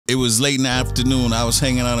It was late in the afternoon. I was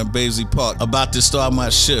hanging out in Baisley Park, about to start my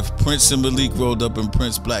shift. Prince and Malik rolled up in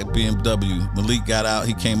Prince black BMW. Malik got out.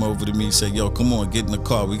 He came over to me and said, yo, come on, get in the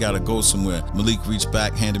car. We got to go somewhere. Malik reached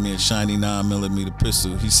back, handed me a shiny 9mm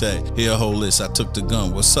pistol. He said, here, hold this. I took the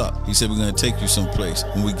gun. What's up? He said, we're going to take you someplace.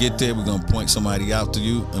 When we get there, we're going to point somebody out to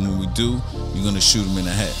you. And when we do, you're going to shoot him in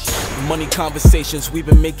the head. Money conversations, we've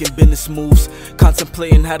been making business moves.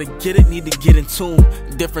 Contemplating how to get it, need to get in tune.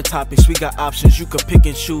 Different topics, we got options, you could pick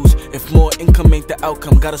and choose. If more income ain't the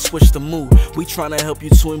outcome, gotta switch the mood. We tryna help you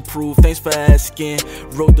to improve, thanks for asking.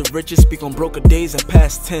 Road the richest, speak on broker days and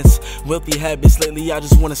past tense. Wealthy habits, lately I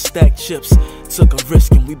just wanna stack chips. Took a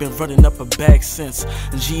risk and we been running up a bag since.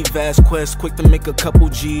 G-Vast Quest, quick to make a couple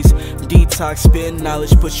G's. Detox, spin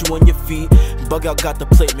knowledge, put you on your feet. Bug out, got the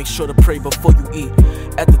plate, make sure to pray before you eat.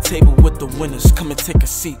 At the table with the winners, come and take a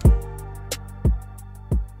seat.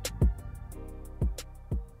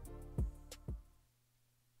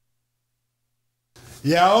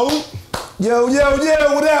 Yo,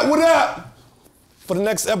 what up? For the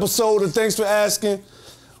next episode of Thanks for Asking,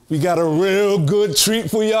 we got a real good treat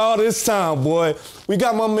for y'all this time, boy. We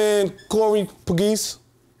got my man, Corey Pegues.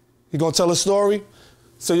 He gonna tell a story.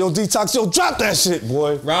 So, yo, Detox, yo, drop that shit,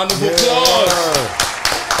 boy. Round of applause.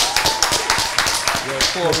 Yo,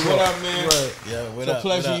 Corey, what up, man? Yeah, what it's up? a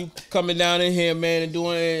pleasure you coming down in here, man,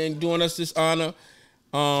 and doing us this honor.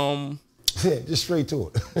 Yeah, just straight to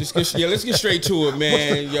it. Let's get straight to it,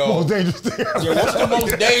 man. Yo, most dangerous thing. Yo, what's the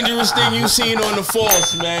most dangerous thing you seen on the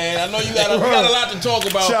force, man? I know you got a lot to talk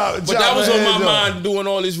about, but that was on my mind doing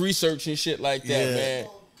all this research and shit like that, man.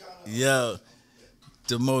 Yo,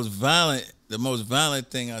 the most violent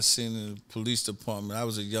thing I seen in the police department, I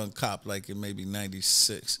was a young cop, like in maybe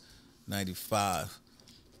 96, 95,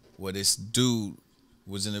 where this dude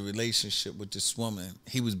was in a relationship with this woman.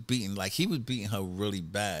 He was beating her really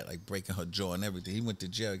bad, like breaking her jaw and everything. He went to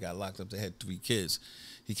jail, got locked up, they had 3 kids.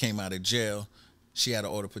 He came out of jail, she had an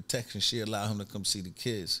order of protection, she allowed him to come see the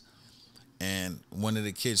kids. And one of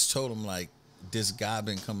the kids told him, like, this guy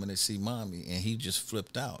been coming to see mommy, and he just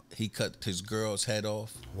flipped out. He cut his girl's head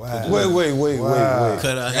off. Wow. Wait.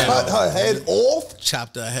 Cut her head off?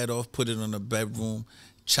 Chopped her head off, put it on the bedroom,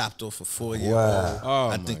 chopped off a 4-year-old. Wow. Oh,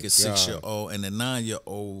 I think a 6-year-old, and a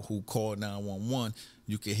 9-year-old who called 911.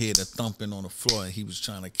 You could hear the thumping on the floor, and he was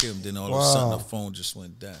trying to kill him. Then all of a sudden, the phone just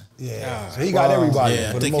went down. Yeah, so he got everybody.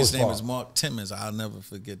 Yeah, for I the think most his name part. is Mark Timmons. I'll never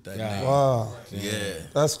forget that name. Wow. Yeah.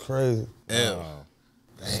 That's crazy. Yeah.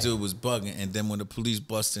 This dude was bugging, and then when the police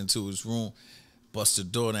busted into his room, busted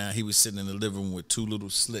the door down, he was sitting in the living room with 2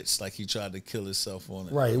 little slits, like he tried to kill himself on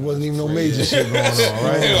it. Right, it wasn't even no major shit going on,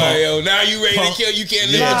 right? Like, yo, now you ready to kill? You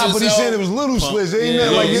can't live with yourself. But he said it was little slits. Ain't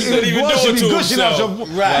nothing like he's not even doing it to himself.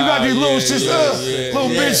 You got these little shits, little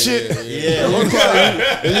bitch shit. Yeah.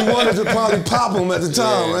 And you wanted to probably pop him at the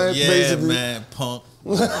time, right? Yeah, basically. man, punk.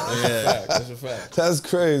 Yeah. That's a fact. That's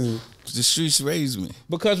crazy. The streets raised me.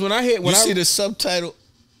 Because when I see the subtitle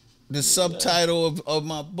of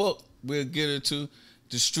my book, we'll get into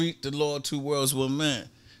The Street, the Law, 2 Worlds, 1 Man.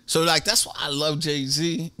 So, like, that's why I love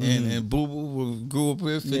Jay-Z and Boo Boo, who grew up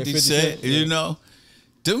with 50 Cent. You know,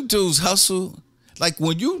 them dudes hustle. Like,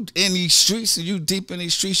 when you in these streets and you deep in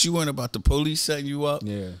these streets, you worrying about the police setting you up,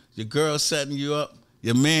 your girl setting you up,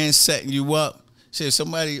 your man setting you up. Shit,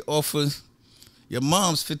 somebody offers your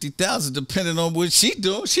mom's $50,000, depending on what she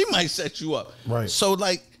doing, she might set you up. Right. So,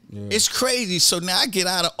 like, it's crazy. So now I get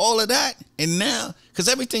out of all of that, and now, because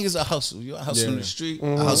everything is a hustle. You hustle in the street.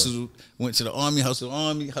 I hustled, went to the army,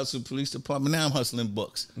 hustled police department. Now I'm hustling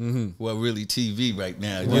books. Well, really TV right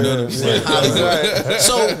now. You know what I'm saying? Hollywood.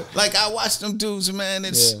 So, like, I watch them dudes, man.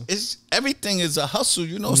 It's everything is a hustle.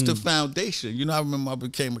 You know, it's the foundation. You know, I remember I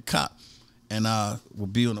became a cop, and I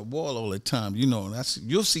would be on the wall all the time. You know, and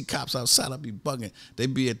you'll see cops outside. I'll be bugging. They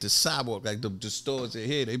be at the sidewalk, like the stores are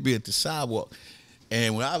here. They be at the sidewalk.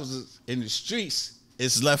 And when I was in the streets,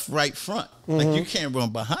 it's left, right, front. Like, you can't run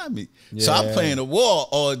behind me. So I'm playing the wall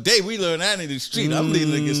all day. We learn that in the street. I'm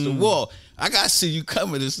leaning against the wall. I got to see you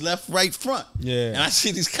coming. It's left, right, front. And I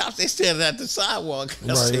see these cops, they standing at the sidewalk.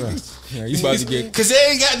 You about to get... Because they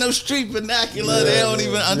ain't got no street vernacular. They don't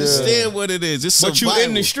even understand what it is. It's survival. But you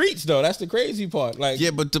in the streets, though. That's the crazy part. Like,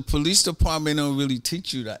 yeah, but the police department don't really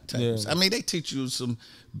teach you that type of... I mean, they teach you some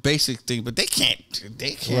basic thing, but they can't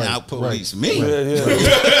out police me.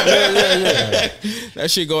 That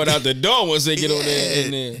shit going out the door once they get on there.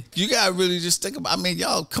 In there. You gotta really just think about. I mean,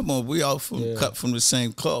 y'all, come on, we all cut from the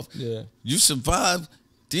same cloth. You survive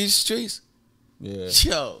these streets.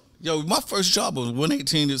 Yo, my first job was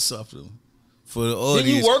 118 or something. For the audience.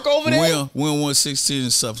 Did you work over there? We on 116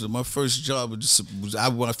 and Suffolk. My first job was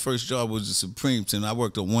the Supreme Team. I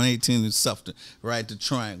worked on 118 and Suffolk, right at the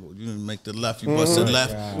triangle. You make the left, you bust the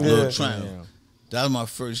left, little triangle. Yeah. That was my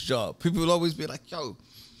first job. People would always be like, yo,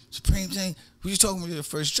 Supreme Team, who you talking about your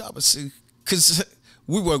first job? I said, because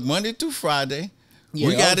we work Monday through Friday.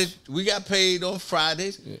 Yeah, we got paid on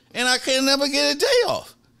Fridays, and I could never get a day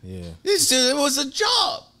off. Yeah. It was a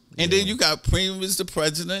job. And then you got Prime as the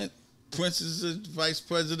president, Prince is the vice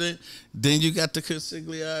president. Then you got the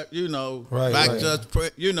consigliere, judge,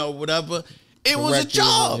 whatever. It was a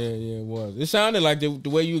job. Yeah, it was. It sounded like the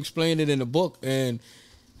way you explained it in the book. And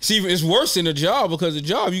see, it's worse than a job, because a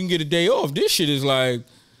job you can get a day off. This shit is like,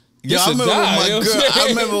 I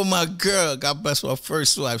remember when my girl, God bless my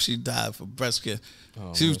first wife, she died from breast cancer.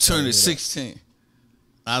 She was turning 16.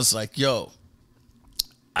 I was like, yo,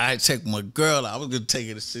 I take my girl out. I was going to take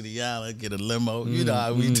her to City Island, get a limo. You know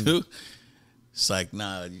how we do. It's like,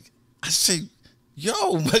 nah. I say,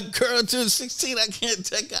 yo, my girl turned 16. I can't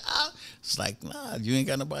take her out. It's like, nah, you ain't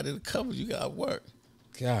got nobody to cover. You got to work.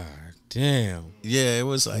 God damn. Yeah, it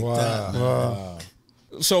was like that. Wow.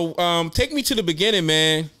 So take me to the beginning,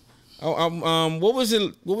 man. What was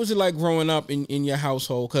it like growing up in your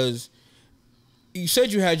household? Because you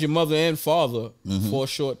said you had your mother and father for a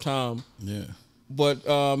short time. Yeah. But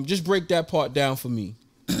just break that part down for me.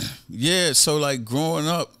 Yeah, so like growing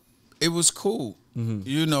up, it was cool.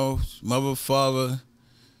 You know, mother, father,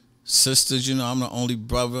 sisters, I'm the only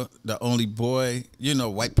brother, the only boy,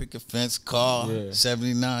 white picket fence, car,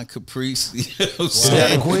 79 Caprice. You know what I'm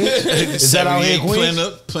saying? In Queens? Is that out here in Queens?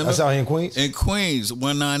 Plymouth. That's out here in Queens? In Queens,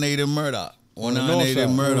 198 in Murdoch. 198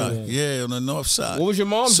 in Murdoch. Yeah, on the north side. What was your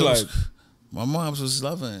mom's like? My mom's was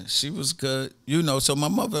loving. She was good. So my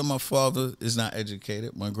mother and my father is not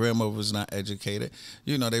educated. My grandmother was not educated.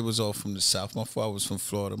 They was all from the South. My father was from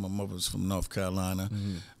Florida. My mother was from North Carolina.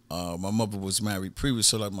 My mother was married previous.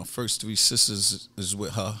 So like my first three sisters is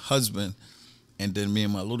with her husband, and then me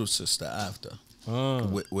and my little sister after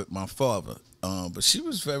with my father. But she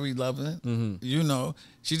was very loving.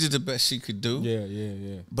 She did the best she could do.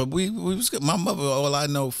 Yeah. But we was good. My mother, all I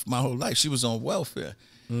know my whole life, she was on welfare.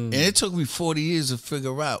 And it took me 40 years to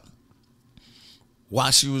figure out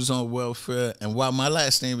why she was on welfare and why my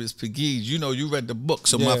last name is Pegues. You read the book.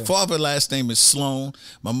 So my father's last name is Sloan,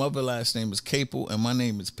 my mother's last name is Capel, and my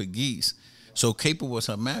name is Pegues. So Capel was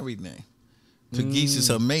her married name. Pegues is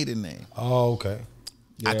her maiden name. Oh, okay.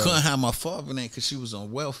 Yeah. I couldn't have my father's name because she was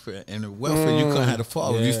on welfare. And in welfare, you couldn't have the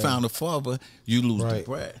father. If you found a father, you lose the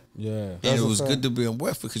bread. Yeah. And it was good to be on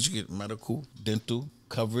welfare because you get medical, dental,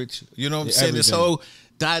 coverage. You know what I'm saying? This whole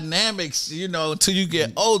dynamics, until you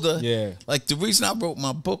get older. Yeah. Like the reason I wrote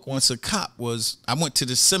my book, Once a Cop, was I went to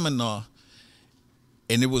the seminar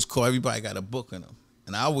and it was called Everybody Got a Book in Them.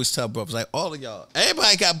 And I always tell brothers, like, all of y'all,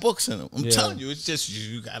 everybody got books in them. I'm telling you, it's just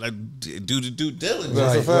you got to do the due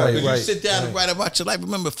diligence. Right. You sit down and write about your life.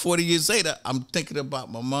 Remember, 40 years later, I'm thinking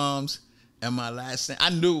about my mom's and my last name. I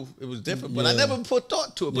knew it was different, but I never put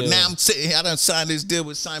thought to it. But now I'm sitting here, I done signed this deal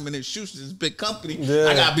with Simon & Schuster, this big company. Yeah.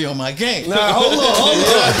 I got to be on my game. Nah, hold on.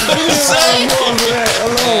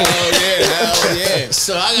 Hell yeah.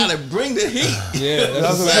 So I got to bring the heat. Yeah,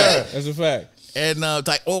 that's a fact. And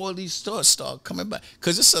like all of these thoughts start coming back.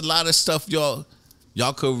 Because it's a lot of stuff y'all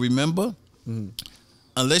could remember.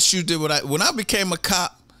 Unless you did when I became a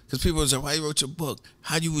cop, because people was like, why you wrote your book?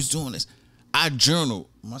 How you was doing this? I journaled.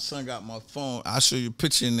 My son got my phone. I'll show you a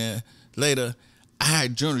picture in there later. I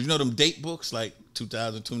had journals. You know them date books like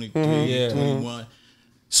 2023, 21.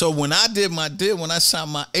 So when I did my deal, when I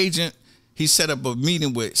signed my agent, he set up a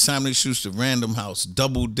meeting with Simon & Schuster, Random House,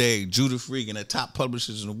 Doubleday, Judith Regan, the top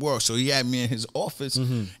publishers in the world. So he had me in his office,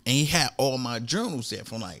 and he had all my journals there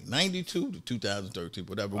from like 92 to 2013,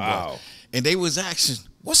 whatever it was. And they was asking,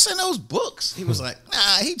 what's in those books? He was like,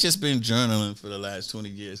 nah, he just been journaling for the last 20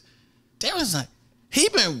 years. They was like, he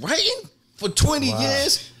been writing for 20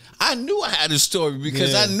 years? I knew I had a story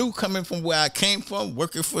because I knew coming from where I came from,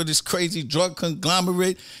 working for this crazy drug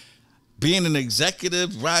conglomerate, being an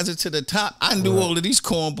executive, rising to the top, I knew all of these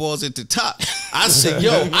cornballs at the top. I said,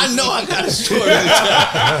 yo, I know I got a story to tell.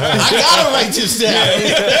 I got to write this down. You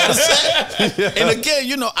know what I'm saying? And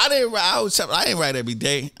again, I didn't write. I didn't write every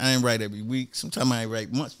day. I didn't write every week. Sometimes I didn't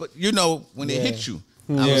write months. But, when it hit you,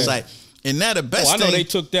 I was like, and now the best thing. I know they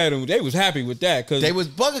took that and they was happy with that. Cause they was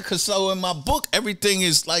bugging because so in my book, everything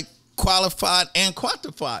is like qualified and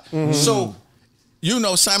quantified. So,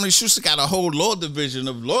 Simon & Schuster got a whole law division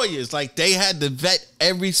of lawyers. Like, they had to vet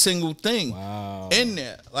every single thing Wow. in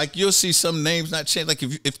there. Like you'll see some names not change. Like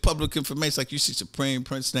if public information, like you see Supreme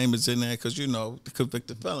Prince name is in there because you know the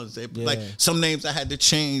convicted felons. Like some names I had to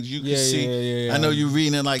change. You can see. I know you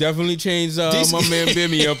reading it like definitely changed my man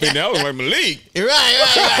Bimmy up in there. I was like Malik. Right.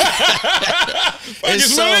 And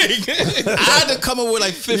so Malik. I had to come up with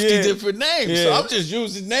like 50 different names. So I'm just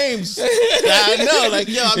using names that I know. Like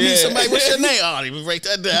yo, I meet somebody. What's your name? Oh, let me write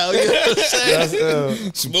that down. You know what I'm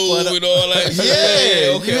saying? Smooth and all that.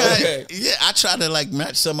 Okay. Yeah, I try to like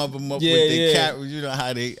match some of them up with their character. You know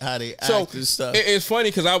how they act and stuff. It's funny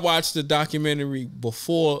because I watched the documentary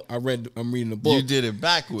before I'm reading the book. You did it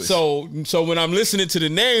backwards. So when I'm listening to the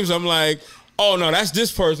names, I'm like, oh no, that's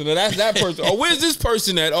this person, or that's that person. Oh, where's this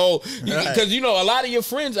person at? Oh, because you know a lot of your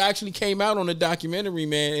friends actually came out on the documentary,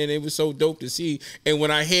 man, and it was so dope to see. And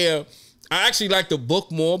when I I actually like the book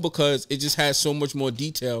more because it just has so much more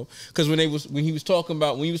detail. Because when he was talking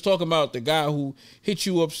about the guy who hit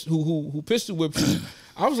you up, who pistol whipped you,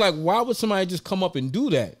 I was like, why would somebody just come up and do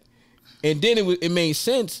that? And then it made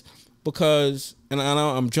sense because, and I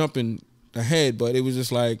know I'm jumping ahead, but it was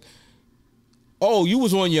just like, oh, you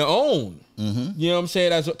was on your own. Mm-hmm. You know what I'm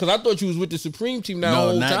saying? Because I thought you was with the Supreme Team that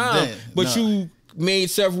whole time, but you made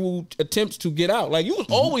several attempts to get out. Like you was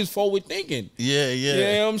always forward thinking. Yeah. You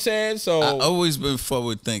know what I'm saying? So I always been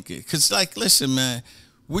forward thinking. Cause like, listen, man,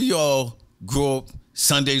 we all grew up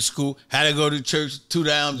Sunday school, had to go to church 2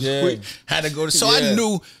 times a week, had to go to. So I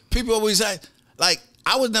knew people always had like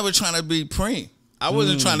I was never trying to be preem. I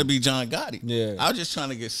wasn't trying to be John Gotti. Yeah. I was just trying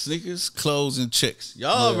to get sneakers, clothes, and chicks.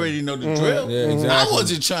 Y'all already know the drill. Yeah, exactly. I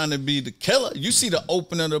wasn't trying to be the killer. You see the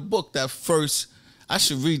opening of the book, that first. I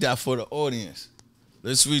should read that for the audience.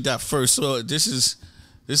 Let's read that first. So this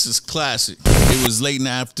is classic. It was late in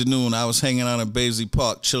the afternoon. I was hanging out in Baisley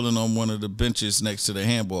Park, chilling on one of the benches next to the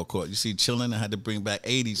handball court. You see, chilling. I had to bring back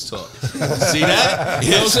 80s talk. See that?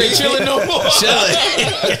 You don't say chilling no more.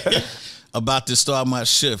 Chilling. About to start my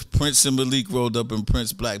shift, Prince and Malik rolled up in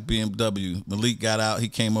Prince black BMW. Malik got out. He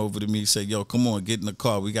came over to me. He said, yo, come on, get in the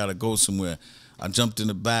car. We got to go somewhere. I jumped in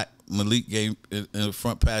the back. Malik gave in the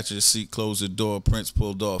front passenger seat, closed the door. Prince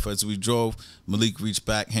pulled off. As we drove, Malik reached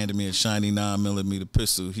back, handed me a shiny 9mm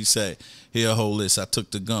pistol. He said, here, hold this. I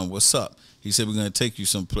took the gun. What's up? He said, we're going to take you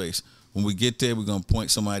someplace. When we get there, we're going to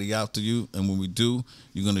point somebody out to you. And when we do,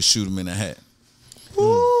 you're going to shoot him in the head.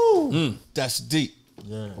 Woo! That's deep.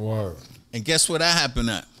 Yeah. Word. And guess where that happened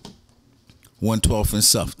at? 112th and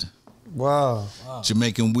Sufton. Wow.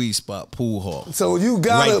 Jamaican weed spot, pool hall. So you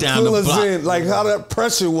gotta fill us in, like how that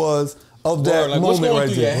pressure was of that like, moment right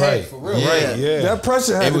there. Right. For real, right. That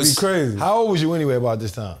pressure had to be crazy. How old was you anyway about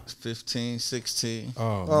this time? 15, 16.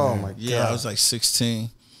 Oh my God. Yeah, I was like 16.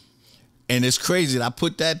 And it's crazy. I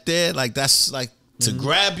put that there, like that's like to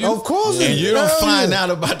grab you. Of course. And you don't find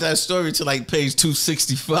out about that story till like page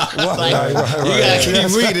 265. You gotta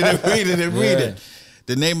keep reading and reading.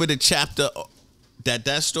 The name of the chapter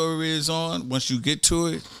that story is on, once you get to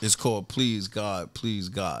it, it's called Please God, Please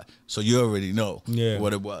God. So you already know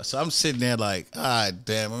what it was. So I'm sitting there like,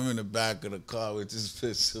 damn, I'm in the back of the car with this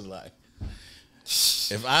pistol like,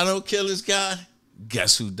 if I don't kill this guy,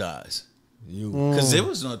 guess who dies? You. Because it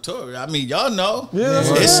was notorious. I mean, y'all know. Yeah,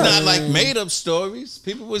 it's not like made up stories.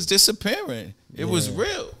 People was disappearing. It was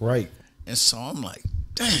real. Right. And so I'm like,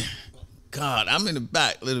 damn, God, I'm in the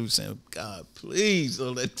back literally saying, God, please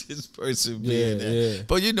don't let this person be in there. Yeah.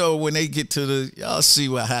 But you know, when they get to y'all see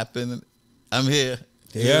what happened. I'm here.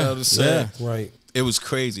 You know what I'm saying? Yeah, right. It was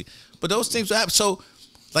crazy. But those things will happen. So,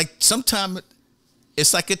 like, sometimes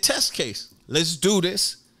it's like a test case. Let's do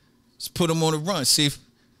this. Let's put them on the run. See if,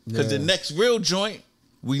 because the next real joint,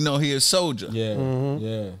 we know he a soldier. Yeah,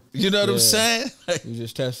 yeah. You know what I'm saying? You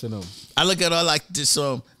just testing them. I look at all like this,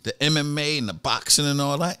 the MMA and the boxing and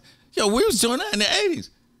all that. Yo, we was doing that in the 80s.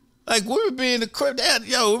 Like, we would be in the crib.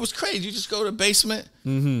 Yo, it was crazy. You just go to the basement.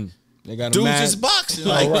 Mm-hmm. They got dudes just boxing.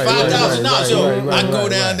 Like, $5,000. Yo, I go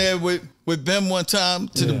down there with Ben one time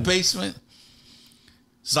to the basement.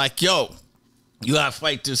 It's like, yo, you gotta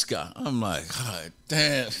fight this guy. I'm like, God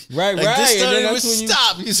damn. Right. This don't even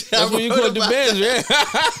stop. You see, that's when you go to the bench,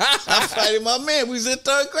 I'm fighting my man. We was in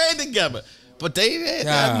 3rd grade together. But they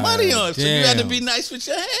had money on it, so you had to be nice with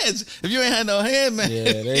your hands. If you ain't had no hand, man. Yeah,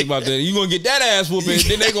 they about to, you gonna get that ass whooping,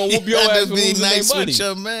 then they gonna whoop your ass for losing nice their money. With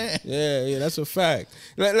your man. Yeah, that's a fact.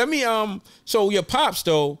 Let me, so your pops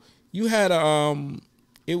though, you had a,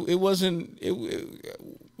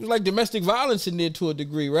 was like domestic violence in there to a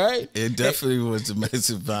degree, right? It definitely was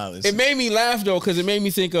domestic violence. It made me laugh though, because it made me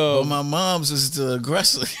think of. But my mom's is the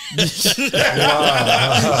aggressor. She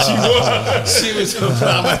was a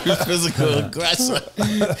primary physical aggressor.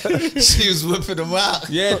 She was whipping him out.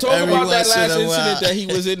 Yeah, talk about that last incident that he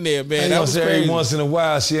was in there, man. That was crazy. Every once in a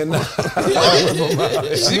while, she had not.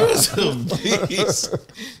 She was a beast.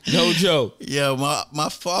 No joke. Yeah, my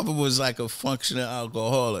father was like a functional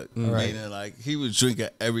alcoholic. Meaning like he was drinking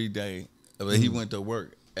every day. I mean, he went to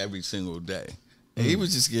work every single day. And he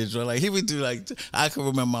was just getting drunk. Like he would do like, I can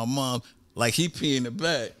remember my mom, like he pee in the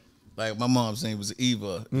bed. Like my mom's name was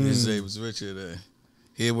Eva. His name was Richard.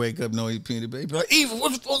 He'd wake up knowing he peed in the bed. He'd be like, Eva,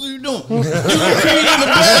 what the fuck are you doing? You peed in the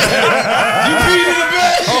bed? You peed in the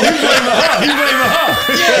bed? Oh, he blaming her. He blaming her.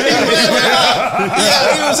 Yeah, he blaming her. Yeah,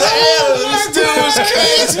 he was this dude was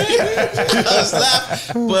crazy. I was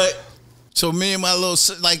laughing. But so me and my little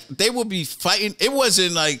sister, like they would be fighting. It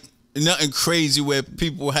wasn't like nothing crazy where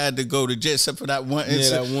people had to go to jail, except for that one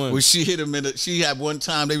incident where she hit him she had one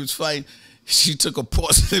time they was fighting. She took a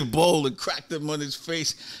porcelain bowl and cracked him on his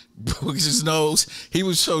face, broke his nose. He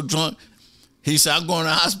was so drunk. He said, I'm going to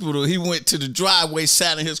the hospital. He went to the driveway,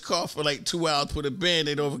 sat in his car for like 2 hours, put a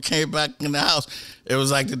Band-Aid over, came back in the house. It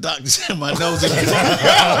was like the doctor said my nose is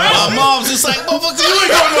my mom's just like, motherfucker, you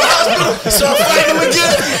ain't going to the hospital. So I fight him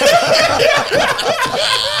again.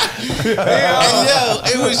 And yo,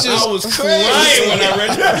 it was just crazy. When I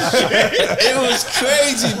read that shit. It was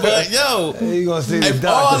crazy, but yo, You gonna see the and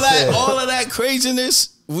doctor said. all of that craziness,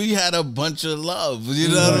 we had a bunch of love. You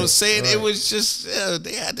know what I'm saying? It was just,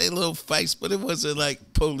 they had their little fights, but it wasn't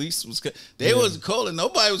like police was. They wasn't calling.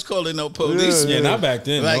 Nobody was calling no police. Yeah, not back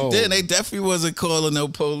then. Back then, they definitely wasn't calling no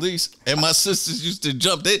police. And my sisters used to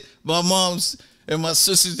jump. My moms and my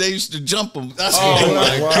sisters, they used to jump them. That's what they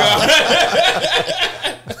my God.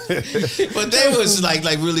 But they was like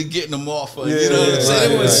really getting them off. You know what I'm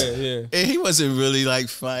saying? It was, and he wasn't really like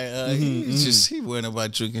fighting. He went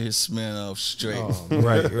about drinking his Smirnoff straight. Oh,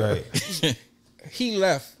 right. He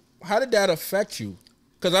left. How did that affect you?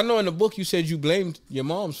 Because I know in the book you said you blamed your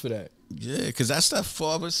moms for that. Yeah, because that's that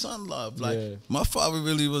father-son love. Like, my father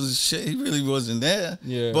really wasn't shit. He really wasn't there.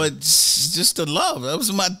 Yeah. But just the love. That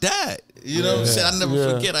was my dad. You know what I'm saying? I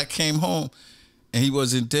never forget I came home and he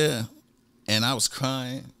wasn't there. And I was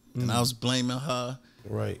crying. And I was blaming her.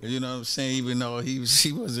 Right. You know what I'm saying? Even though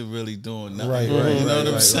she wasn't really doing nothing. You know what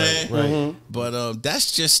I'm saying? Right. But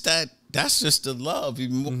that's just that. That's just the love,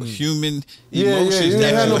 human emotions. You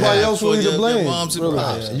didn't have nobody else really to blame. Moms and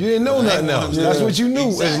pops. You didn't know nothing else. That's what you knew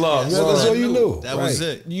as love. That's all you knew. That was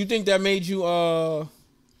it. Do you think that made you,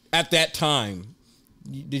 at that time,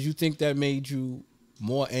 did you think that made you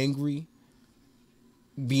more angry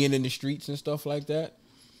being in the streets and stuff like that?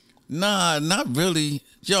 Nah, not really.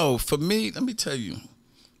 Yo, for me, let me tell you,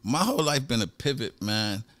 my whole life been a pivot,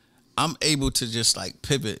 man. I'm able to just like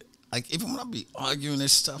pivot. Like even when I be arguing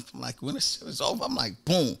this stuff, I'm like, when it's over, I'm like,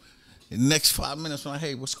 boom. The next 5 minutes, I'm like,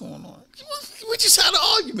 hey, what's going on? We just had an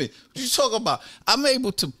argument. What you talking about? I'm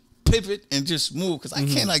able to pivot and just move because I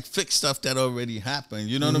can't like fix stuff that already happened.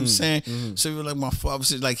 You know what I'm saying? So like my father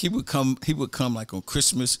said, like he would come like on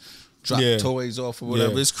Christmas, drop toys off or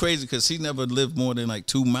whatever. It's crazy because he never lived more than like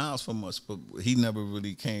 2 miles from us, but he never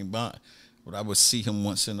really came by. But I would see him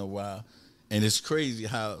once in a while, and it's crazy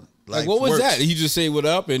how. Like what was that? He just say what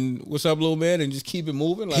up and what's up, little man, and just keep it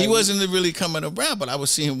moving. Like, he wasn't really coming around, but I would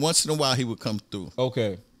see him once in a while. He would come through,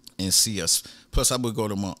 and see us. Plus, I would go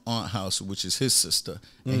to my aunt's house, which is his sister,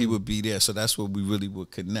 and he would be there. So that's where we really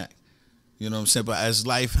would connect. You know what I'm saying? But as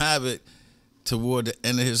life have it, toward the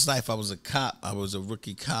end of his life, I was a cop. I was a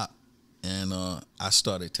rookie cop, and I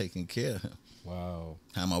started taking care of him. Wow.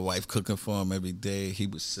 Had my wife cooking for him every day. He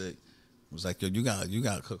was sick. It was like, yo, you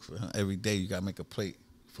gotta cook for him every day. You gotta make a plate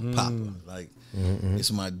for Papa. Like, it's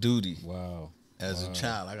my duty. Wow. As a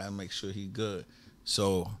child, I gotta make sure he good.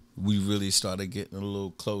 So we really started getting a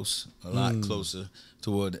little close, a lot closer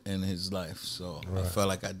toward the end of his life. So I felt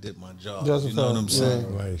like I did my job. You know what I'm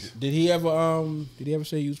saying? Right. Did he ever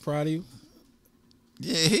say he was proud of you?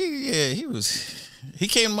 He was. He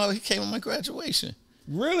came on my graduation.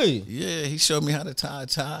 Really? Yeah, he showed me how to tie a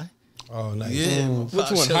tie. Oh, nice. Yeah.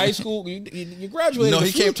 Which one? High school? You graduated a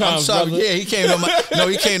few times, I'm sorry. brother. Yeah,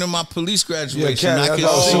 he came to my police graduation. Yeah, I could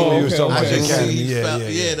see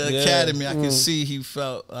the academy. I could see he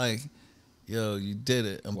felt like, yo, you did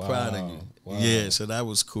it. I'm proud of you. Wow. Yeah, so that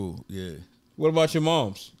was cool. Yeah. What about your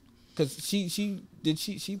mom's? Because she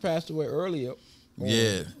passed away earlier.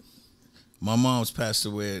 Yeah. My mom's passed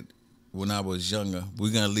away when I was younger.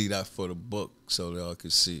 We're going to leave that for the book so y'all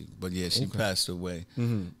could see. But yeah, she passed away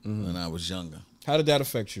when I was younger. How did that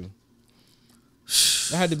affect you?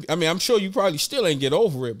 I had to. I mean, I'm sure you probably still ain't get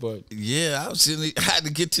over it, but yeah, I had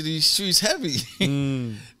to get to these streets heavy.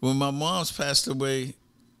 When my mom's passed away.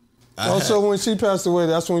 So when she passed away,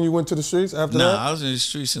 that's when you went to the streets after that? Nah, I was in the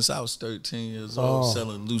streets since I was 13 years old,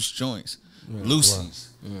 selling loose joints. Lucy's.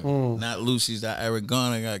 Not Lucy's that Eric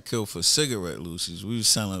Garner got killed for cigarette Lucy's. We was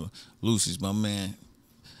selling Lucy's. My man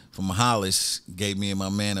from Hollis gave me and my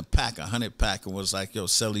man a pack, 100 pack, and was like, yo,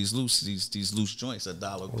 sell these Lucy's, these loose joints, $1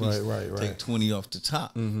 a piece. Right. Take 20 off the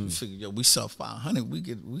top. We figured, yo, we sell 500, we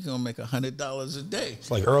gonna make $100 a day.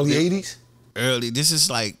 It's like early 80s? This is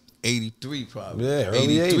like 83 probably. Yeah,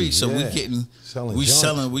 early 83. 80s. So Yeah.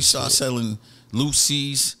 we start selling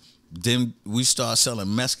Lucy's. Then we start selling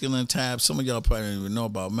mescaline tabs. Some of y'all probably don't even know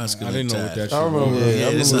about mescaline tabs. I didn't know what that shit I remember. was. Yeah,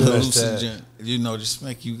 it's a that hallucinogen. You know, just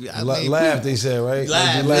make you laugh, they said, right?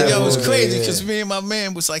 Laugh. Like Yo, it was crazy yeah. because me and my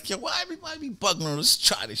man was like, yo, why everybody be bugging on us?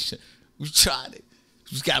 Try this shit. We tried it.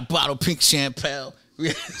 We got a bottle of pink champagne. We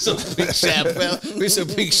had some pink champagne. We had some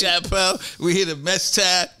pink champagne. We hit a mess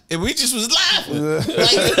tab, and we just was laughing.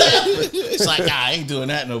 It's like, I ain't doing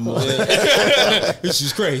that no more. This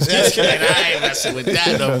is crazy. That's like, I ain't messing with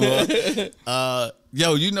that no more.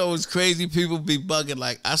 Yo, you know what's crazy? People be bugging.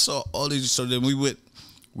 Like, I saw all these. So then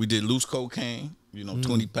we did loose cocaine. You know,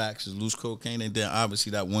 20 packs of loose cocaine, and then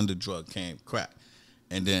obviously that wonder drug came, crack,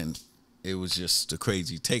 and then it was just the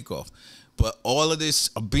crazy takeoff. But all of this,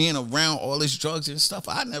 being around all these drugs and stuff,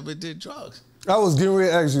 I never did drugs. I was getting ready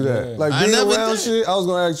to ask you that. Yeah. Like, I being never around did. shit, I was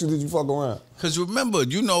going to ask you, did you fuck around? Because remember,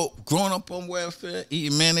 you know, growing up on welfare,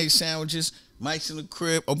 eating mayonnaise sandwiches, mice in the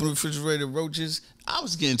crib, open the refrigerator, roaches, I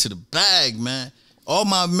was getting to the bag, man. All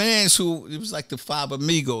my mans it was like the 5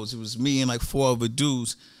 amigos. It was me and like 4 other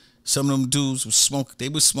dudes. Some of them dudes was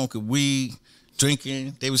smoking weed,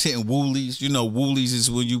 drinking. They was hitting woolies. You know, woolies is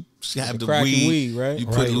when you have the weed, right? You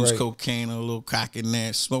put Right, loose right. cocaine or a little crack in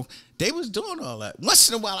there, smoke. They was doing all that. Once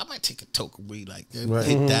in a while, I might take a toke of weed, like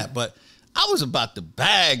hit that. But I was about the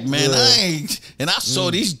bag, man. And I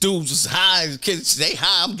saw these dudes was high. Kids, they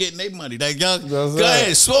high. I'm getting their money. Like, yo, go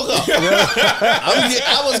ahead, smoke up.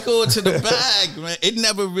 I was going to the bag, man. It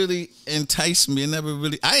never really enticed me.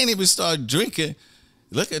 I ain't even started drinking.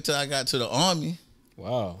 Look until I got to the Army.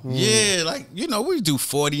 Wow. Yeah, like, you know, we do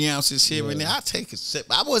 40 ounces here and there. I take a sip.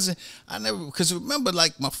 Because remember,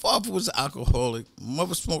 like, my father was an alcoholic. My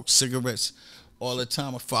mother smoked cigarettes all the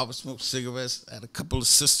time. My father smoked cigarettes. I had a couple of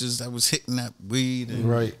sisters that was hitting that weed. And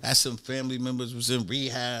Right. I had some family members was in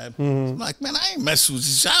rehab. I'm like, man, I ain't messing with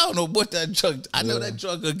this. I don't know what that drug, I know that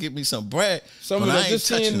drug gonna get me some bread, but I ain't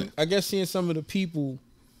touching it. I guess seeing some of the people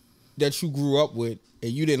that you grew up with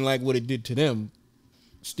and you didn't like what it did to them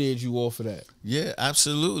steered you off of that. Yeah,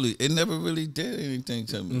 absolutely. It never really did anything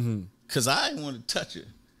to me because I didn't want to touch it.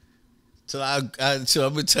 Till I'm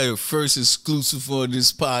gonna tell you first exclusive on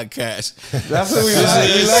this podcast. That's what we like. I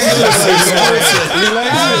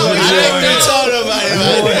like to talk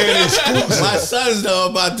about it. My sons know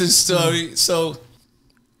about this story. So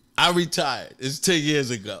I retired. It's 10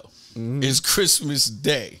 years ago. It's Christmas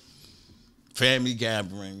Day. Family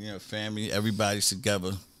gathering, you know, family, everybody's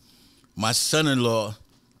together. My son-in-law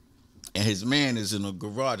and his man is in the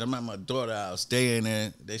garage. I'm at my daughter's house. They in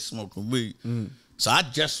there. They smoking weed. So I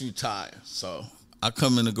just retired. So I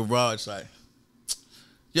come in the garage like,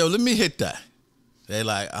 yo, let me hit that. They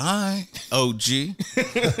like, all right, OG.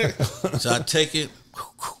 So I take it,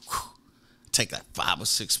 take like 5 or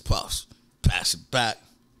 6 puffs, pass it back.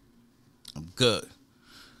 I'm good.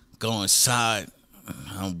 Go inside.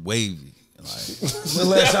 I'm wavy. Like, When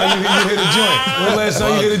last time you hit a joint? When last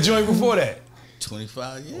time you hit a joint before that?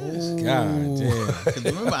 25 years. God damn. Because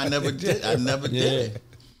remember, I never did it.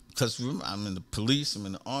 Because remember, I'm in the police, I'm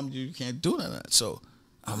in the army, you can't do none of that. So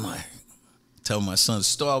I'm like, tell my son,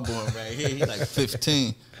 Starborn right here, he's like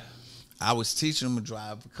 15. I was teaching him to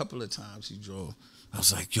drive a couple of times. He drove. I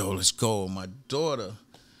was like, yo, let's go. My daughter,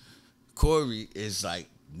 Corey, is like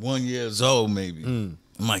 1 year old maybe. I'm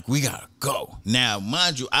like, we gotta go. Now,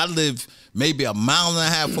 mind you, I live maybe a mile and a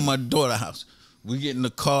half from my daughter's house. We get in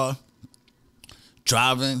the car,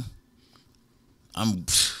 driving. I'm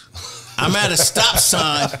at a stop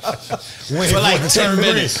sign for like 10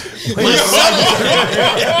 minutes. My son,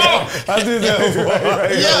 I did that before.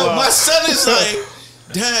 Right? yeah, my son is like,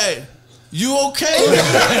 Dad, you okay?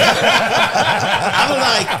 I'm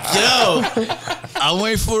like, yo, I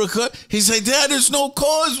wait for the car. He said, Dad, there's no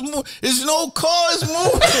cars moving. There's no cars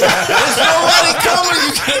moving. There's nobody coming.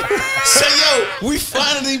 You can't. Say, yo, we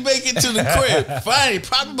finally make it to the crib. Finally,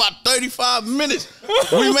 probably about 35 minutes.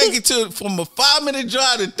 We make it from a 5-minute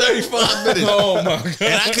drive to 35 minutes. Oh, my God.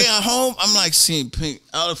 And I get home, I'm like seeing pink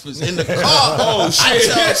elephants in the car. Oh,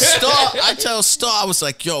 shit. I tell Star, I was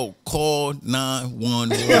like, yo, call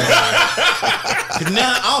 911.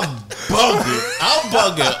 Now I'm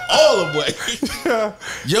bugging all the way.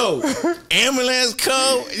 Yo, ambulance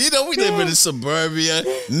come. You know, we live in the suburbia.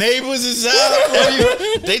 Neighbors is out.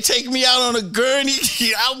 They take me out on a gurney.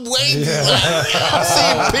 I'm waiting. Like, I'm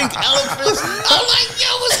seeing pink elephants. I'm like, yo,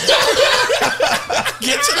 what's going on?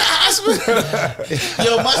 Get to the hospital.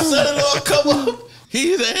 Yo, my son-in-law come up.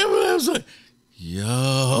 He's the ambulance. Like,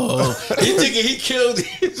 yo, he thinking he killed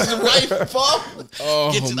his wife.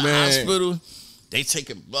 Oh, get to the man. hospital. They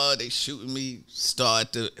taking blood. They shooting me. Star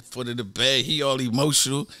at the foot of the bed. He all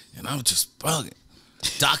emotional, and I'm just bugging.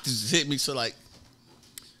 Doctors hit me. So like,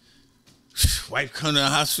 wife come to the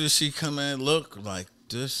hospital. She come in, look like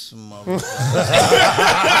this motherfucker.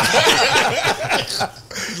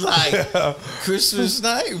 Like Christmas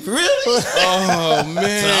night, really? Oh,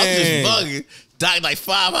 man. So I'm just bugging. Doc, like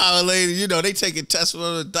 5 hours later, you know, they taking tests from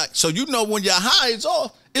the doc. So you know when you're high, it's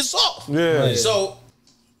off. It's off. Yeah. So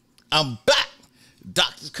I'm back.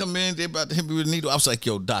 Doctors come in, they about to hit me with a needle. I was like,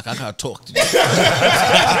 yo, Doc, I gotta talk to you. I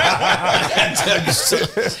gotta tell you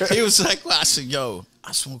something. He was like, well, I said, yo,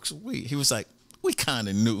 I smoke some weed. He was like, we kind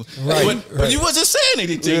of knew. But you wasn't saying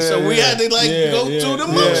anything, so we had to like go through the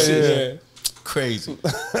motions. Yeah. Crazy.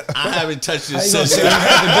 I haven't touched it since. Pink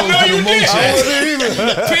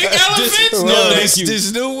elephants? No, thank you.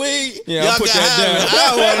 this new weed. Yeah, y'all I'll put can that have down. it. I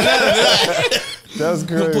don't want none of that. That's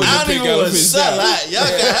crazy. I don't pink even want to elephants sell down. that. Y'all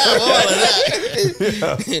can have all of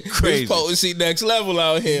that. Crazy. Potency next level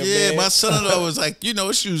out here, Yeah, man. my son-in-law was like, you know,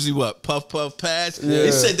 it's usually what? Puff, puff, pass. Yeah.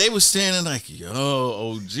 He said they were standing like,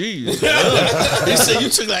 yo, OG. He said you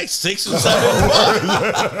took like 6 or 7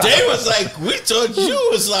 puffs. They was like, we thought you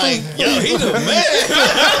was like, yo, he the man.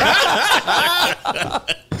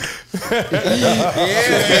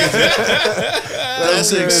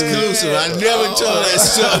 That's exclusive. I never told that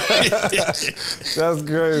story. That's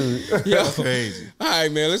crazy. Yo. Crazy. All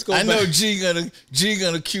right, man. Let's go. I back. know G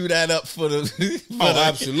gonna cue that up for the.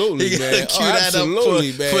 Absolutely, he man. gonna cue that up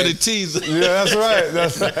Absolutely, man. for the teaser. Yeah, that's right.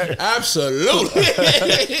 That's right. Absolutely.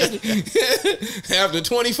 After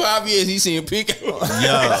 25 years, he's seeing pink. Yo,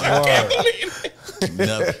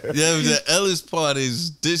 the Ellis part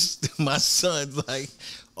is this. My son's like,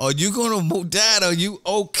 are you gonna move, Dad? Are you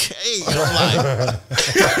okay? I'm like,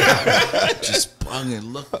 just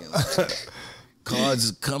bugging, looking. Like, cars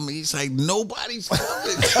are coming. He's like, nobody's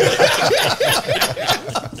coming.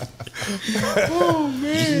 Oh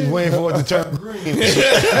man! He's waiting for it to turn green.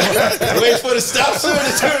 Wait for the stop sign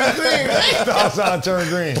to turn green. Right? Stop sign turn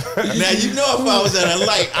green. Now you know if I was at a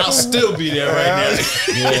light, I'll still be there right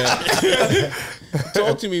now. Yeah.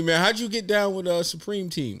 Talk to me, man. How'd you get down with Supreme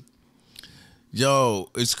Team? Yo,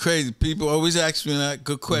 it's crazy. People always ask me that.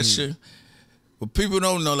 Good question. But people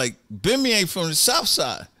don't know, like, Bimmy ain't from the South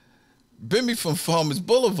Side. Bimmy from Farmers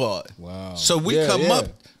Boulevard. Wow. So we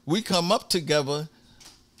come up together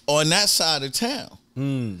on that side of town.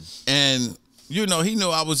 And, you know, he knew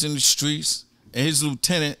I was in the streets. And his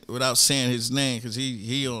lieutenant, without saying his name, because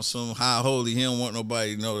he on some high holy, he don't want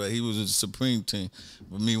nobody to know that he was in the Supreme Team.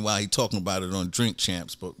 But meanwhile, he talking about it on Drink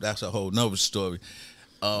Champs, but that's a whole nother story.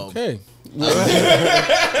 Okay.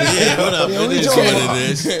 Yeah, what up? It is what it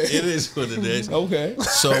is. It is what it is. Okay.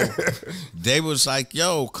 So they was like,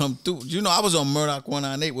 yo, come through. You know, I was on Murdoch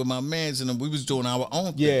 198 with my mans, and we was doing our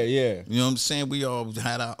own thing. Yeah, yeah. You know what I'm saying? We all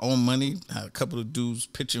had our own money. Had a couple of dudes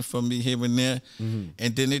pitching for me here and there.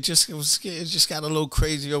 And then it just got a little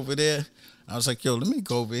crazy over there. I was like, yo, let me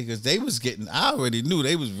go over here, because they was getting, I already knew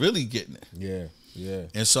they was really getting it. Yeah. Yeah.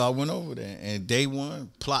 And so I went over there, and day one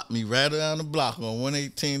plopped me right down the block on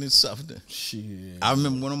 118 and something. Shit. I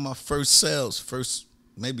remember one of my first sales,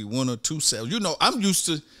 maybe 1 or 2 sales. You know, I'm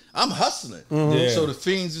hustling. Yeah. So the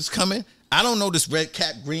fiends is coming. I don't know this red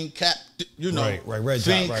cap, green cap, you know, Right, red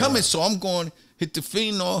fiend dot, right, coming. right. So I'm going hit the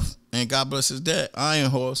fiend off, and God bless his dad,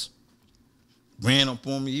 Iron Horse, ran up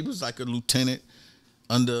on me. He was like a lieutenant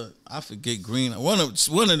under, I forget, green, one of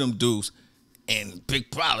them dudes. And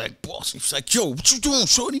Big Bro, like, boss, he was like, yo, what you doing,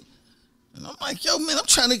 shorty? And I'm like, yo, man, I'm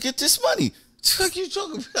trying to get this money. Like, you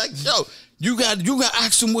talking, like, yo, you got to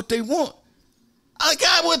ask them what they want. I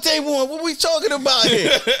got what they want. What we talking about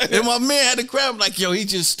here? And my man had to grab him, like, yo, he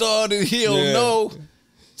just started. He don't know.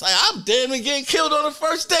 It's like, I'm damn near getting killed on the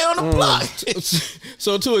first day on the block.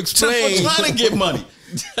 So to explain, for trying to get money.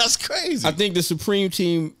 That's crazy. I think the Supreme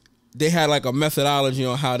team, they had like a methodology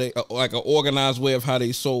on how they, like an organized way of how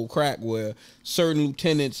they sold crack, where certain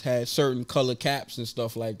lieutenants had certain color caps and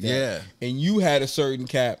stuff like that. Yeah. And you had a certain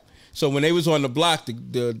cap. So when they was on the block,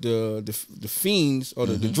 the fiends or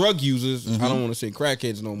the drug users, I don't want to say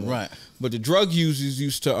crackheads no more. Right. But the drug users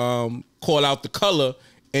used to call out the color,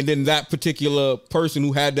 and then that particular person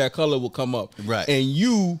who had that color would come up. Right. And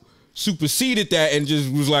you superseded that and just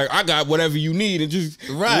was like, I got whatever you need, and just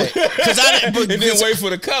right. Because I didn't, and then wait for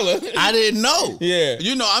the color. I didn't know. Yeah.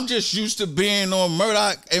 You know, I'm just used to being on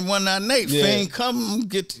Murdoch and 198. Yeah. Fiend, come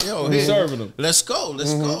get here. Serving them. Let's go.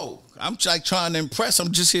 Let's go. I'm like trying to impress.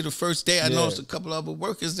 I'm just here the first day. I noticed a couple other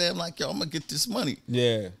workers there. I'm like, yo, I'm gonna get this money.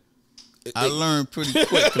 Yeah. I learned pretty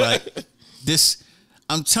quick. Like this,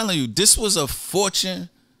 I'm telling you, this was a Fortune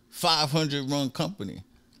 500 run company.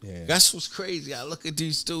 Yeah. That's what's crazy. I look at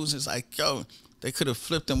these dudes, it's like, yo, they could have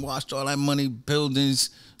flipped and washed all that money, buildings,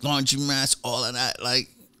 laundromats, all of that. Like,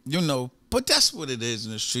 you know, but that's what it is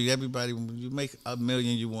in the street. Everybody, when you make $1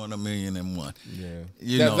 million, you want $1 million and one. Yeah.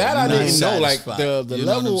 You know, that I didn't know. Like satisfied. the You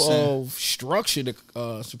know level what I'm saying? of structure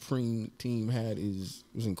the Supreme team had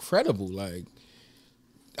was incredible. Like,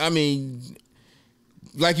 I mean,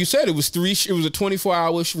 like you said, it was a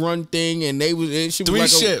 24-hour run thing, and they was Three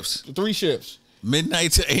shifts. 3 shifts.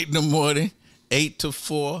 Midnight to 8 in the morning, 8 to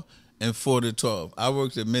 4, and 4 to 12. I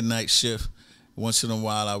worked a midnight shift. Once in a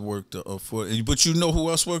while, I worked a 4. But you know who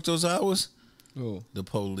else worked those hours? Who? The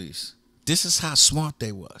police. This is how smart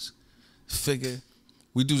they was. Figure,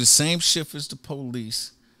 we do the same shift as the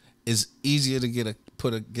police. It's easier to get a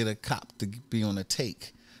cop to be on a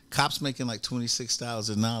take. Cops making like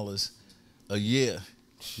 $26,000 a year.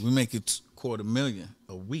 We make it $250,000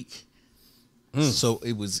 a week. So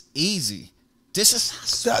it was easy. This is how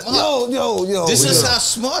smart. This is how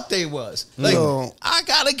smart they was. Like, I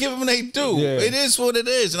gotta give them they do. Yeah. It is what it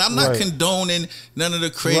is, and I'm not condoning none of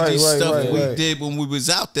the crazy stuff we did when we was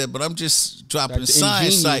out there. But I'm just dropping Like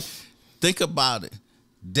science. Like, think about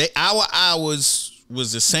it. Our hours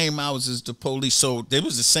was the same hours as the police, so there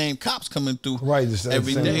was the same cops coming through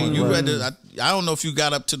every day. You read it. I don't know if you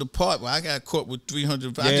got up to the part where I got caught with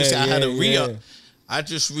 300. I had to re-up. I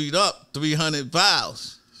just re-up 300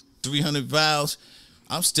 vials. 300 vials.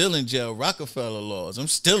 I'm still in jail. Rockefeller laws. I'm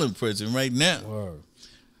still in prison right now. Word.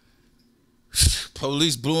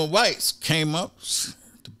 Police blue and whites came up.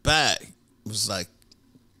 The bag was like,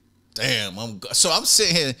 damn. So I'm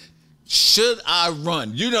sitting here. Should I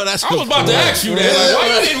run? You know that's. I was about to ask you that. Like,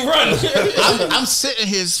 why you didn't run? I'm sitting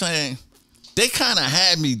here saying, they kind of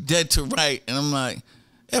had me dead to right, and I'm like,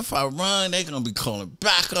 if I run, they're gonna be calling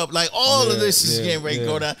back up. Like all of this is getting ready to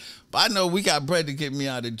go down. But I know we got bread to get me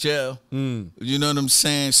out of jail. You know what I'm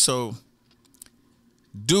saying? So,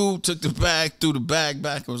 dude took the bag, threw the bag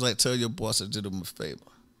back, and was like, tell your boss I did him a favor.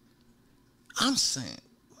 I'm saying,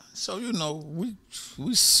 so you know, we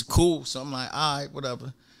cool. So I'm like, all right,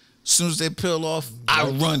 whatever. As soon as they peel off, I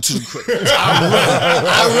run too quick.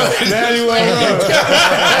 I run. Now you want to run.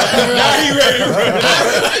 Now he ready to run.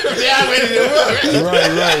 I'm ready to run.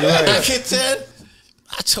 Right. I get there.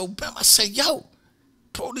 I told Bam, I said, yo,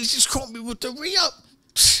 police just caught me with the re-up.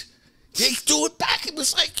 They threw it back. It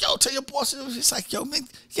was like, yo, tell your boss. It's like, yo, man,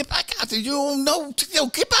 get back out there. You don't know. Yo,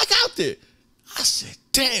 get back out there. I said,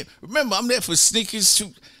 damn. Remember, I'm there for sneakers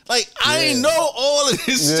too. Like, I didn't know all of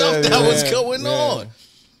this stuff that was going on.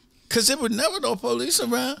 Because there was never no police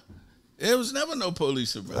around. There was never no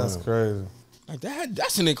police around. That's crazy. Like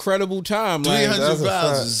that's an incredible time. Like, 300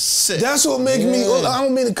 vials is sick. That's what make me, I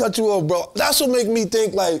don't mean to cut you off, bro. That's what make me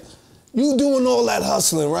think, like, you doing all that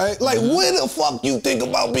hustling, right? Like, where the fuck you think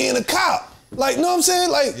about being a cop? Like, know what I'm saying?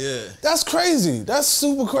 Like, that's crazy. That's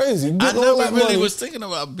super crazy. I never really was thinking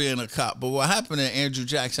about being a cop, but what happened at Andrew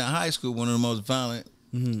Jackson High School, one of the most violent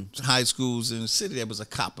high schools in the city, there was a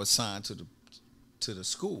cop assigned to the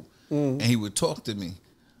school. And he would talk to me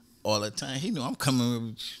all the time. He knew I'm coming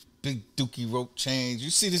with big dookie rope chains. You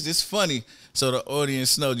see this? It's funny. So the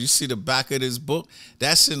audience knows. You see the back of this book?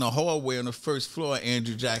 That's in the hallway on the first floor of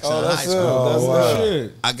Andrew Jackson High School. That's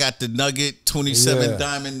shit. I got the Nugget 27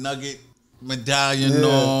 diamond Nugget medallion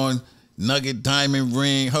on, Nugget diamond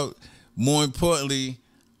ring. More importantly,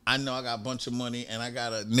 I know I got a bunch of money and I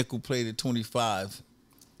got a nickel-plated 25.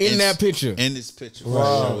 in that picture. In this picture.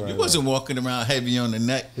 Right. You wasn't walking around heavy on the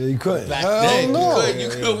neck. Yeah, you couldn't. Back then, you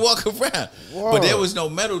couldn't walk around. Whoa. But there was no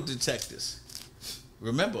metal detectors.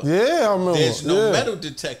 Remember? Yeah, I remember. There's no metal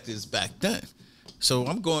detectors back then. So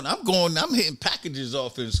I'm hitting packages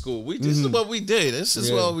off in school. This is what we did. This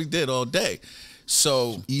is what we did all day.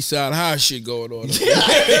 So East Side High shit going on. no,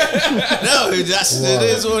 it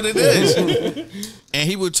is what it is. And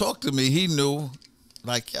he would talk to me. He knew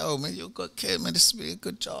like, yo, man, you're a good kid, man. This will be a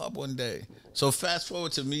good job one day. So fast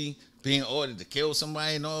forward to me being ordered to kill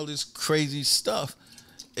somebody and all this crazy stuff.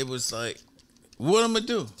 It was like, what I'm gonna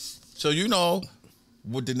do? So you know,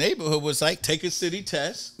 what the neighborhood was like, take a city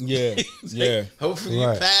test. Yeah, yeah. Hopefully you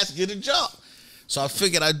pass, get a job. So I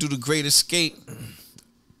figured I'd do the Great Escape.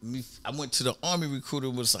 I went to the Army recruiter,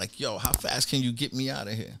 was like, yo, how fast can you get me out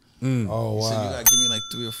of here? Oh, wow. He said, you gotta give me like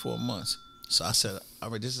 3 or 4 months. So I said, all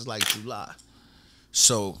right, this is like July.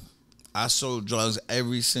 So I sold drugs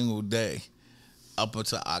every single day up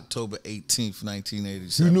until October 18th,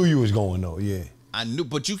 1987. You knew you was going though, yeah. I knew,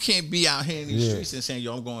 but you can't be out here in these streets and saying,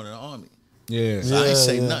 yo, I'm going to the Army. Yeah. So I ain't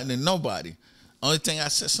say nothing to nobody. Only thing I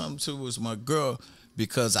said something to was my girl,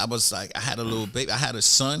 because I was like, I had a little baby. I had a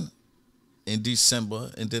son in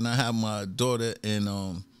December, and then I had my daughter in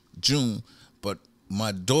June. But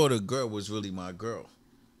my daughter girl was really my girl.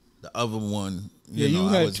 The other one, you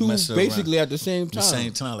had I was two basically around at the same time. The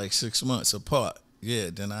same time, like 6 months apart. Yeah,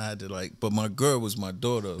 then I had to like, but my girl was my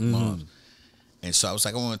daughter, mom's. And so I was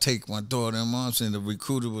like, I want to take my daughter and mom's, and the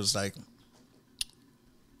recruiter was like,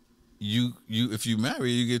 you if you marry,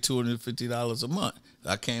 you get $250 a month.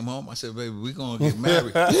 I came home, I said, baby, we gonna get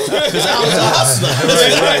married. Because I was a hustler.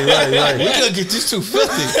 Right. We gonna get this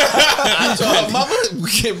 $250. I told her, mama, we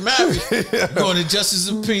get married. Going to Justice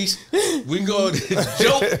of Peace. We going to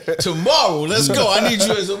Joke tomorrow. Let's go. I need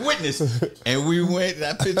you as a witness. And we went,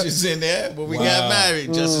 that picture's in there, but we got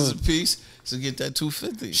married. Justice of Peace. To get that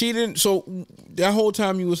 $250. She didn't. So that whole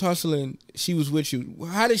time you was hustling, she was with you.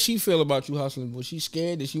 How did she feel about you hustling? Was she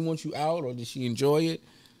scared? Did she want you out, or did she enjoy it?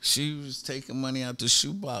 She was taking money out the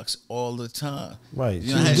shoebox all the time. Right.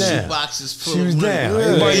 You know, had shoeboxes full of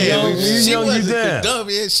money. She was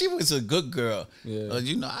down. She was a good girl. Yeah.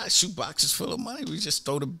 You know, I had shoeboxes full of money. We just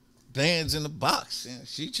throw the bands in the box. And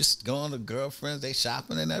she just going to girlfriends. They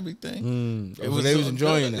shopping and everything. They was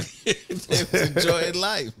enjoying it. They was enjoying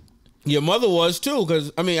life. Your mother was too,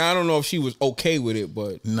 because I mean, I don't know if she was okay with it,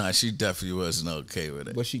 but nah, she definitely wasn't okay with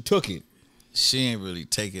it. But she took it. She ain't really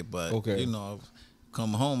take it, but you know,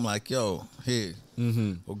 come home like, yo, here,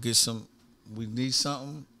 go get some. We need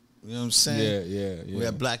something. You know what I'm saying? Yeah. We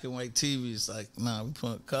had black and white TVs. Like, nah, we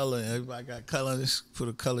put color. And everybody got color. Let's put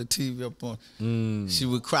a color TV up on. She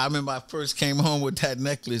would cry. I remember I first came home with that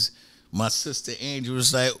necklace. My sister Angel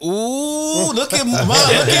was like, ooh, look at Booby.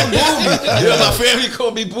 You know, my family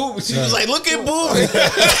called me Booby. She was like, look at Booby.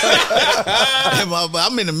 And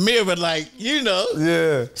I'm in the mirror like, you know,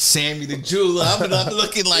 Sammy the jeweler. I'm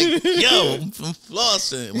looking like, yo, I'm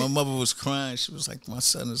flossing. My mother was crying. She was like, my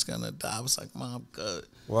son is going to die. I was like, Mom, I'm good.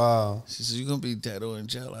 Wow. She said, you going to be dead or in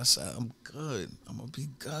jail? I said, I'm good. I'm going to be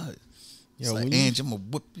good. Yo, like, Angie, I'm going to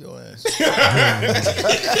whip your ass.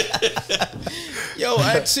 Yo,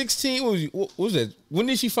 at 16, what was that? When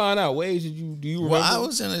did she find out? What age do you remember? Well, I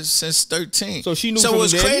was in it since 13. So she knew. So it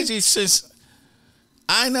was crazy since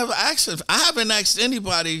I never asked her. I haven't asked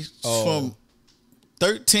anybody from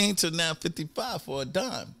 13 to now 55 for a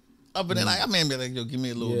dime. Other than like, I may be like, yo, give me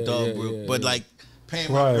a little dog, but like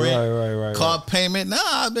paying my rent, car payment. Nah,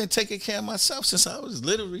 I've been taking care of myself since I was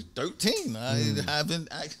literally 13. I haven't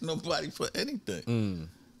asked nobody for anything.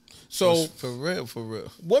 So for real.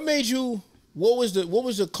 What made you? What was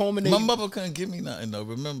the culmination? My mother couldn't give me nothing though.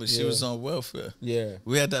 Remember, she was on welfare. Yeah,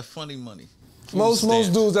 we had that funny money. Most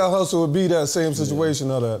dudes that hustle would be that same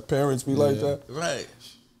situation. Or that parents be like that, right?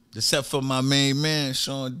 Except for my main man,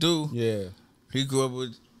 Sean Dew. Yeah, he grew up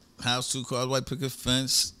with house, 2 cars, white picket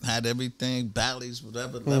fence, had everything, valleys,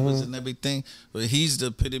 whatever, levels and everything. But he's the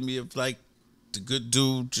epitome of like the good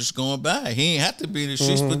dude just going by. He ain't have to be in the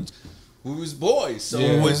streets, but we was boys, so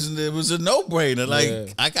it was a no-brainer.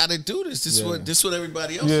 Like I gotta do this. This what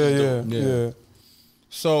everybody else is doing. Yeah.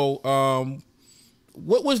 So,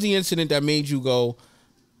 what was the incident that made you go,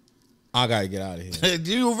 I gotta get out of here?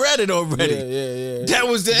 You read it already. Yeah. That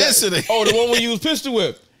was the incident. Oh, the one where you was pistol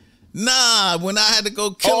whipped. Nah, when I had to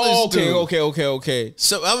go kill this dude. Okay.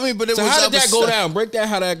 So I mean, but it so was. How did that go down? Break that.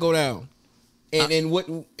 How that go down? And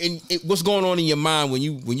what's going on in your mind when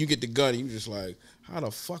you get the gun? And you just like, how the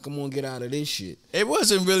fuck I'm gonna get out of this shit? It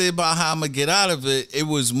wasn't really about how I'm gonna get out of it. It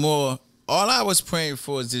was more. All I was praying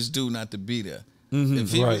for is this dude not to be there.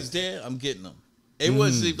 If he was there, I'm getting him. It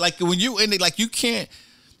was like when you in it, like you can't.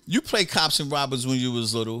 You play cops and robbers when you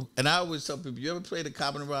was little, and I always tell people, you ever played a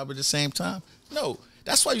cop and a robber at the same time? No.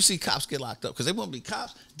 That's why you see cops get locked up, because they want to be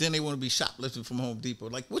cops, then they want to be shoplifting from Home Depot.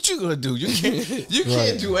 Like, what you gonna do? You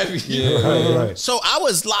can't do everything. Right. So I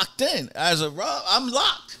was locked in as a rob. I'm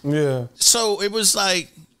locked. Yeah. So it was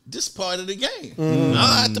like this part of the game.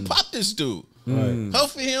 I had to pop this dude.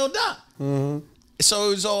 Hopefully he don't die. So it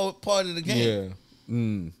was all part of the game.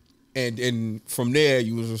 Yeah. And from there,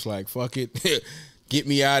 you was just like, fuck it. Get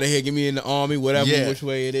me out of here. Get me in the army, whatever, which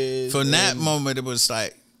way it is. From that moment, it was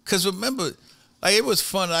like, because remember, like, it was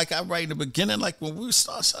fun. Like, I write in the beginning, like, when we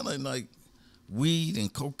start selling, like, weed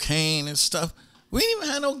and cocaine and stuff, we didn't even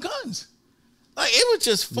have no guns. Like, it was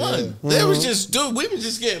just fun. It was just, dude, we was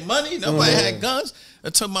just getting money. Nobody had guns.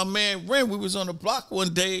 Until my man Ren, we was on the block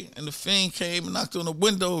one day, and the fiend came and knocked on the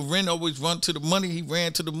window. Ren always run to the money. He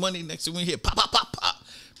ran to the money. Next thing we hear, pop, pop, pop, pop.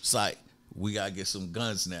 It's like, we got to get some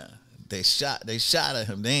guns now. They shot at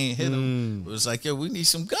him. They ain't hit him. It was like, yo, we need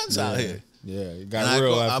some guns out here. Yeah, it got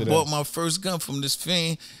real after that. I bought my first gun from this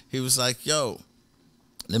fiend. He was like, yo,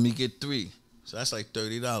 let me get 3. So that's like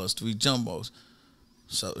 $30, 3 jumbos.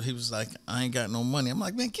 So he was like, I ain't got no money. I'm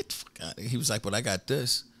like, man, get the fuck out of here. He was like, but I got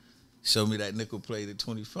this. Showed me that nickel plate at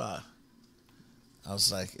 25. I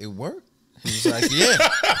was like, it worked? He was like, yeah.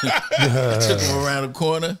 I took him around the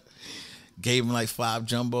corner. Gave him like 5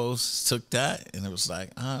 jumbos, took that, and it was like,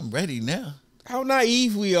 I'm ready now. How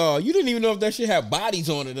naive we are. You didn't even know if that shit had bodies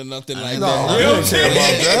on it or nothing like No, that. I didn't care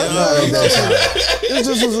about that. It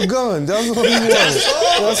just was a gun. That's all it was.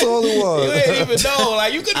 That's all it was. You didn't even know.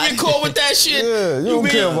 Like, you could have been caught with that shit. Yeah, you don't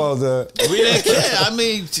care about that. We didn't care. I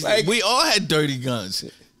mean, Like- we all had dirty guns.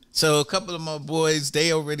 So a couple of my boys, they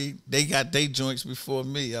got their joints before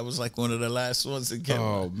me. I was like one of the last ones to get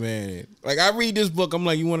Oh, one. man. Like, I read this book, I'm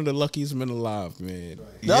like, you one of the luckiest men alive, man.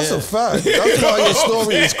 That's a fact. That's why your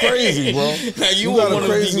story is crazy, bro. Like, you got were a one of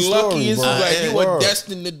crazy the story, luckiest. bro. Like, you were Word.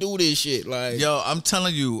 destined to do this shit. Like, Yo, I'm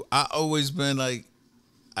telling you, I always been like,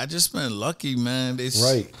 I just been lucky, man. It's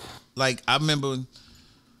Right. Like, I remember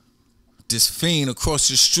this fiend across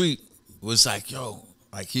the street was like, yo,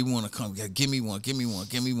 like, he want to come, give me one.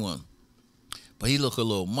 But he look a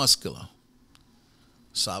little muscular.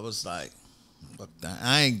 So I was like, fuck that.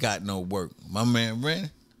 I ain't got no work. My man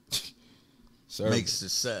Ren makes the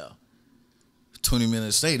sale. 20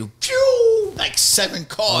 minutes later, pew, like 7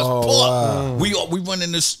 cars pull up. We run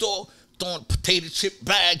in the store, throwing potato chip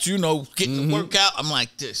bags, getting the work out. I'm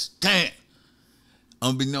like this, damn.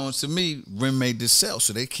 Unbeknownst to me, Ren made the sale.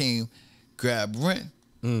 So they came, grabbed Ren,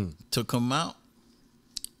 took him out.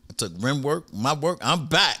 I took Ren work, my work, I'm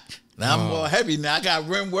back. Now I'm more heavy now. I got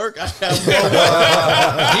rim work. I got more work.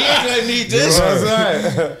 He ain't gonna need this.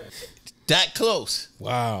 Right. That close.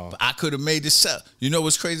 wow. But I could have made this up. You know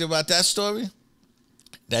what's crazy about that story?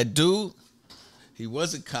 That dude, he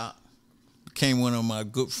was a cop. Became one of my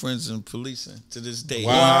good friends in policing to this day.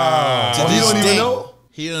 Wow. To Oh, this you don't day, even know?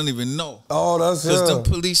 He don't even know. Oh, that's Because the ill.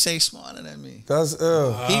 police ain't smarter than me. That's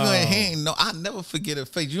ill. He ain't know. I never forget a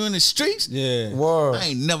face. You in the streets? Yeah. Word. I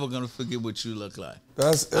ain't never gonna forget what you look like.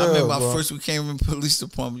 That's ill, I remember bro. first we came in the police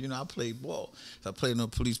department, I played ball. So I played on a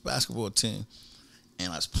police basketball team.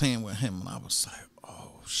 And I was playing with him and I was like,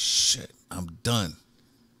 oh shit, I'm done.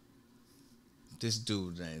 This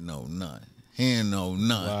dude ain't know none. He ain't know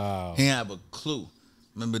none. Wow. He ain't have a clue.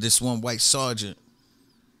 Remember this one white sergeant,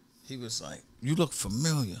 he was like, you look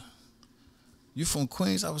familiar. You from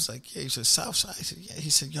Queens? I was like, yeah. He said, Southside? I said, yeah. He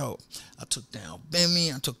said, yo, I took down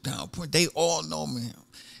Benny, I took down Prince. They all know me.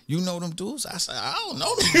 You know them dudes? I said, I don't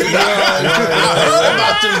know them dudes. I heard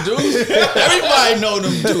about them dudes. Everybody know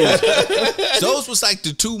them dudes. Those was like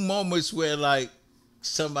the 2 moments where like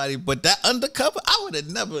somebody, but that undercover, I would have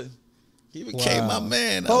never, he became my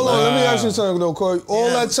man. Hold on, let me ask you something though, Corey. All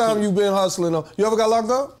Yeah, that time you been hustling, you ever got locked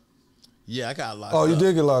up? Yeah, I got locked Oh, up. you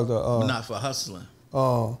did get locked up. But not for hustling.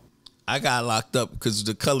 Oh. I got locked up because of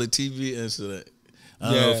the color TV incident. I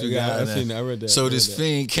don't know if you got I that. seen that. I read that. So I read this that.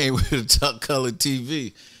 fiend came with a color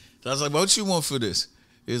TV. So I was like, what you want for this?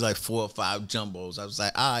 It was like 4 or 5 jumbos. I was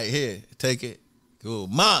like, all right, here, take it. Cool.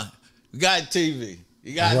 Mom, we got TV.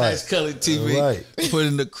 You got a Right. nice color TV. Right. Put it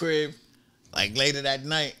in the crib. Like later that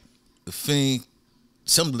night, the fiend,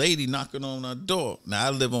 some lady knocking on our door. Now I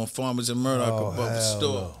live on Farmers and Murdoch above the hell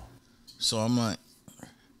store. no. So I'm like,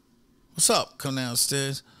 what's up? Come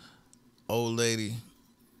downstairs. Old lady,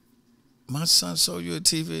 my son sold you a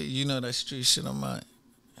TV. You know that street shit. I'm like,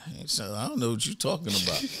 he said, I don't know what you talking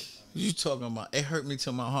about. What you talking about? It hurt me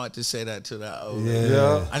to my heart to say that to that old lady.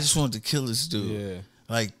 Yeah. I just wanted to kill this dude. Yeah.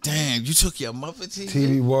 Like, damn, you took your mother TV?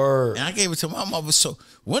 TV word. And I gave it to my mother. So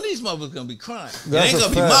one of these mothers gonna be crying. It That's ain't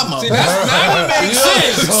a gonna be fact. my mother. See, that would make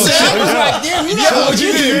sense. I was like, damn, you know what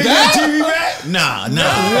you did back? TV back? Nah.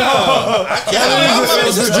 I can't have my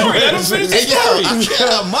mother story. Let him finish the Hey, yo, story. I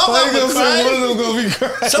can't have my Why you mother gonna say one crying. of them gonna be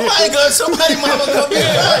crying? Somebody mama gonna be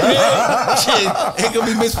crying. Shit, ain't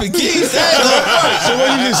gonna be Miss Pegues. That ain't gonna work. So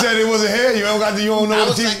what you just said it wasn't hair? You don't know I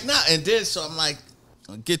what was TV. like, nah. And then so I'm like,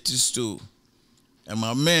 I'll get this dude. And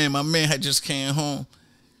my man had just came home.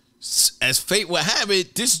 As fate would have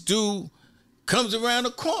it, this dude comes around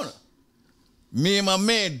the corner. Me and my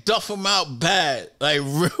man duff him out bad, like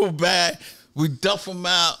real bad. We duff him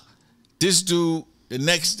out. This dude, the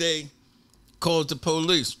next day, called the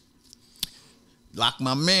police. Lock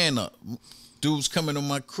my man up. Dude's coming to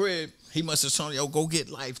my crib. He must have told, yo, go get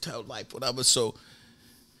life, tell life, whatever. So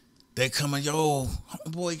they coming, yo,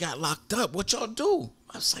 homeboy got locked up. What y'all do?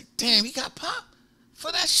 I was like, damn, he got popped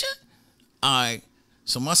for that shit? All right.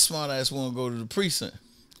 So my smart ass want to go to the precinct.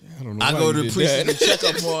 I don't know. I go to the precinct and check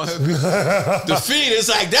up on him. The feed is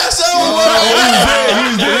like, that's all.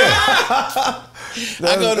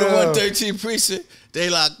 I go to 113 precinct. They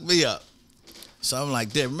lock me up. So I'm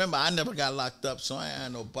like, damn, remember, I never got locked up, so I ain't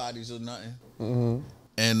had no bodies or nothing. Mm-hmm.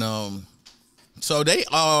 And so they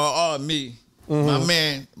are me.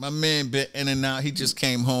 Mm-hmm. My man been in and out. He just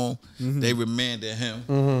came home. Mm-hmm. They remanded him.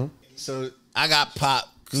 Mm-hmm. So I got popped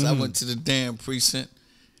because I went to the damn precinct.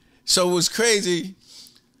 So it was crazy.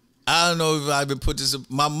 I don't know if I even put this.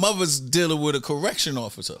 My mother's dealing with a correction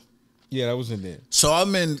officer. Yeah, that was in there. So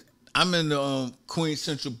I'm in the Queens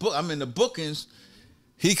Central book. I'm in the bookings.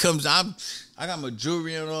 He comes. I got my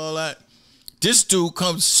jewelry and all that. This dude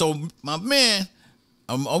comes. So my man,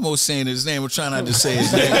 I'm almost saying his name. I'm trying not to say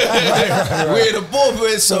his name. We're in the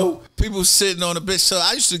bullpen, so people sitting on the bench. So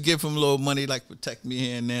I used to give him a little money, like protect me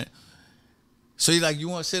here and there. So he's like, "You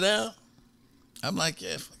want to sit down?" I'm like,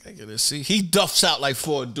 "Yeah, fuck, I get a seat." He duffs out like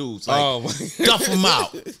 4 dudes. Like, duff him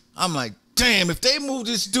out. I'm like, "Damn, if they move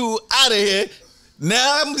this dude out of here."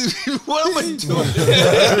 Now what am I doing?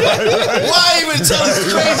 Why even tell this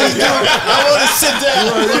crazy dude I want to sit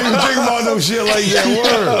down? You didn't think about no shit like that.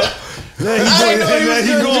 Word. He was like,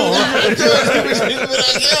 yo, let me get a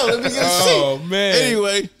seat. Oh, man.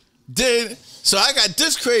 Anyway, so I got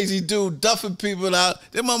this crazy dude duffing people out.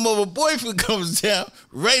 Then my mother boyfriend comes down,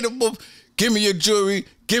 right above, give me your jewelry,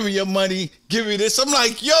 give me your money, give me this. I'm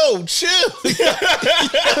like, yo, chill.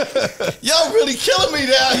 Y'all really killing me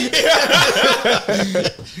down here.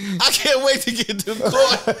 I can't wait to get to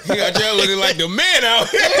court. You got y'all looking like the man out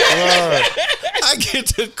here. I get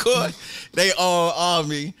to court. They all on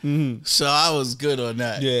me. Mm-hmm. So I was good on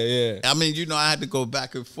that. Yeah, yeah. I mean, I had to go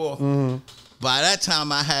back and forth. Mm-hmm. By that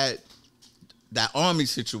time, I had that Army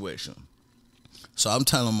situation. So I'm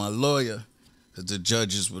telling my lawyer, the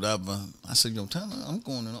judges, whatever. I said, yo, tell him I'm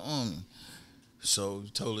going in the Army. So he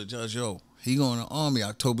told the judge, yo, he going to the Army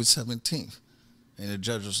October 17th. And the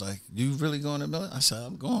judge was like, you really going to the military? I said,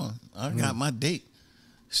 I'm going. I got my date.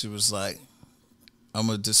 She was like, I'm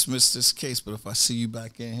going to dismiss this case, but if I see you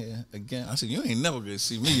back in here again, I said, you ain't never going to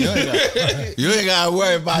see me. You ain't got to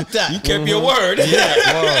worry about that. You kept your word.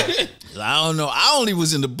 Yeah. I don't know. I only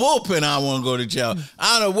was in the bullpen. I want to go to jail.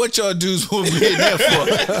 I don't know what y'all dudes will be in there for.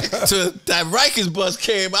 So that Rikers bus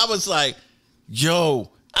came. I was like, yo,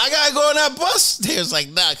 I got to go on that bus? They was like,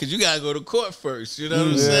 nah, because you got to go to court first. You know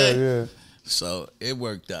what I'm saying? Yeah. So it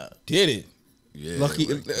worked out. Did it? Yeah,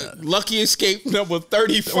 lucky escape number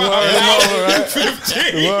 35 out of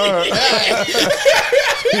 15.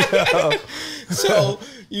 So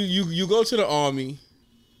you go to the Army,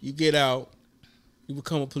 you get out, you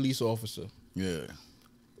become a police officer. Yeah.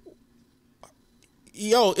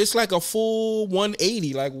 Yo, it's like a full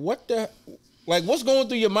 180. Like what's going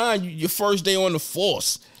through your mind your first day on the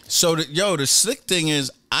force? So the slick thing is,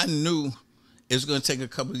 I knew it was going to take a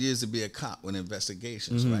couple of years to be a cop with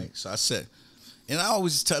investigations, right? So I said. And I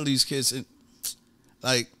always tell these kids,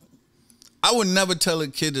 like, I would never tell a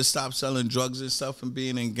kid to stop selling drugs and stuff and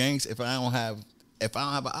being in gangs if I don't have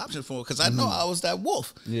an option for it, because I know I was that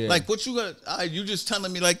wolf. Yeah. Like, what you got? You just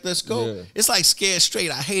telling me like, let's go. Yeah. It's like Scared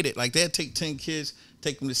Straight. I hate it. Like, they'll take 10 kids,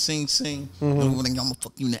 take them to Sing Sing. I'm gonna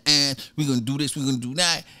fuck you in the ass. We're gonna do this. We're gonna do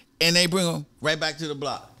that. And they bring them right back to the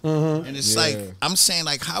block. And it's like, I'm saying,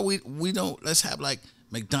 like, how we don't, let's have like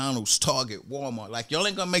McDonald's, Target, Walmart. Like, y'all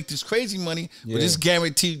ain't gonna make this crazy money, but it's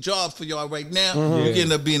guaranteed job for y'all right now. You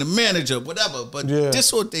end up being a manager, whatever. But this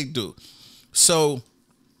is what they do. So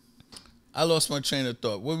I lost my train of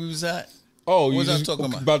thought. Where we was at? Oh, what you was was I talking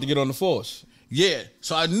about? About to get on the force. Yeah.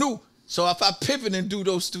 So I knew. So if I pivot and do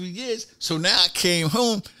those 3 years, so now I came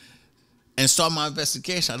home and start my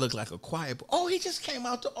investigation. I look like a quiet boy. Oh, he just came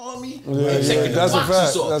out the Army. They checking the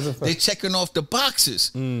boxes off. That's a fact. They checking off the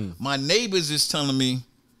boxes. My neighbors is telling me,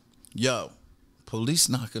 yo, police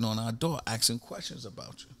knocking on our door asking questions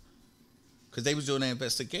about you. Because they was doing their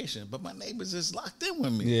investigation. But my neighbors is locked in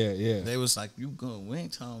with me. Yeah. They was like, you good. We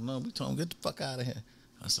ain't telling them nothing. We told them, get the fuck out of here.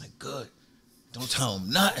 I was like, good. Don't tell them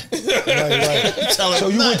nothing. Right. So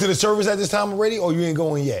you went to the service at this time already, or you ain't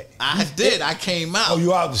going yet? I did. I came out. Oh,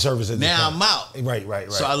 you out the service at this time? Now I'm out. Right.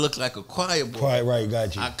 So I look like a quiet boy. Right,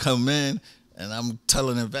 got you. I come in, And I'm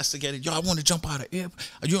telling the investigator, yo, I want to jump out of air.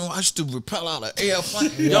 You know, I used to rappel out of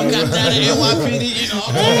airplane. Y'all got that at NYPD, you know.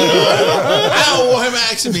 I don't want him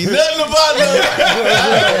asking me nothing about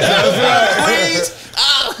Queens.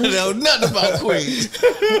 I don't know nothing about Queens.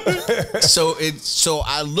 So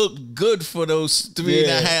I looked good for those 3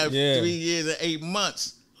 years and 8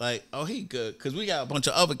 months. Like, oh, he good. Because we got a bunch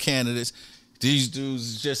of other candidates. These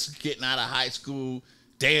dudes just getting out of high school.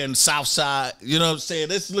 They in Southside, you know what I'm saying?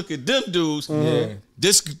 Let's look at them dudes.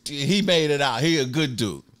 He made it out. He a good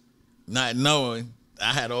dude. Not knowing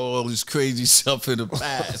I had all this crazy stuff in the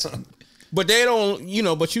past. But they don't, you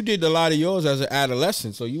know, but you did a lot of yours as an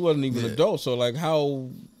adolescent, so you wasn't even adult. So like how,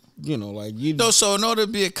 you know, like you No, so in order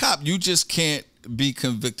to be a cop, you just can't be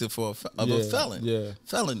convicted for a felony.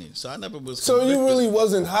 So I never was So convicted. you really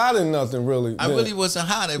wasn't hiding nothing, really. I really wasn't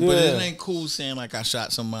hiding, but it ain't cool saying like I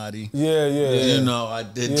shot somebody. You know, I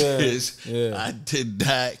did this, I did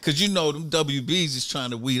that. Because you know them WBs is trying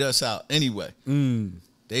to weed us out anyway.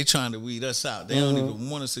 They trying to weed us out. They don't even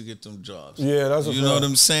want us to get them jobs. Yeah, that's a fact. You know what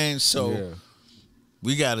I'm saying? So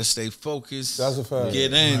we got to stay focused. That's a fact.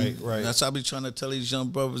 Get in. Right. That's how I be trying to tell these young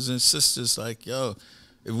brothers and sisters, like, yo,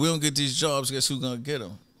 if we don't get these jobs, guess who's going to get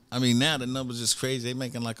them? I mean, now the numbers is crazy. They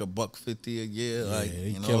making like $150 a year. Like,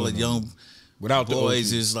 you know, all the young without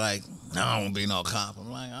boys is like, no, I don't be no cop.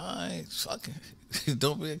 I'm like, all right, fuck it.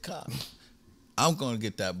 Don't be a cop. I'm going to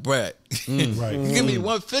get that bread. Right. You give me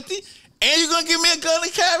 $150 and you're going to give me a gun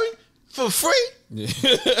to carry for free?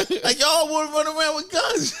 Like, y'all want to run around with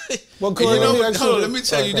guns. Well, Corey, Corey, let me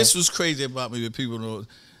tell you, this was crazy about me that people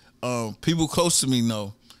know. People close to me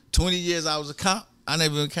know. 20 years I was a cop. I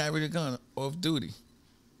never even carried a gun off duty.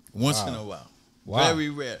 Once in a while. Very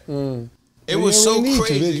rare. It was so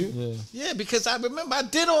crazy. Yeah, because I remember I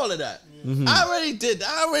did all of that. I already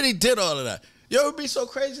did all of that. You ever be so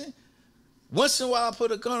crazy? Once in a while I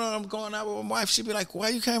put a gun on, I'm going out with my wife, she'd be like, why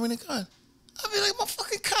are you carrying a gun? I'd be like, I'm a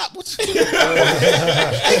fucking cop. What you doing? Like,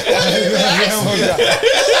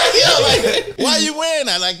 why are you wearing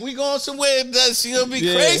that? Like, we going somewhere that's gonna be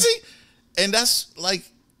crazy? And that's like,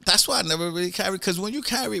 that's why I never really carry. Because when you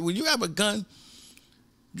have a gun,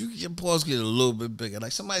 your balls get a little bit bigger.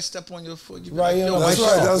 Like somebody step on your foot, you be like, yo, that's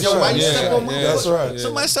right. why you step on my foot? That's right.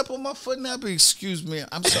 Somebody step on my foot now, be excuse me,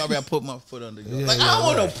 I'm sorry I put my foot under yours. Like, I don't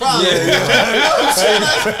want no problem. You know what I'm saying?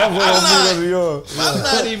 I'm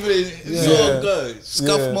not even so good.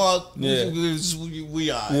 Scuff mark, we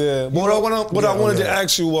are. Yeah. But what I wanted to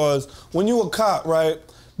ask you was, when you were a cop, right?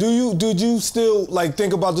 Did you still like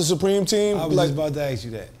think about the Supreme Team? I was like, just about to ask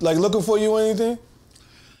you that. Like looking for you or anything?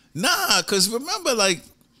 Nah, cause remember, like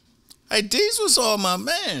these was all my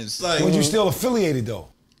mans. Like, Was you still affiliated though?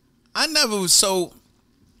 I never was. So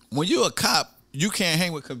when you're a cop, you can't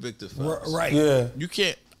hang with convicted felons. Right. Yeah. You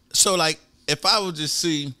can't. So like, if I would just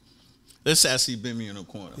see, let's say I see Bimmy in the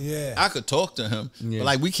corner. Yeah. I could talk to him, but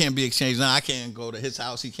like we can't be exchanged. Now I can't go to his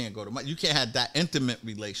house. He can't go to mine. You can't have that intimate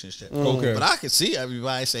relationship. Okay. But I can see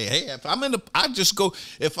everybody say, hey, if I'm in the, I just go.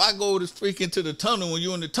 If I go to freak into the tunnel, when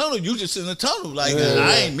you're in the tunnel, you just in the tunnel. Like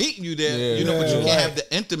I ain't meeting you there. You know, but you can't have the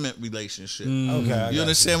intimate relationship. Okay. You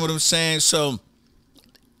understand what I'm saying? So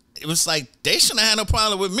it was like they shouldn't have had no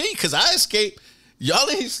problem with me because I escaped. Y'all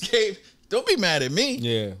ain't escaped. Don't be mad at me.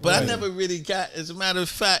 Yeah. But I never really got, as a matter of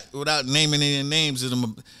fact, without naming any names of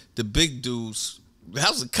them, the big dudes. I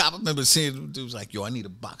was a cop. I remember seeing them dudes like, yo, I need a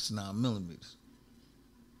box of 9mm.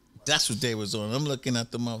 That's what they was on. I'm looking at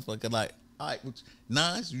the motherfucker like, all right,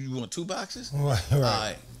 nines? You want 2 boxes? Right. All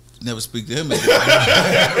right. Never speak to him again.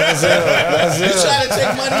 That's it. You trying to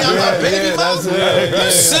take money out my baby mouth?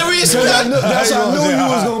 You serious? That's how I knew you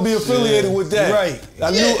was gonna be affiliated with that. Right.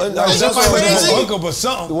 I knew. That's That's why crazy. I was Hook up or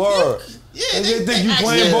something. word. Yeah, And they think you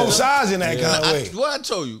playing both sides in that kind of way. What I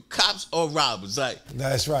told you, cops or robbers, like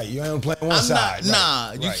That's right. You ain't playing one I'm side.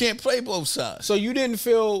 not. Right. You can't play both sides. So you didn't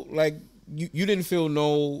feel like you didn't feel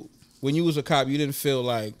when you was a cop, you didn't feel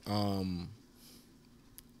like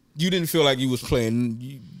you was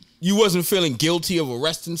playing. You wasn't feeling guilty of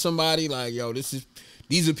arresting somebody. Like, yo, this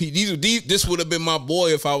would have been my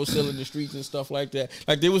boy if I was still in the streets and stuff like that.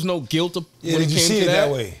 Like, there was no guilt when Yeah, it did came you see to it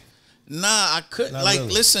that way? Nah, I couldn't. Not Like,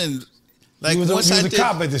 really. listen. Like, You was once I a did,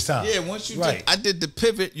 cop at this time. Yeah, once you Right. did, I did the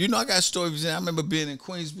pivot. You know, I got stories. I remember being in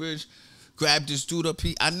Queensbridge, grabbed this dude up.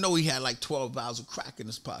 I know he had like 12 vials of crack in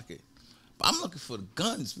his pocket. But I'm looking for the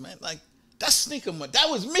guns, man. Like, that's sneaker money. That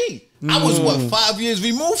was me. I was, 5 years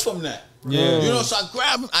removed from that? Yeah. You know, so I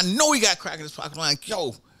grabbed him. I know he got crack in his pocket. I'm like,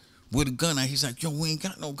 yo, with a gun. He's like, yo, we ain't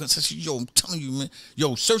got no guns. I said, yo, I'm telling you, man.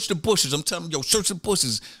 Yo, search the bushes. I'm telling you, yo, search the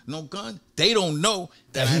bushes. No gun. They don't know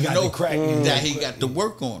that He I got know the crack. that he got the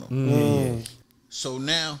work on him. So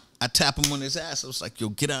now I tap him on his ass. I was like, yo,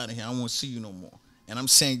 get out of here. I don't want to see you no more. And I'm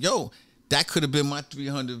saying, yo, that could have been my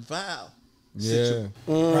 300 vow. Yeah.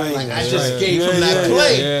 Right. Like I just gave him that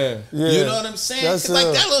play. Yeah. You know what I'm saying?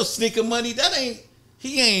 Like that little sneaker money,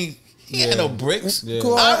 he ain't no bricks. Yeah.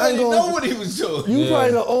 I already know what he was doing. You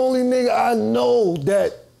probably the only nigga I know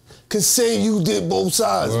that could say you did both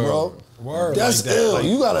sides, bro. Word. That's like that. ill.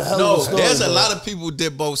 You got a hell of a story. There's a bro. lot of people who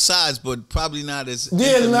did both sides, but probably not as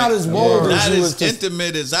not as bold as not you as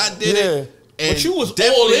intimate as I did it. And but you was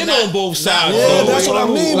all in on both sides. Yeah, that's what I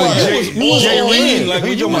mean. Like, You was all in. Like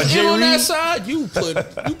when you was in on that Reed? side, you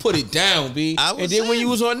put it down, B. And then when in. you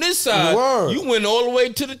was on this side, you went all the way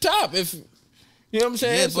to the top. If you know what I'm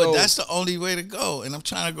saying? Yeah, but that's the only way to go. And I'm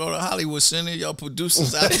trying to go to Hollywood. So any of y'all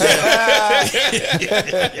producers out there.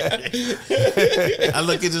 I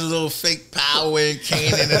look at this little fake power and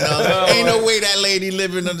Canaan and all. Ain't no way that lady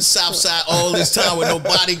living on the south side all this time with no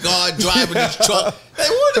bodyguard driving this truck. Hey,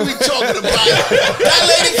 what are we talking about? That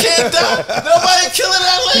lady can't die. Nobody killing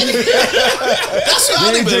that lady. That's what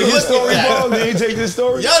I don't even look at. Did you take this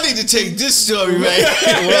story? Y'all need to take this story, right?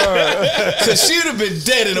 Because she'd have been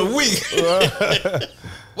dead in a week.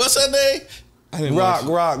 What's her name? Rock. We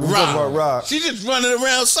talking about Rock. She just running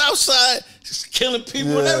around Southside, just killing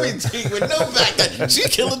people and everything with no back. She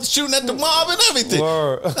shooting at the mob and everything.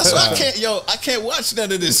 Word. That's why I can't watch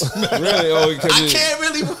none of this. really. I can't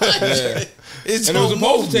really watch it. It's and it was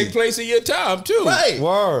supposed to take place in your time too. Right.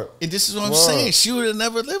 Word. And this is what I'm saying. She would have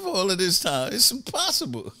never lived all of this time. It's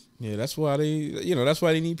impossible. Yeah, that's why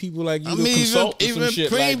they need people like you I to mean, consult even some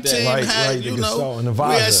shit Preem like Team that. had, you know, we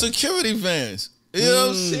advisor. had security vans. You know what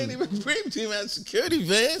I'm saying? Even Preem Team had security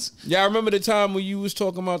vans. Yeah, I remember the time when you was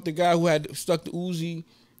talking about the guy who had stuck the Uzi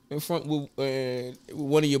in front with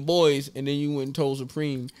one of your boys, and then you went and told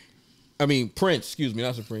Prince, excuse me,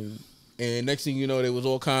 not Supreme. And next thing you know, there was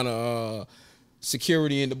all kind of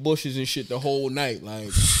security in the bushes and shit the whole night. Like,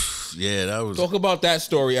 yeah, that was. Talk about that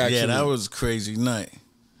story. Actually, yeah, that was a crazy night.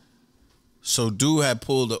 So dude had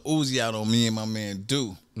pulled the Uzi out on me and my man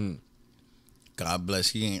Dude. God bless,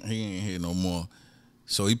 he ain't here no more.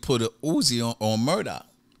 So he put a Uzi on Murdoch.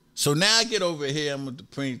 So now I get over here, I'm with the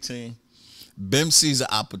Preem Team. Bim sees an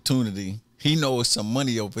opportunity. He knows some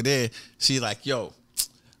money over there. She's like, yo,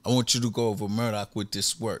 I want you to go over Murdoch with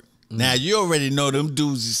this work. Now you already know them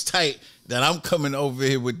dudes is tight that I'm coming over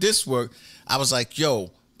here with this work. I was like, yo,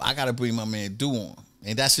 I gotta bring my man Do on.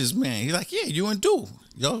 And that's his man. He's like, yeah, you and Do.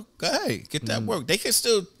 Yo, go ahead, get that work. They can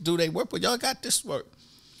still do their work, but y'all got this work.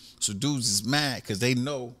 So dudes is mad because they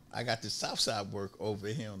know I got the south side work over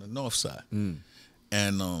here on the north side.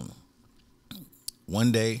 And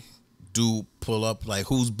one day, Dude pull up like,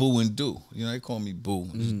 who's Boo and Do? You know, they call me Boo.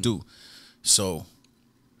 It's Do. So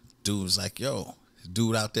Dude was like, yo,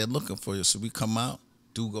 dude out there looking for you. So we come out,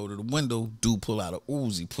 Dude go to the window, Dude pull out a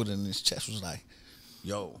Uzi, put it in his chest, was like,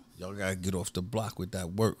 yo, y'all gotta get off the block with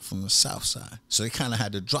that work from the south side. So they kind of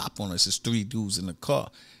had to drop on us. It's 3 dudes in the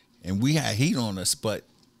car. And we had heat on us, but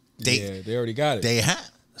they already got it. They had.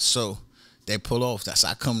 So they pull off. That's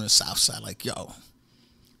I come to the south side like, yo,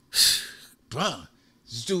 bruh,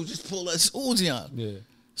 this dude just pulled us Uzi on. Yeah.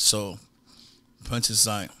 So Punch is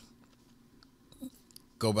like,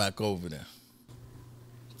 go back over there.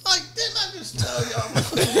 Like, didn't I just tell y'all?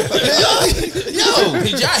 Yo,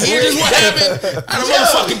 did y'all hear this? What happened? I don't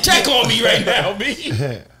motherfucking check on me right now, B.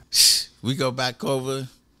 We go back over.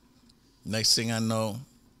 Next thing I know,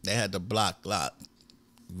 they had the block locked.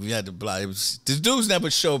 We had the block. The dudes never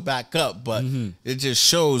showed back up, but it just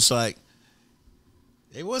shows like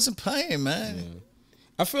they wasn't playing, man. Yeah.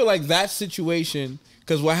 I feel like that situation,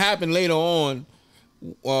 because what happened later on,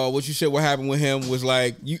 what you said, what happened with him was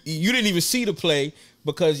like you didn't even see the play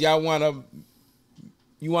because y'all want to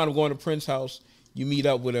go to Prince's house. You meet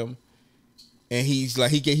up with him, and he's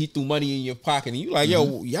like he threw money in your pocket, and you like,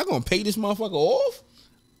 yo, y'all gonna pay this motherfucker off?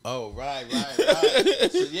 Oh, right.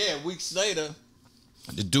 So yeah, weeks later,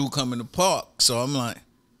 the dude come in the park. So I'm like,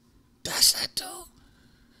 that's that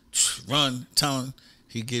dude. Run, tell him.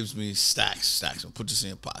 He gives me stacks. And put this in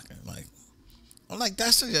your pocket. I'm like,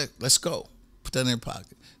 that's it. Let's go. Put that in your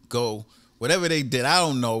pocket. Go. Whatever they did, I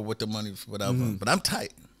don't know what the money, whatever. But I'm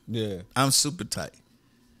tight. Yeah, I'm super tight.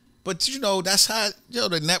 But you know, that's how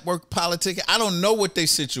the network politic. I don't know what their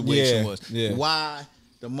situation was. Yeah. Why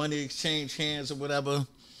the money exchanged hands or whatever.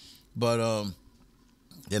 But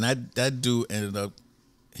then that dude ended up,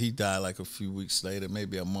 he died like a few weeks later,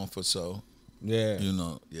 maybe a month or so. Yeah. You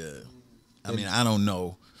know, yeah. I mean, I don't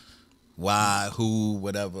know why, who,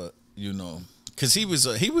 whatever, you know. Cause he was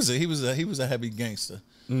a heavy gangster.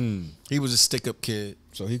 He was a stick-up kid.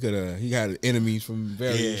 So he had enemies from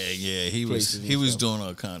various he was doing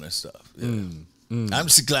all kind of stuff. Yeah. I'm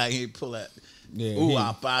just glad he didn't pull that. Yeah, Ooh,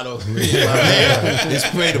 I bottle in my hand and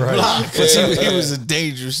spray the block because he was a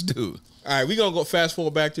dangerous dude. All right, we gonna go fast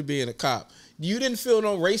forward back to being a cop. You didn't feel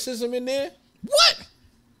no racism in there? What?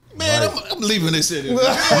 Man, I'm leaving this in. I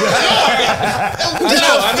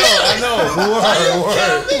know.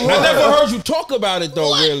 I never heard you talk about it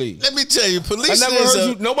though. What? Really? Let me tell you, police. I never heard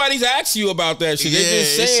you. Nobody's asked you about that shit. They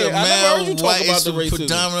just saying. I never heard you talk about the racism.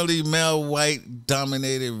 Predominantly male, white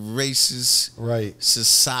dominated, racist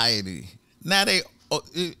society. Now they're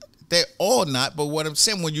all not, but what I'm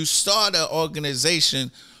saying, when you start an organization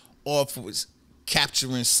off with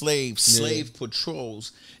capturing slaves, slave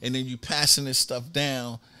patrols, and then you passing this stuff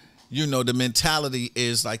down, you know, the mentality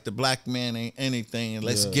is like the black man ain't anything, and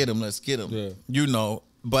let's get him. Yeah. You know,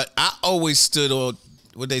 but I always stood on,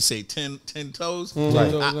 what they say, 10 toes?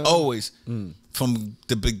 Right. I always, from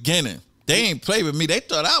the beginning, they ain't play with me. They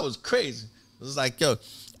thought I was crazy. It was like, yo,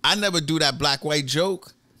 I never do that black-white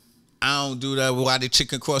joke. I don't do that. Why the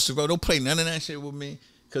chicken cross the road? Don't play none of that shit with me.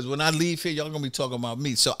 Because when I leave here, y'all going to be talking about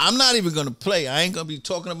me. So I'm not even going to play. I ain't going to be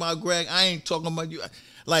talking about Greg. I ain't talking about you.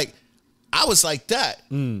 Like, I was like that.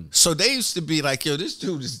 So they used to be like, yo, this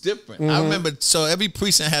dude is different. I remember, so every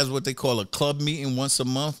precinct has what they call a club meeting once a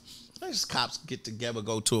month. These cops get together,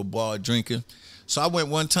 go to a bar drinking. So I went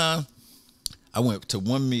one time. I went to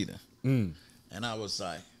one meeting. And I was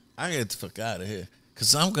like, I gotta get the fuck out of here.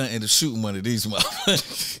 Cause I'm gonna end up shooting one of these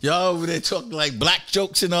motherfuckers. Y'all over there talking like black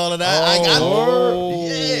jokes and all of that.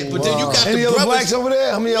 Yeah, but then you got any the other brothers. blacks over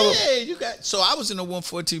there? How many other? Yeah, you got. So I was in the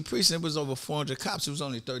 114 precinct. It was over 400 cops. It was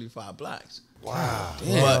only 35 blacks. Wow.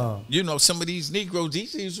 But you know, some of these Negroes,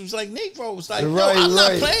 these was like Negroes. Like, no, I'm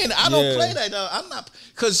not playing. I don't play that. I'm not,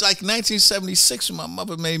 because like 1976, when my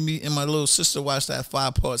mother made me and my little sister watch that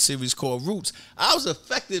 5-part series called Roots, I was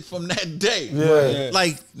affected from that day.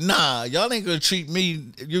 Like, nah, y'all ain't gonna treat me,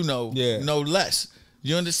 you know, no less.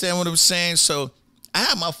 You understand what I'm saying? So I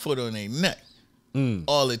had my foot on their neck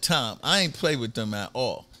all the time. I ain't play with them at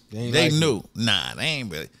all. They knew. Nah, they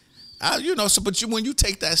ain't really. You know, so but when you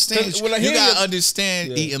take that stance, you gotta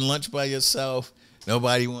understand eating lunch by yourself.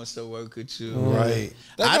 Nobody wants to work with you. Right.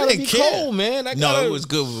 I didn't care, cold, man. No, it was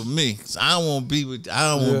good with me. I don't want to be with.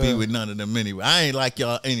 I don't want to be with none of them anyway. I ain't like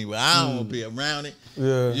y'all anyway. I don't want to be around it.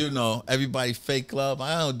 You know, everybody fake love.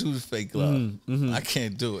 I don't do the fake love. I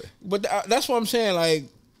can't do it. But that's what I'm saying. Like,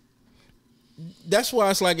 that's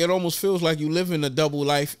why it's like it almost feels like you living a double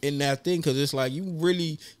life in that thing, because it's like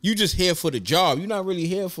you just here for the job. You're not really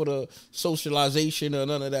here for the socialization or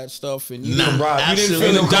none of that stuff. And you didn't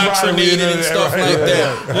feel indoctrinated and stuff like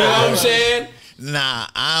that. You know what I'm saying? Nah,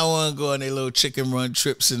 I don't want to go on their little chicken run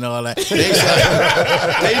trips and all that. They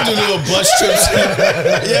do little bus trips.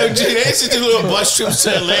 They used to do little bus trips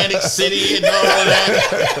to Atlantic City and all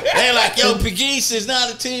that. They're like, yo, Pegues is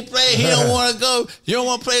not a team player. He don't want to go. You don't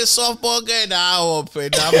want to play a softball game? Nah, I don't want to play.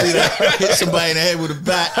 Nah, I'll be like, hit somebody in the head with a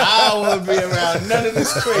bat. I don't want to be around none of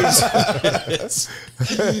this crazy.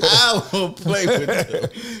 I don't want to play with them.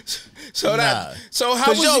 So how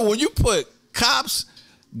was when you put cops,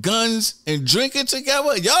 guns, and drinking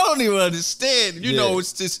together, y'all don't even understand. You know,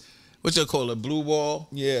 it's this, what you call it, blue wall.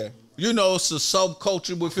 Yeah. You know, it's a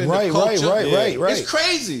subculture within the culture. Right. It's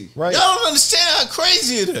crazy. Right. Y'all don't understand how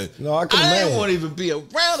crazy it is. No, I didn't want to even be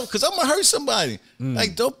around them because I'm gonna hurt somebody.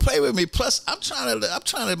 Like, don't play with me. Plus, I'm trying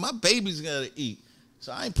to. My baby's gotta eat.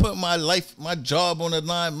 So I ain't putting my life, my job on the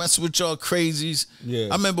line, messing with y'all crazies. Yeah.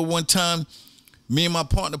 I remember one time, me and my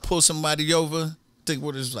partner pulled somebody over. I think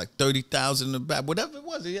what it was like 30,000 in the back, whatever it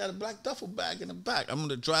was. He had a black duffel bag in the back. I'm on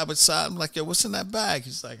the driver's side. I'm like, yo, what's in that bag?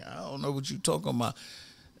 He's like, I don't know what you talking about.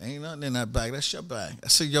 Ain't nothing in that bag. That's your bag. I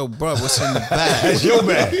said, yo, bro, what's in the bag? That's your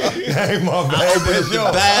bag. That ain't my bag. I opened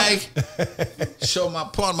up the bag, show my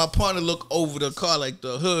partner. My partner look over the car like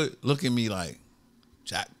the hood, look at me like,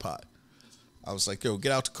 jackpot. I was like, yo,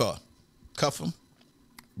 get out the car. Cuff him.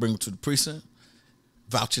 Bring him to the precinct.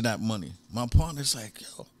 Vouching that money. My partner's like,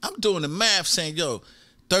 yo, I'm doing the math saying, yo,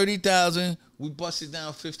 30,000, we busted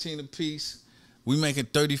down 15 apiece. We making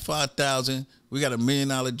 35,000. We got $1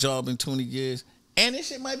 million job in 20 years. And this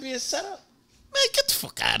shit might be a setup. Man, get the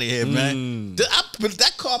fuck out of here, man.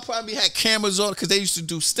 That car probably had cameras on because they used to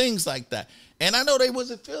do stings like that. And I know they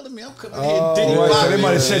wasn't feeling me. I'm coming here. So they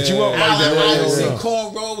might have set you up like that. Right?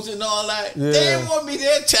 Cornrows and all that. They didn't want me to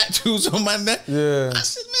have tattoos on my neck. I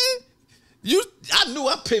said, man, I knew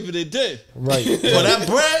I pivoted then. Right. For that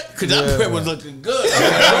bread, because that bread was looking good.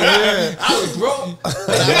 I was broke. But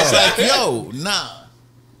I was like, yo, nah.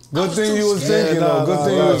 Good thing you was thinking, though. Good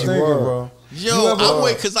thing you was thinking, bro. Yo, I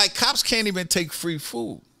wait, because like cops can't even take free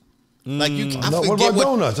food. Like, I forget what about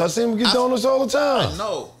donuts? I see them get donuts all the time. I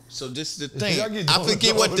know. So this is the thing. Y'all get I donuts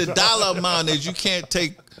forget all what the the time. dollar amount is. You can't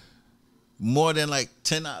take more than like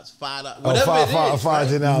 $10, $5, Oh, whatever it is. $5, right?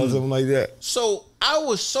 $10, something like that. So I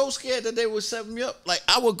was so scared that they would set me up. Like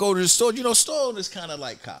I would go to the store. You know, store owners kind of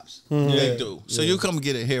like cops. They do. So you come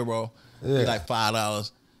get a hero, be like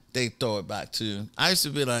 $5. They throw it back to you. I used to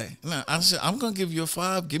be like, nah, I said, I'm gonna give you a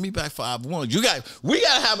 $5. Give me back $5. We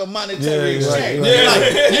gotta have a monetary exchange. right.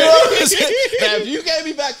 Like, you know what I'm saying? Now, if you gave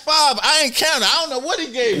me back $5, I ain't counting. I don't know what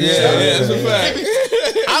he gave me. That's a fact.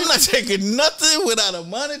 I'm not taking nothing without a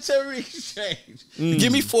monetary exchange.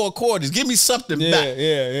 Give me 4 quarters. Give me something back.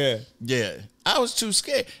 Yeah. I was too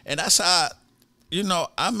scared. And that's how,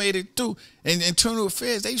 I made it through. And internal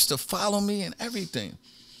affairs, they used to follow me and everything.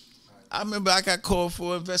 I remember I got called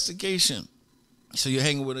for investigation. So you're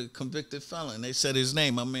hanging with a convicted felon. They said his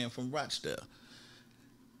name, my man from Rochdale.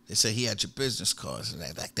 They said he had your business cards. And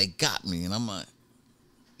they got me. And I'm like,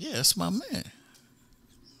 yeah, that's my man.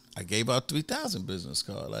 I gave out 3,000 business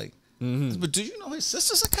cards. Like, but do you know his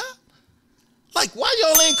sister's a cop? Like, why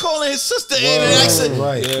y'all ain't calling his sister in and asking,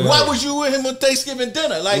 why was you with him on Thanksgiving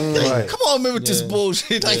dinner? Like, come on, man, with this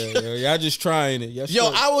bullshit. Like, y'all just trying it.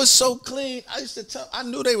 I was so clean. I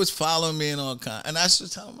knew they was following me and all kind. And I used to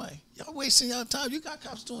tell them, like, y'all wasting y'all time. You got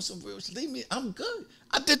cops doing some real shit. Leave me. I'm good.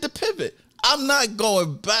 I did the pivot. I'm not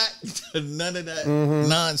going back to none of that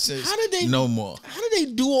nonsense no more. How did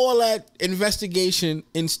they do all that investigation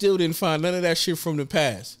and still didn't find none of that shit from the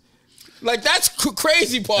past? Like, that's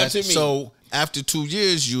crazy part to me. So, after 2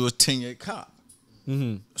 years, you're a tenured cop.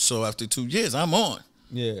 So after 2 years, I'm on.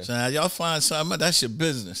 Yeah. So now y'all find something, that's your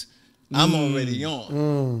business. I'm already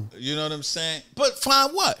on. You know what I'm saying? But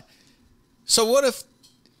find what? So what if,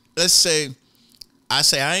 let's say, I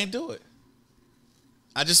say I ain't do it.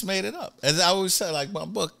 I just made it up. As I always say, like my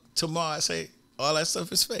book, tomorrow I say, all that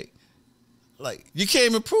stuff is fake. Like, you can't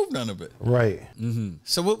even prove none of it. Right.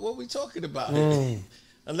 So what we talking about here?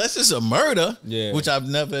 Unless it's a murder, which I've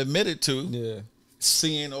never admitted to,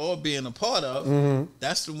 seeing or being a part of,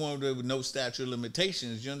 that's the one with no statute of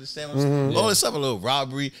limitations. You understand what I'm saying? All this other little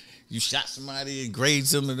robbery, you shot somebody and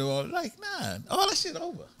grazed them and all. Like, nah, all that shit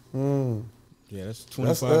over. Yeah, that's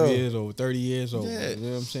 25 years old, 30 years old. Yeah. You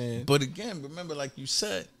know what I'm saying? But again, remember, like you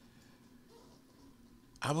said,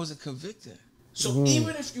 I wasn't convicted. So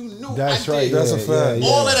even if you knew That's I right. did That's a fact.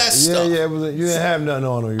 all of that stuff. Yeah, you didn't have nothing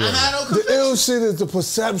on you. I had no The conviction. ill shit is the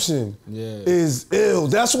perception is ill.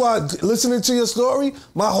 That's why listening to your story,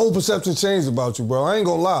 my whole perception changed about you, bro. I ain't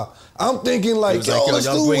gonna lie. I'm thinking like, It was like, this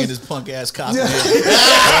y'all dude bringing was- this punk ass cop. Yeah. I'm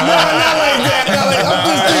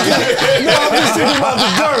just thinking about the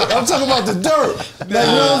dirt. I'm talking about the dirt. Like, you know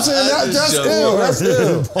what I'm saying? That's ill. That's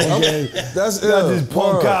ill. That's ill. This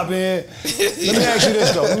punk cop in. Let me ask you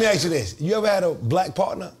this though. Let me ask you this. You ever had a black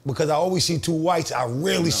partner? Because I always see 2 whites. I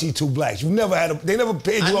rarely see 2 blacks. You never had they never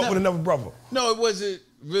paired you up with another brother. No, it wasn't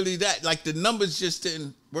really that. Like the numbers just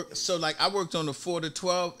didn't work. So like I worked on the 4 to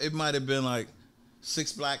 12. It might have been like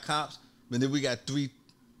 6 black cops, but then we got 3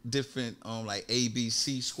 different like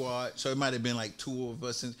ABC squad. So it might have been like 2 of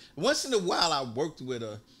us. And once in a while, I worked with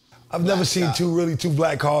a. I've never seen two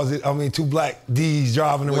black cars. I mean, 2 black D's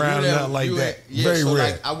driving around and nothing like that. Very so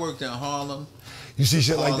rare. Like I worked in Harlem. You see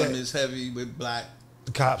shit Harlem like that? is heavy with black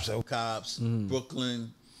Cops. cops.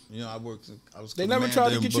 Brooklyn. You know, I was. They never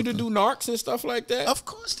tried to get you to do narcs and stuff like that? Of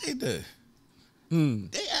course they did.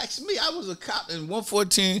 They asked me. I was a cop in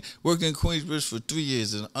 114, working in Queensbridge for 3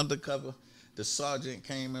 years as an undercover. The sergeant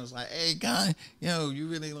came and was like, "Hey, guy, you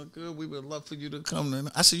really look good. We would love for you to come."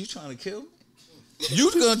 I said, "You trying to kill me?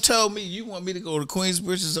 You gonna tell me you want me to go to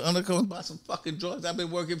Queensbridge as an undercover and buy some fucking drugs? I've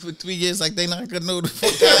been working for 3 years. Like they not gonna know the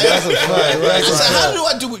fuck I am." That's a fact. I said, "How do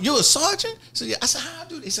I do it? You a sergeant?" So yeah, I said, "How I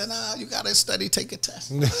do it?" He said, "Nah, you gotta study, take a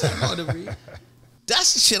test." I said, "I know to read."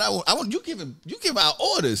 That's the shit I want. You give out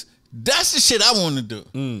orders. That's the shit I want to do.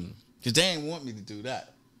 Cause they ain't want me to do that.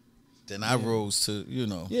 Then I rose to,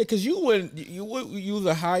 Yeah, because you were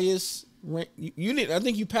the highest rank. I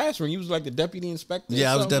think you passed rank. You was like the deputy inspector.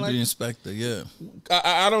 Yeah, I was deputy like inspector. Yeah.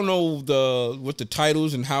 I don't know what the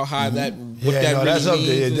titles and how high that that's up really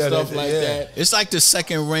there. means and stuff like that. It's like the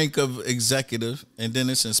second rank of executive, and then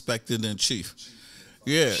it's inspector, then chief.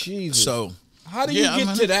 Yeah. Jesus. So How do you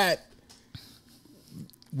get to that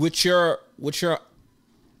with your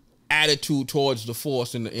attitude towards the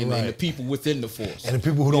force and the people within the force? And the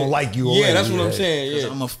people who don't like you Yeah, already. that's what I'm saying. Yeah.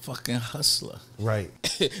 I'm a fucking hustler. Right.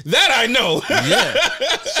 That I know. Yeah.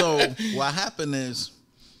 So what happened is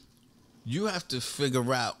you have to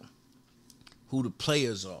figure out who the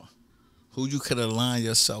players are, who you could align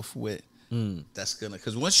yourself with. That's gonna,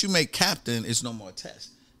 because once you make captain, it's no more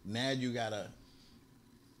test. Now you gotta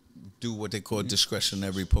do what they call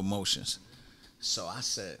discretionary promotions. So I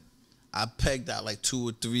said, I pegged out like 2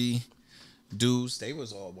 or 3 dudes. They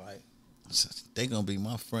was all white. I said, they gonna be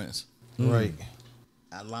my friends. Right.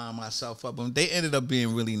 I lined myself up. They ended up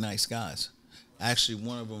being really nice guys. Actually,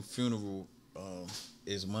 one of them funeral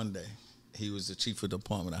is Monday. He was the chief of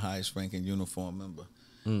department, the highest ranking uniform member.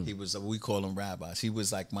 He was, we call him rabbis. He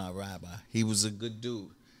was like my rabbi. He was a good dude,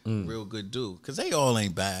 real good dude. Because they all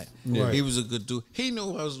ain't bad. Right. He was a good dude. He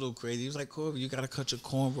knew I was a little crazy. He was like, Corey, you got to cut your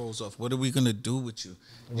cornrows off. What are we going to do with you?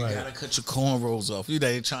 You got to cut your cornrows off. You know,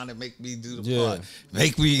 they trying to make me do the part.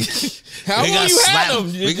 Make me. How long you had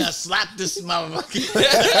them? We got to slap this motherfucker.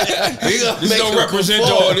 This don't represent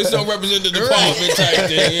this don't represent the department type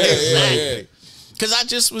thing. Exactly. Because I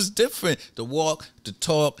just was different. The walk, the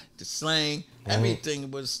talk, the slang,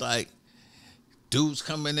 everything was like dudes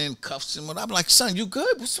coming in, cuffs and what. I'm like, son, you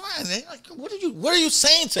good? What's wrong? They like, what are you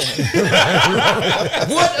saying to him?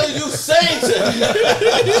 What are you saying to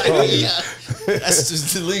him? That's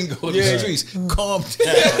just the lingo of the streets. Calm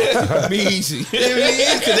down. Be easy.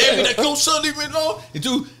 They be like, yo, son, even though you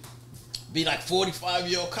do. Be like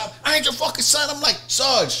 45-year-old cop. I ain't your fucking son. I'm like,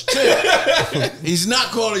 Sarge, chill. He's not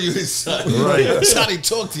calling you his son. Right. That's how they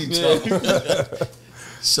talk to each other.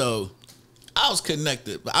 So I was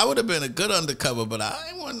connected. But I would have been a good undercover, but I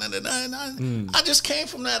ain't want none of that. I just came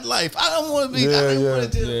from that life. I don't want to be. I didn't want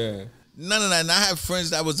to do none of that. And I have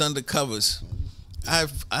friends that was undercovers. I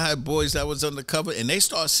had boys that was undercover, and they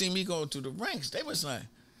started seeing me going through the ranks. They was like,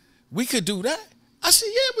 we could do that. I said,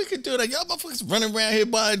 yeah, we could do that. Y'all motherfuckers running around here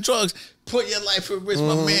buying drugs. Put your life at risk.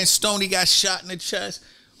 My man Stoney got shot in the chest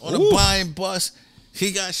on a buying bus.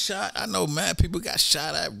 He got shot. I know mad people got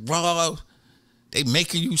shot at, robbed. They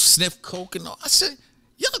making you sniff coke and all. I said,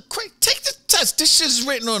 y'all crazy. Take the test. This shit is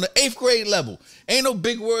written on the 8th grade level. Ain't no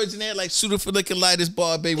big words in there like pseudophiliculitis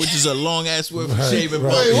barbe, which is a long ass word for shaving.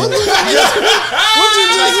 What you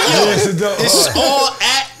It's all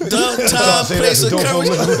at the time, place, occurrence.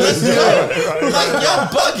 Like, y'all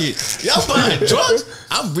bugging. Y'all buying drugs.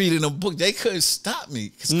 I'm reading a book. They couldn't stop me.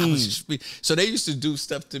 Cause I was just so they used to do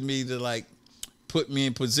stuff to me to like put me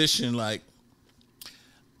in position like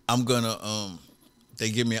I'm gonna they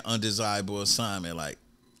give me an undesirable assignment, like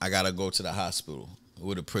I gotta go to the hospital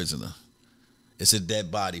with a prisoner. It's a dead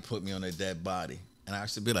body. Put me on a dead body. And I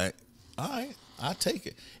used to be like, all right, I'll take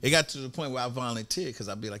it. It got to the point where I volunteered because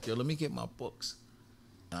I'd be like, yo, let me get my books.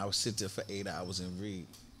 And I would sit there for 8 hours and read.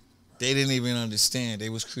 They didn't even understand. They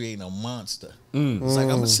was creating a monster. It's like,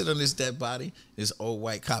 I'm going to sit on this dead body. This old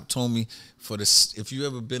white cop told me, if you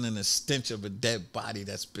ever been in the stench of a dead body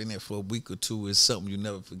that's been there for a week or two, it's something you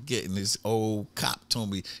never forget. And this old cop told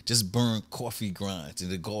me, just burn coffee grinds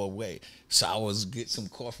and it'll go away. So I was get some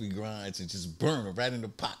coffee grinds and just burn them right in the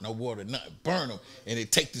pot, no water, nothing. Burn them, and it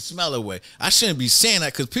take the smell away. I shouldn't be saying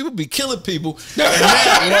that because people be killing people. And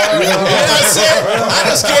now, you know what I'm saying? I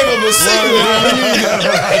just gave them a secret.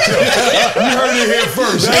 You heard it here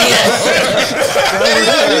first.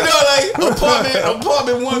 You know, like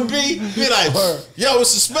apartment 1B, be like, yo,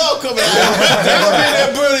 it's the smell coming out. They gonna be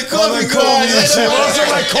there burning coffee grinds. I smell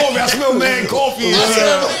like coffee. I smell man coffee.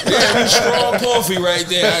 Strong coffee right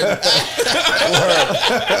there.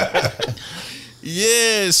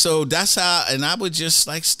 Yeah, so that's how, and I would just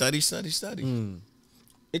like study.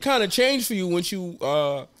 It kind of changed for you once you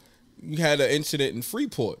had an incident in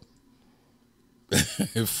Freeport.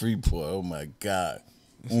 Freeport, oh my God.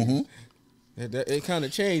 It kind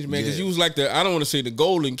of changed, man, because you was like I don't want to say the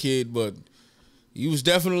golden kid, but you was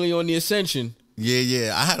definitely on the ascension.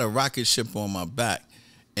 Yeah. I had a rocket ship on my back,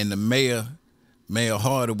 and the Mayor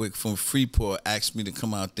Hardwick from Freeport asked me to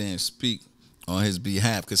come out there and speak on his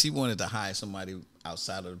behalf because he wanted to hire somebody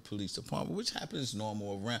outside of the police department, which happens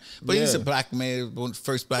normal around. But he's a black man,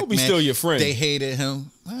 first black man. Still your friend. They hated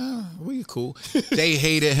him. We cool. They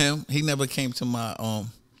hated him. He never came to my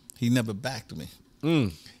he never backed me.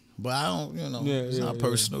 But I don't, it's not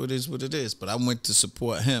personal. It is what it is. But I went to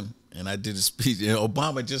support him, and I did a speech. And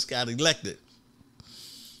Obama just got elected.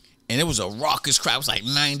 And it was a raucous crowd. It was like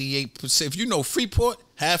 98%. If you know Freeport,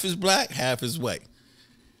 half is black, half is white.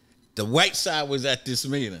 The white side was at this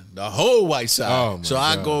meeting, the whole white side. So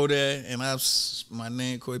I go there, and my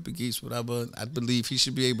name, Corey Pegues, whatever. I believe he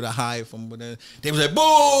should be able to hire from whatever. They was like,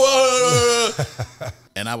 boo!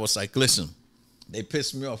 And I was like, listen, they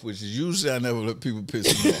pissed me off, which is usually I never let people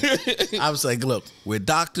piss me off. I was like, look, we're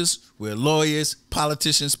doctors, we're lawyers,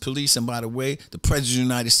 politicians, police, and by the way, the President of the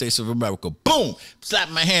United States of America. Boom! Slap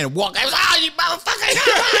my hand and walk. I was like, oh, you motherfucker!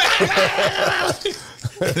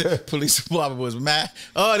 Police department was mad.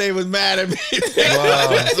 Oh, they was mad at me.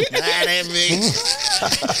 Mad at me.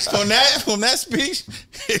 From that speech,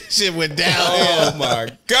 shit went down. Oh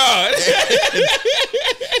my God.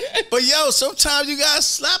 But yo, sometimes you gotta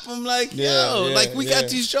slap them like, like we got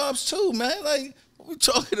these jobs too, man. Like, what we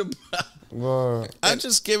talking about? I'm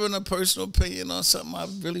just giving a personal opinion on something I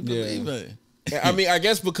really believe in. I mean, I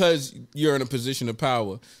guess because you're in a position of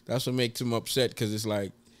power, that's what makes him upset. Because it's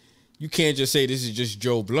like, you can't just say this is just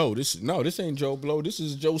Joe Blow. This ain't Joe Blow. This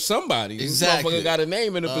is Joe somebody. Exactly. This motherfucker got a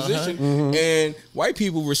name and a position. And white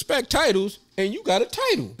people respect titles, and you got a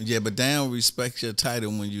title. Yeah, but they don't respect your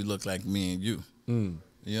title when you look like me and you.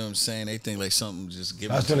 You know what I'm saying? They think like something just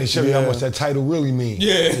given. That's when they show you how much that title really means.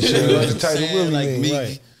 Yeah. They show you what the title really like means.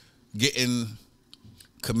 me getting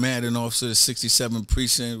commanding officer of the 67th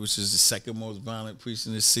precinct, which is the second most violent precinct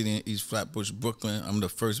in the city in East Flatbush, Brooklyn. I'm the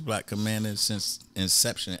first black commander since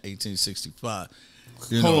inception in 1865.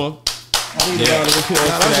 You know, Hold on. I need a round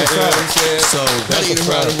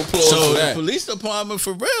of applause. So the police department,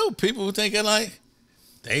 for real, people thinking like,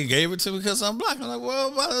 they gave it to me because I'm black. I'm like,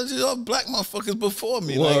 well, why don't you all black motherfuckers before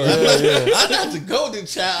me? Like, I'm not the golden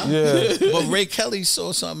child. But Ray Kelly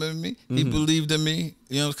saw something in me. He believed in me,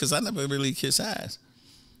 you know, because I never really kissed ass.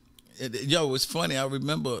 Yo, it's funny. I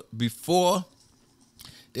remember before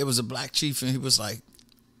there was a black chief, and he was like,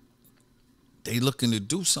 they looking to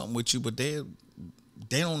do something with you, but they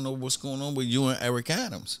don't know what's going on with you and Eric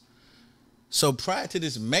Adams. So prior to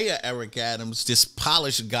this Mayor Eric Adams, this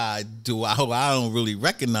polished guy, who I don't really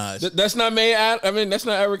recognize. That's not that's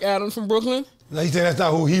not Eric Adams from Brooklyn? No, you think that's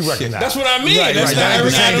not who he recognized. That's what I mean. Right, that's not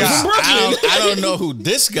Eric Adams from Brooklyn. I don't know who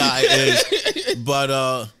this guy is,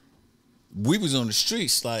 but we was on the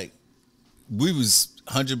streets, like, we was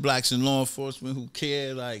 100 blacks in law enforcement who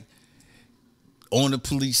cared, like, on the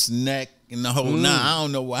police neck and the whole nine. I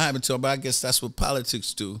don't know what happened to him, but I guess that's what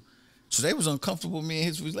politics do. So they was uncomfortable with me and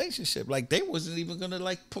his relationship. Like, they wasn't even gonna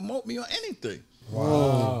like promote me or anything.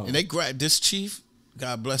 Wow. And they grabbed this chief,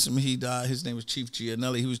 God bless him, he died. His name was Chief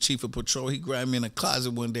Gianelli. He was chief of patrol. He grabbed me in a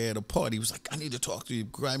closet one day at a party. He was like, I need to talk to you. He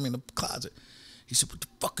grabbed me in the closet. He said, what the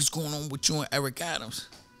fuck is going on with you and Eric Adams?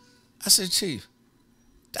 I said, Chief,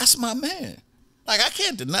 that's my man. Like, I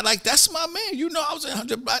can't deny, like, that's my man. You know I was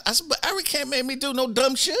 100 black. I said, but Eric can't make me do no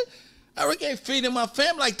dumb shit. Eric ain't feeding my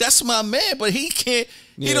family. Like, that's my man, but he can't,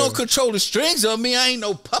 he don't control the strings of me. I ain't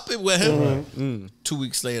no puppet with him. 2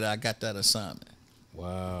 weeks later, I got that assignment.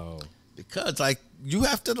 Wow. Because, like, you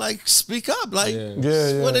have to, like, speak up. Like,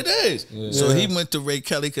 what it is. So he went to Ray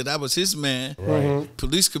Kelly because that was his man.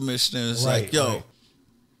 Police commissioner is like, yo,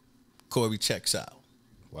 Corey checks out.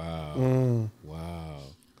 Wow. Wow.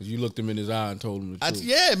 Because you looked him in his eye and told him the truth.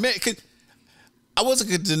 Yeah, man. Cause I wasn't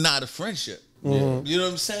going to deny the friendship. You know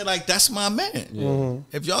what I'm saying? Like, that's my man.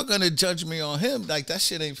 If y'all gonna judge me on him, like, that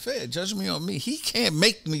shit ain't fair. Judge me on me. He can't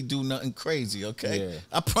make me do nothing crazy, okay?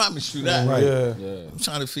 I promise you that. I'm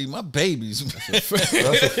trying to feed my babies. That's a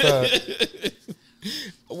fact.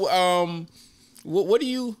 What do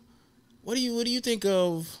you think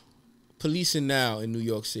of policing now in New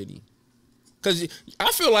York City? Because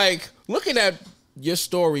I feel like, looking at your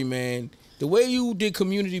story, man, the way you did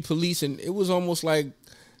community policing, it was almost like,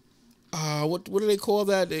 what do they call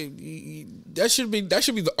that? That should be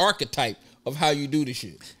the archetype of how you do the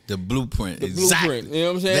shit. The blueprint. The blueprint. You know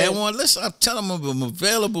what I'm saying? They want, listen, I'm telling them I'm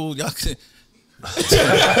available. Y'all can.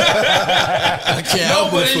 I can't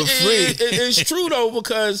help it for free. It's true though,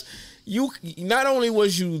 because you not only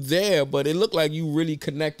was you there, but it looked like you really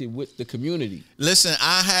connected with the community. Listen,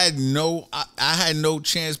 I had no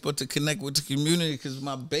chance but to connect with the community because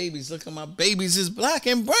my babies, look at my babies, is black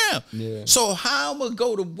and brown. So how I'm gonna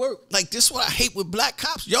go to work? Like, this is what I hate with black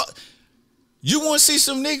cops. Y'all, you want to see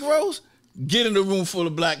some Negroes? Get in a room full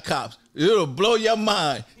of black cops. It'll blow your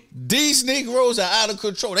mind. These Negroes are out of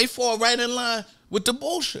control. They fall right in line with the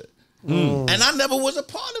bullshit. And I never was a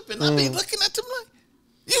part of it. And I be looking at them like,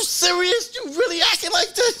 you serious? You really acting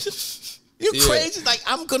like this? You crazy? Like,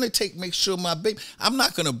 I'm gonna make sure my baby. I'm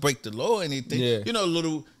not gonna break the law or anything. You know,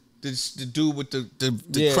 the dude with the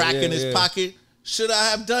crack in his pocket. Should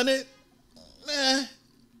I have done it?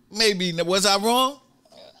 Maybe. Was I wrong?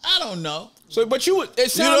 I don't know. So, but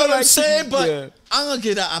it sounded, you know what like I'm saying? But I'm gonna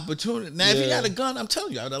get an opportunity. Now, if he had a gun, I'm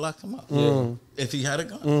telling you, I would have locked him up. If he had a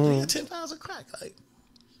gun, he had 10 pounds of crack. Like,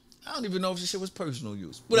 I don't even know if this shit was personal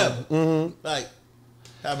use. Whatever. Like,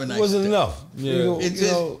 have a nice It wasn't day. enough.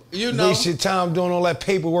 You know, waste your time doing all that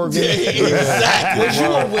paperwork. Exactly. Was you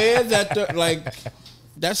aware that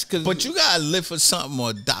that's because? But you gotta live for something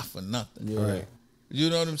or die for nothing. Right.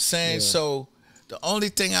 You know what I'm saying? So the only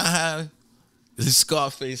thing I have is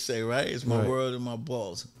Scarface say, right? It's my world and my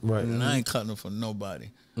balls. Right. And I ain't cutting them for nobody.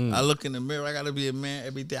 I look in the mirror, I gotta be a man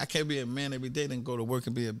every day. I can't be a man every day, then go to work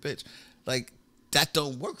and be a bitch. Like, that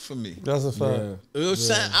don't work for me. That's a fact. You know what I'm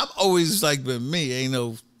saying? I've always like been me. Ain't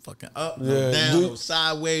no fucking up, no down, no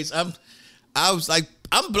sideways. I was like,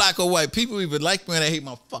 I'm black or white. People even like me and they hate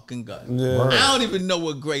my fucking guts. Yeah. I don't even know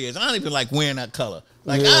what gray is. I don't even like wearing that color.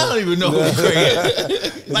 Like, I don't even know what gray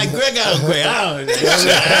is. Like, Greg got gray. I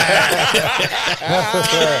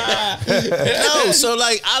don't. No, so,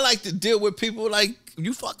 like, I like to deal with people like,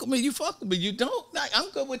 you fuck with me, you fuck with me. You don't? Like, I'm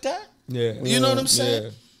good with that. Yeah. You know what I'm saying? Yeah.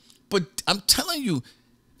 But I'm telling you,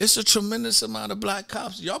 it's a tremendous amount of black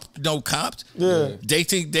cops. Y'all know cops. Yeah.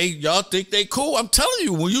 Y'all think they cool. I'm telling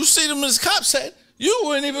you, when you see them as cops, you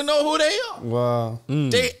wouldn't even know who they are. Wow.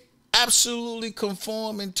 They absolutely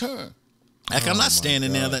conform and turn. Like, I'm not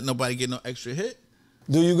standing there letting nobody get no extra hit.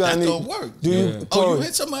 Do you got any? That don't work. Do you? Oh, you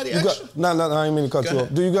hit somebody extra? No, I ain't mean to cut you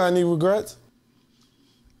off. Do you got any regrets?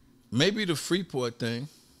 Maybe the Freeport thing.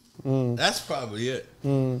 That's probably it.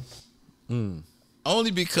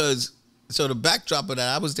 Only because, so the backdrop of that,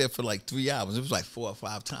 I was there for like 3 hours. It was like 4 or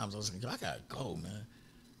 5 times. I was like, I gotta go, man.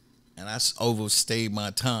 And I overstayed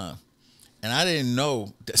my time. And I didn't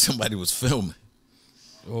know that somebody was filming.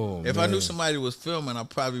 Oh, if I knew somebody was filming, I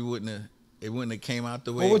probably wouldn't have came out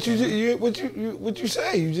the way. Well, what you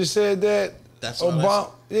say? You just said that. That's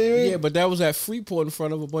Obama. Yeah, but that was at Freeport in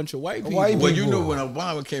front of a bunch of white people. Well, you know when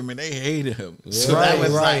Obama came in, they hated him. Yeah. So that was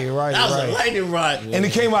a lightning rod. And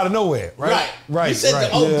it came out of nowhere, right? Right. You said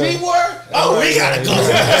the OP word? Oh, we gotta go.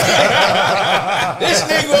 This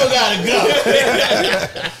Negro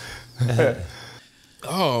gotta go.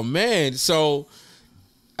 Oh man, so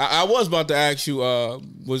I was about to ask you, how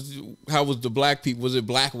was the black people? Was it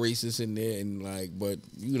black racists in there? And like, but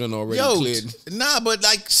you done already cleared. Nah, but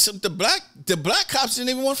like the black cops didn't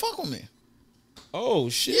even want to fuck with me. Oh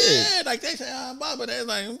shit! Yeah, like they say, Baba, they're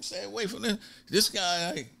like, I'm staying away from this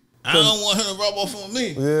guy. Like, I don't want him to rub off on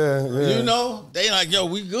me. Yeah. You know, they like, yo,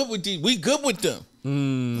 we good with these. We good with them.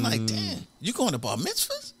 I'm like, damn, you going to bar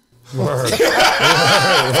mitzvahs? What is going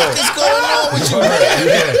on with you,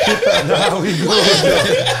 man? Nah, we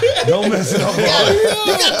good. Don't mess it up.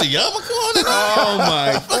 You got the yarmulke on it. Oh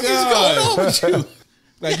my God! What is going on with you?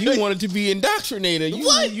 Like you wanted to be indoctrinated. You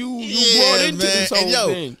brought into this whole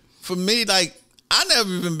thing. For me, like I never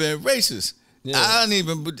even been racist. Yeah. I don't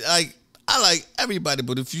even like. I like everybody,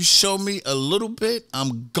 but if you show me a little bit,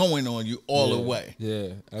 I'm going on you all the way.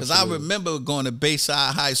 Yeah, because I remember going to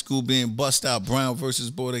Bayside High School, being bust out, Brown versus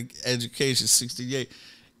Board of Education, 68,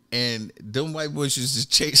 and them white boys used to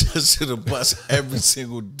chase us to the bus every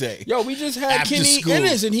single day. Yo, we just had Kenny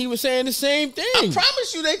Ennis, and he was saying the same thing. I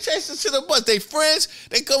promise you, they chased us to the bus. They friends,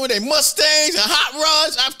 they come with their Mustangs and hot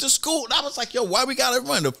rods after school. And I was like, yo, why we gotta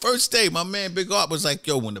run? The first day, my man Big Art was like,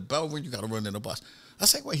 yo, when the bell rings, you gotta run to the bus. I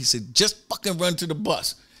was like, wait, he said, just fucking run to the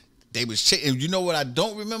bus. They was chasing. You know what I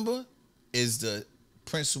don't remember? Is the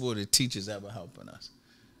principal or the teachers ever helping us.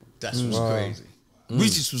 That's what's crazy. We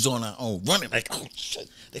just was on our own, running like, oh shit.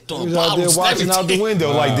 They throwing bottles. Out there watching out the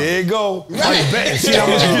window, like, there you go. Right. Bet. See how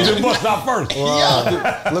much you get the bus out first.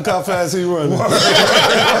 Wow. Look how fast he running. 10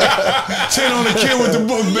 on the kid with the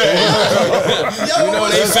book bag. Yo, you know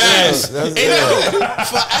they fast.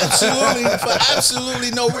 For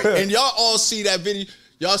absolutely no reason. And y'all all see that video.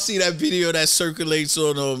 Y'all see that video that circulates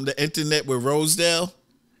on the internet with Rosedale?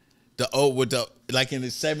 Like in the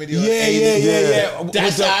 70s or 80s? Yeah.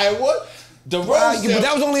 That's how it was. But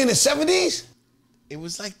that was only in the 70s? It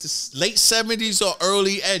was like the late 70s or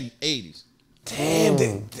early 80s. Damn,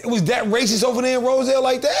 was that racist over there in Rosedale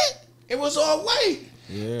like that? It was all white.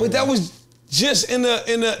 Yeah. But that was just in the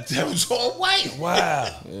that was all white. Wow.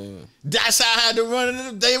 Yeah. That's how I had to run into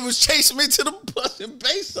them. They was chasing me to the bus in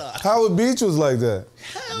Bayside. Howard Beach was like that.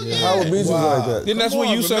 Hell yeah. Howard Beach was like that. Then that's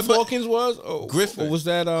where Yusuf Hawkins was? Griffin. Or was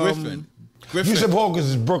that Griffin. Yusuf Hawkins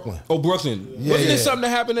is Brooklyn. Oh, Brooklyn. Yeah. Wasn't there something that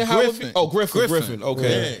happened in Howard Beach? Oh, Griffin.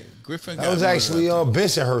 Okay. Yeah. Griffin. That was actually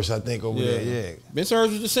Bensonhurst, I think, over there. Yeah. Bensonhurst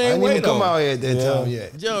was the same way. I didn't even come out here at that time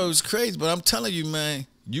yet. Yo, it was crazy, but I'm telling you, man,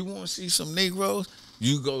 you want to see some Negroes?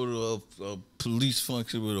 You go to a police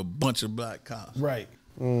function with a bunch of black cops. Right.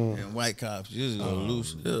 And white cops, you're just gonna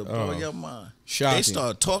lose. Blow your mind. Shocking. They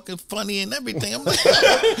start talking funny and everything. I'm like,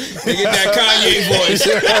 they get that Kanye voice.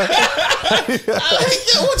 I'm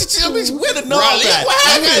like, yo, what you tell me? Where the knowledge? What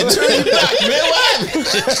happened? Turn you back, man. What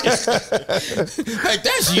happened? Like,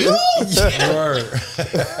 that's you? Word.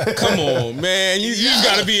 Come on, man. You just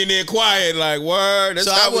gotta be in there quiet, like, word. That's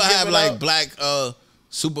so I would have like black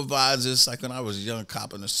supervisors, like when I was a young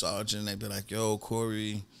cop and a sergeant, they'd be like, yo,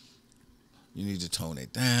 Corey, you need to tone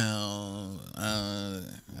it down. And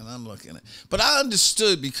I'm looking at, but I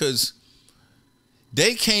understood because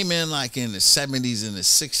they came in like in the 70s and the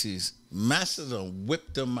 60s. Master done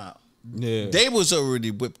whipped them out. Yeah. They was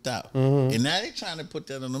already whipped out. And now they trying to put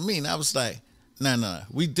that on me. And I was like, Nah.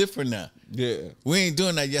 We different now. Yeah. We ain't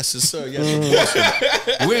doing that. Yes, sir. Yes,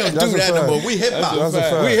 sir. We don't do that no more. We hip hop. That's a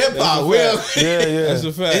fact. We hip hop. Yeah. That's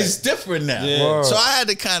a fact. It's different now. Yeah. So I had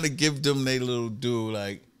to kind of give them their little due,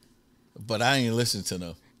 like, but I ain't listen to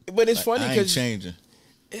them. But it's funny I ain't because changing.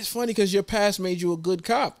 it's funny because your past made you a good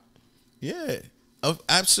cop. Yeah.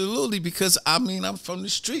 Absolutely, because I mean I'm from the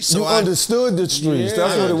streets, so You I understood the streets. Yeah.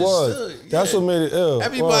 That's what it was. Understood, That's yeah. what made it ill.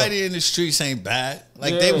 Everybody in the streets ain't bad.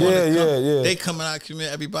 Like Yeah. they want to Yeah. They coming out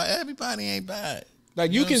community. Everybody ain't bad.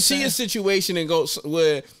 Like you know can what I'm see a saying? situation and go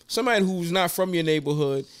where somebody who's not from your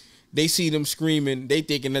neighborhood, they see them screaming, they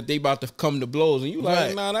thinking that they about to come to blows, and you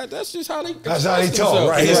like, Right. nah, that's just how they. That's how they express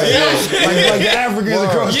talk, themselves. right? Yeah. Like the Africans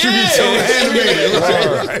across the street so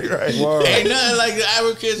animated. Right. Word. Ain't nothing like the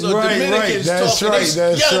Africans or Right, Dominicans that's talking. right, They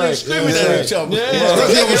that's yelling right. and screaming Yeah. at each other.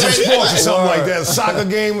 Especially over some sports or something Word. like that, a soccer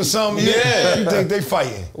game or something. Yeah. You think they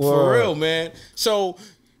fighting? For Word. real, man. So,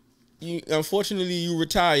 you unfortunately you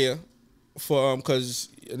retire for because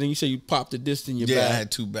then you say you popped a disc in your Yeah, I back.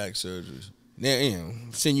 had 2 back surgeries.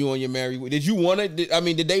 Damn, send you on your merry way. Did you want it? I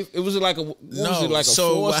mean, did they? It was like a. What was it like a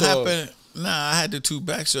so force what or- happened? Nah, I had the 2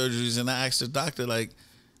 back surgeries, and I asked the doctor, like,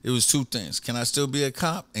 it was 2 things: can I still be a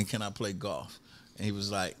cop, and can I play golf? And he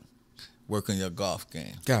was like, work on your golf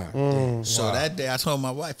game. God. So that day, I told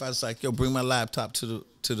my wife, I was like, yo, bring my laptop to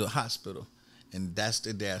the hospital. And that's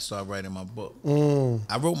the day I started writing my book.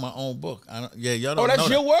 I wrote my own book. Y'all don't Oh, that's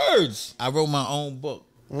know your that. words. I wrote my own book.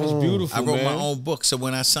 That's beautiful. I wrote man. my own book. So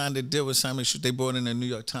when I signed the deal with Simon Schuster, they brought in a New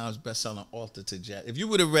York Times bestselling author to jazz. If you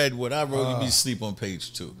would have read what I wrote, you'd be asleep on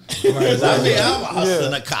page 2. Because I mean, I'm a hustler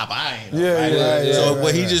and a cop. I ain't. So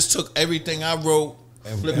he just took everything I wrote,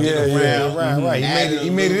 flipped it around. Right. He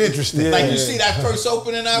made it interesting. Like you see that first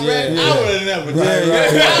opening I read, I would have never done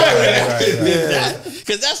that.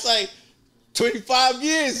 Because that's like 25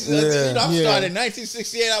 years. You know, I'm starting in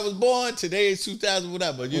 1968. I was born. Today is 2000,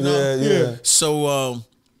 whatever. You know. So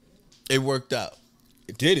it worked out.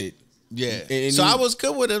 It did it. Yeah. And So I was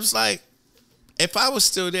good with it. It was like, if I was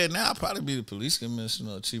still there now, I'd probably be the police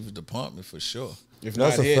commissioner or chief of department for sure. If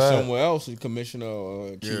That's not a here, fact. somewhere else, the commissioner or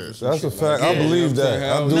chief. Or some That's a shit fact. like I that. believe You know what I'm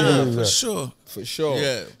that. I saying? do Nah, believe for that. sure. For sure.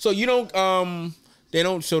 Yeah. So you don't they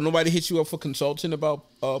don't so nobody hits you up for consulting about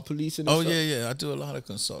policing and Oh stuff? yeah. I do a lot of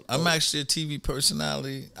consult. I'm actually a TV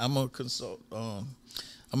personality. I'm a consult.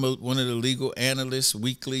 I'm one of the legal analysts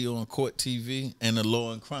weekly on Court TV and the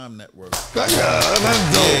Law and Crime Network. That's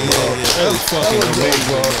dope,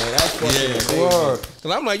 bro. That's fucking Word.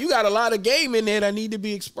 Cause I'm like, you got a lot of game in there that need to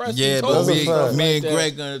be expressed. Yeah, and but told That's a me, fact. me and like that.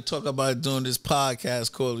 Greg gonna talk about doing this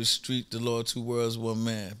podcast called The Street, The Law, 2 Worlds, 1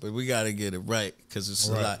 Man. But we gotta get it right because it's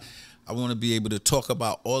a lot. I want to be able to talk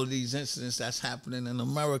about all of these incidents that's happening in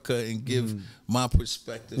America and give my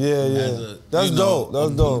perspective. As a, That's dope.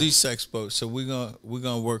 That's a dope. police expert. So we're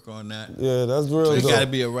gonna work on that. Yeah, that's real It dope. got to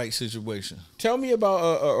be a right situation. Tell me about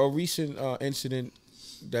a recent incident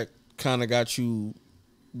that kind of got you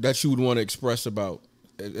that you would want to express about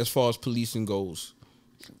as far as policing goes.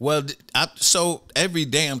 Well, so every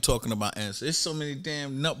day I'm talking about answers. There's so many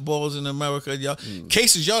damn nutballs in America, y'all.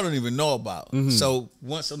 Cases y'all don't even know about. So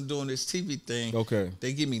once I'm doing this TV thing,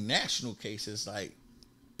 they give me national cases like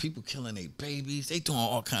people killing their babies. They doing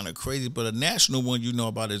all kind of crazy. But a national one you know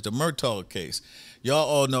about is the Murtaugh case. Y'all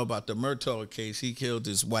all know about the Murtaugh case. He killed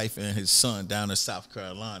his wife and his son down in South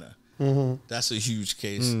Carolina. That's a huge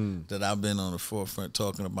case that I've been on the forefront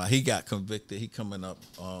talking about. He got convicted. He coming up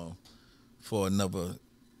for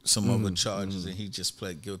some other charges, and he just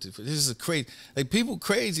pled guilty. This is a crazy, like people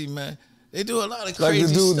crazy, man. They do a lot of Like crazy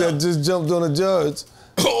the dude stuff. that just jumped on a judge.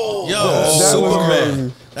 Yo, that was Superman.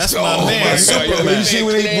 crazy. That's my man, Superman. You see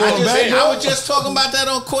when they brought him back, I was just talking about that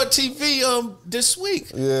on Court TV this week.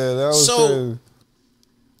 Yeah, that was So crazy.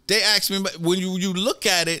 they asked me, when you look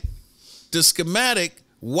at it, the schematic,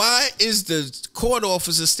 why is the court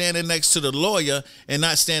officer standing next to the lawyer and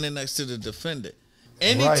not standing next to the defendant?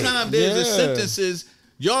 Anytime there's a sentences,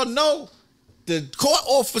 y'all know the court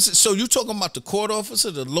officer. So you talking about the court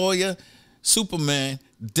officer, the lawyer, Superman,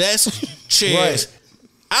 desk, chairs.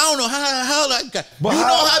 I don't know how that got. But you how-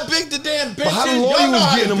 know how big the damn bench But how is? the Y'all lawyer know was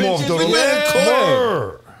how getting the him off bench though. is. We went in court.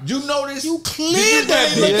 Word. You notice? You cleared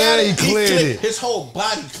that look bitch. at Yeah, he cleared it. His whole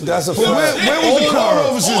body cleared. That's a But where fact. was the court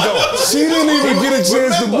officers though? She didn't even get a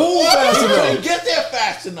chance to move fast He couldn't enough. get there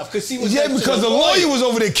fast enough because he was Yeah, next to because the lawyer was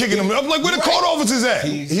over there kicking him. I'm like, where the court officers at?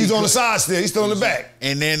 He's on the side still. He's still in the back.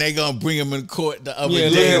 And then they gonna bring him in court the other Yeah,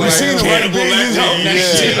 day. we seen him right there.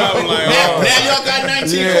 Now y'all got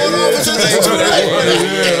 19 court officers. Yeah,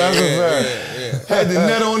 that's a fact. Had the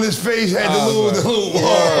net on his face, had the little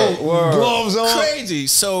gloves on. Crazy.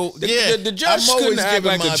 So The judge I'm always couldn't act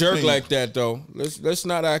giving like my a jerk opinion. like that though. Let's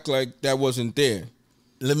not act like that wasn't there.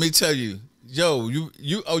 Let me tell you, yo,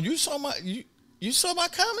 you saw my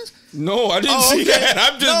comments? No, I didn't see that.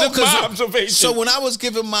 I'm just that's my observation. So when I was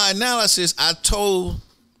giving my analysis, I told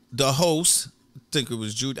the host, I think it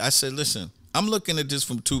was Jude, I said, listen, I'm looking at this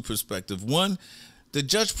from two perspectives. One, the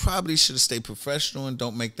judge probably should have stayed professional and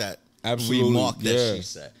don't make that remark that she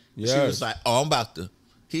said. She was like, oh, I'm about to.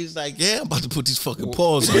 He's like, yeah, I'm about to put these fucking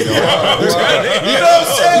paws on you. You know what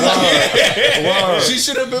I'm saying? She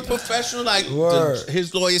should have been professional. Like,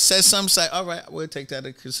 his lawyer said something, say, all right, we'll take that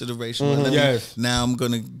into consideration. Now I'm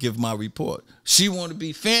going to give my report. She want to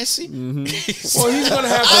be fancy? Well, he's going to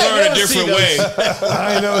have to learn a different way.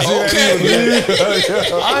 I ain't never seen that.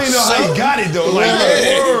 I ain't know how he got it, though.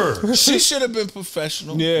 Like, she should have been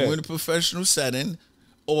professional. Yeah. In a professional setting.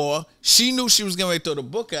 Or she knew she was going to throw the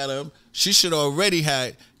book at him. She should already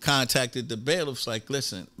had contacted the bailiffs like,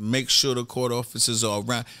 listen, make sure the court officers are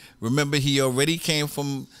around. Remember, he already came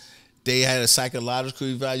from, they had a psychological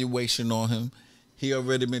evaluation on him. He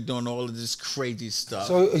already been doing all of this crazy stuff.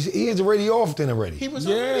 so he is already off then already. He was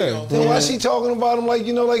already off. Then why she talking about him like,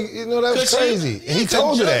 that was crazy. He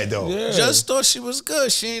told you that, though. Just thought she was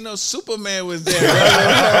good. She ain't no Superman was there.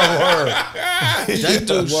 That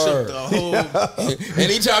dude shook the whole...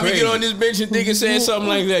 Anytime you get on this bench and think and saying something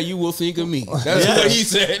like that, you will think of me. That's what he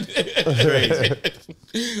said.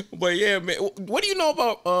 But yeah, man. What do you know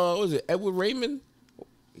about, was it Edward Raymond?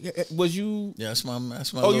 Was you? Yeah, that's my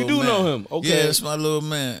Oh, you do man. know him. Okay. Yeah, that's my little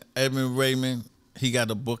man. Edmund Raymond. He got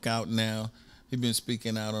a book out now. He been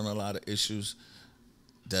speaking out on a lot of issues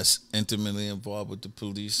that's intimately involved with the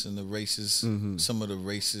police and the races, some of the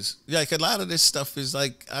races. Yeah, like a lot of this stuff is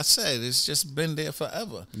like I said, it's just been there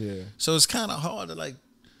forever. Yeah. So it's kind of hard to like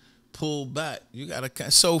pull back. You gotta.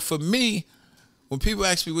 So for me, when people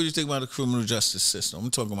ask me, what do you think about the criminal justice system?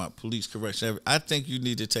 I'm talking about police correction. I think you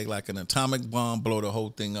need to take like an atomic bomb, blow the whole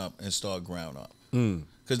thing up, and start ground up.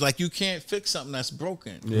 Because like you can't fix something that's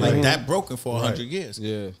broken. Like that broken for 100 years.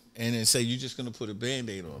 Yeah. And then say you're just going to put a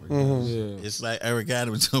Band-Aid on it. It's like Eric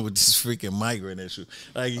Adams doing with this freaking migrant issue.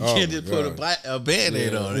 Like you can't just put a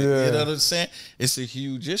Band-Aid on it. You know what I'm saying? It's a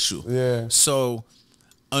huge issue. Yeah. So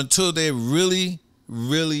until they're really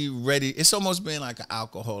ready. It's almost being like an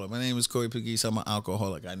alcoholic. My name is Corey Pegues. I'm an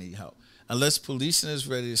alcoholic. I need help. Unless policing is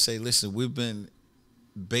ready to say, listen, we've been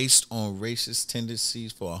based on racist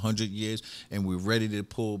tendencies for 100 years, and we're ready to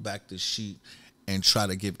pull back the sheet and try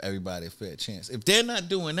to give everybody a fair chance. If they're not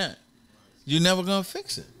doing that, you're never going to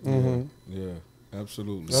fix it. Yeah,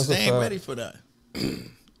 absolutely. They ain't ready for that.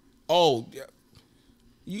 Oh,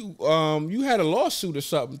 you had a lawsuit or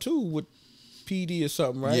something, too, with PD or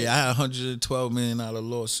something, right? Yeah, I had a $112 million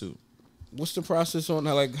lawsuit. What's the process on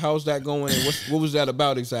that? Like, how's that going? And what was that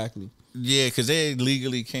about exactly? Yeah, because they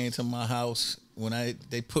illegally came to my house when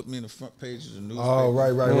they put me in the front page of the newspaper. Oh,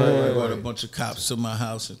 right. Brought a bunch of cops to my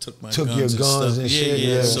house and took my Took guns your and guns stuff. and shit.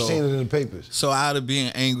 Yeah, I've So, seen it in the papers. so out of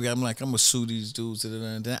being angry, I'm like, I'm gonna sue these dudes.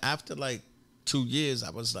 And then after like 2 years,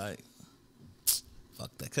 I was like, fuck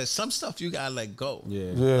that. Because some stuff you gotta let go.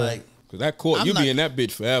 Yeah. Like, Because that court, I'm you not- be in that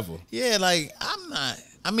bitch forever. yeah, like I'm not.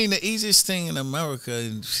 I mean, the easiest thing in America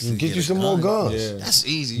is to Get you a some more guns. Yeah. That's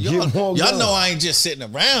easy. Get Y'all more guns. know I ain't just sitting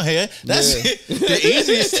around here. That's the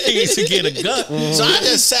easiest thing is to get a gun. So I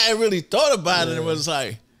just sat and really thought about it and was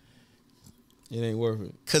like, It ain't worth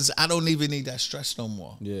it. because I don't even need that stress no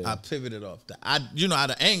more. Yeah. I pivoted off that. Out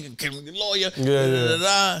of anger, came a lawyer. Yeah.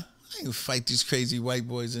 I ain't gonna fight these crazy white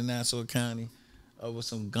boys in Nassau County over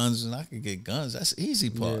some guns, and I could get guns. That's the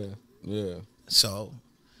easy part. Yeah. So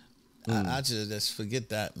I just forget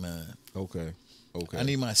that, man. Okay. I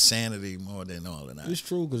need my sanity more than all of that. It's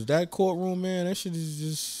true, because that courtroom, man, that shit is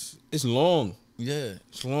just, it's long. Yeah.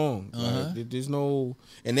 It's long. Like, there's no,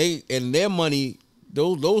 and their money,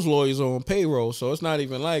 those lawyers are on payroll, so it's not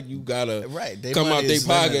even like you gotta They come out money their is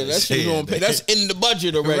pocket. limited. That shit's on pay. That's in the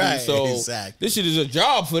budget already. Right, So exactly. this shit is a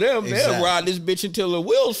job for them. They'll Exactly. ride this bitch until the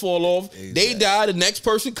wheels fall off. They Exactly. die, the next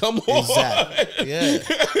person come on. Exactly. Yeah. You know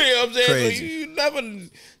what I'm saying? Crazy. So you never.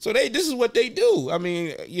 So this is what they do. I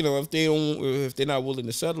mean, if they're not willing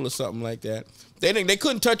to settle or something like that, they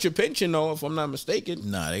couldn't touch your pension though, if I'm not mistaken.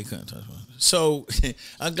 Nah, they couldn't touch one. So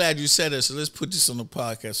I'm glad you said that. So let's put this on the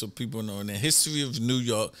podcast so people know. In the history of New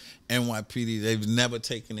York, NYPD, they've never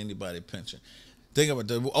taken anybody's pension. Think about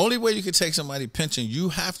it. The only way you can take somebody's pension, you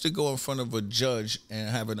have to go in front of a judge and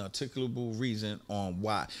have an articulable reason on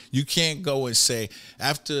why. You can't go and say,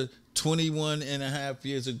 after 21 and a half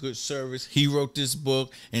years of good service, he wrote this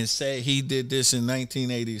book and said he did this in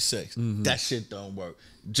 1986. That shit don't work.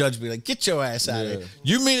 Judge be like, get your ass out of here.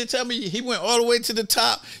 You mean to tell me he went all the way to the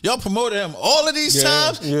top? Y'all promoted him all of these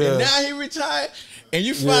times, and now he retired? And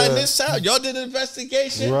you find this out? Y'all did an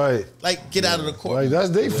investigation? Right. Like, get out of the court. Right, that's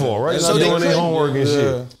their fault, right? So Not doing their homework and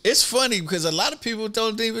shit. It's funny because a lot of people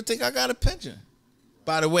don't even think I got a pension.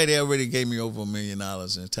 By the way, they already gave me over $1 million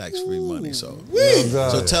in tax-free money. So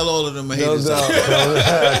tell all of them haters. Tell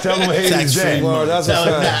them haters that. Well, that's a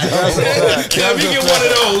fact. Can we get one of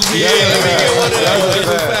those? Yeah, let me get one of those. That's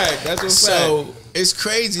a fact. That's a fact. So it's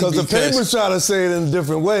crazy because the papers try to say it in a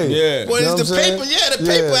different way. Yeah. Well, it's the paper. Yeah, the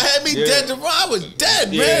paper had me dead to I was dead,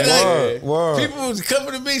 man. Like, people was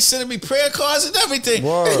coming to me, sending me prayer cards and everything.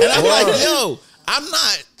 And I'm like, yo, I'm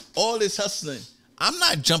not all this hustling. I'm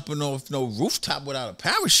not jumping off no rooftop without a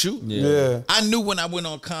parachute. Yeah. I knew when I went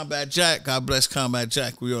on Combat Jack, God bless Combat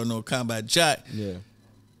Jack, we all know Combat Jack. Yeah.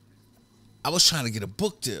 I was trying to get a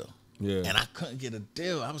book deal. Yeah. And I couldn't get a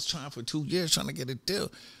deal. I was trying for 2 years trying to get a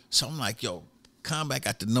deal. So I'm like, yo, Combat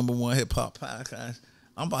got the #1 hip hop podcast.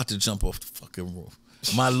 I'm about to jump off the fucking roof.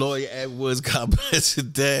 My lawyer, Ed Woods, God bless his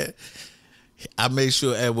dad. I made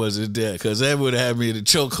sure Ed wasn't there because Ed would have had me in the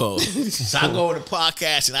chokehold. So I go on the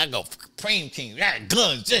podcast and I go, Cream King,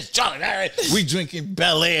 guns, just Charlie. We drinking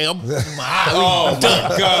Bel Air. Oh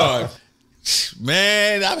my God.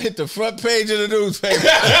 Man, I hit the front page of the newspaper.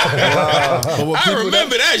 I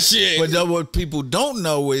remember that shit. But what people don't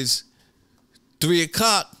know is 3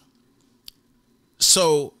 o'clock.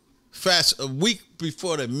 So fast, a week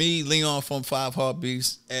before that, me, Leon from 5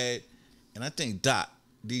 Heartbeats, Ed, and I think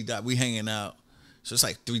D-Dot, we hanging out. So it's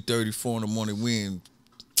like 3:30, 4 in the morning. We in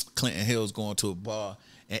Clinton Hills going to a bar.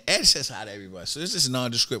 And Ed says hi to everybody. So there's this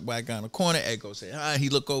nondescript white guy in the corner. Ed goes, say hi. He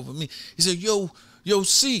look over at me. He said, yo,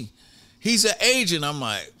 C, he's an agent. I'm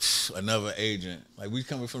like, another agent. Like, we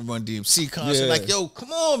coming from Run DMC concert. Like, yo,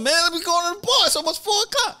 come on, man. Let me go to the bar. It's almost 4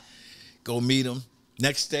 o'clock. Go meet him.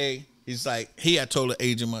 Next day, he's like, I told the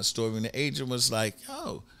agent my story. And the agent was like,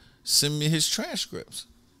 yo, send me his transcripts.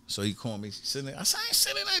 So he called me. I said, I ain't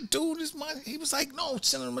sending that dude this money. He was like, no,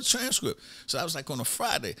 sending him a transcript. So that was like on a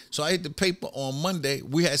Friday. So I hit the paper on Monday.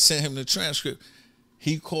 We had sent him the transcript.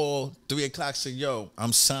 He called 3 o'clock, said, yo,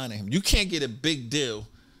 I'm signing him. You can't get a big deal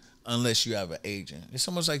unless you have an agent. It's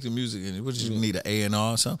almost like the music industry. What, you need an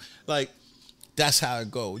A&R or something? Like, that's how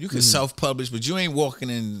it goes. You can self-publish, but you ain't walking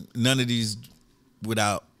in none of these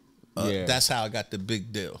without, that's how I got the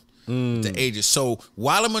big deal. The agent. So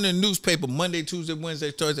while I'm in the newspaper Monday, Tuesday,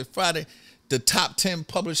 Wednesday, Thursday, Friday, the top 10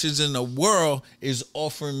 publishers in the world is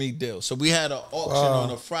offering me deals. So we had an auction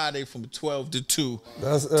on a Friday from 12 to 2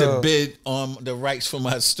 to bid on the rights for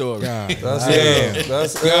my story. That's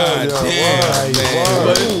That's crazy. I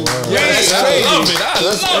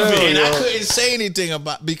love it. And I couldn't say anything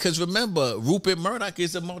about, because remember, Rupert Murdoch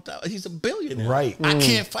is he's a billionaire. Right. I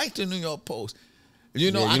can't fight the New York Post. You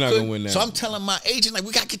know, you're not gonna win that. So I'm telling my agent, like,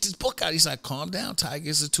 we gotta get this book out. He's like, calm down, Tiger.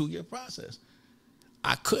 It's a 2-year process.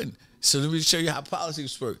 I couldn't. So let me show you how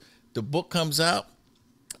policies work. The book comes out.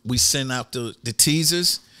 We send out the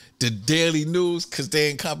teasers. The Daily News, because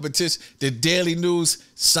they're in competition. The Daily News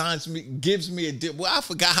gives me a deal. Well, I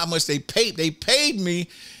forgot how much they paid. They paid me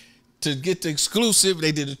to get the exclusive.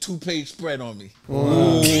 They did a 2-page spread on me.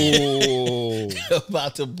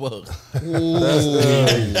 About the book.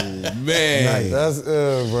 Man. That's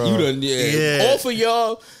bro. You done, all for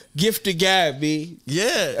y'all. Gift to God, B.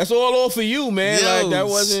 Yeah. That's all for you, man. Yo, like, that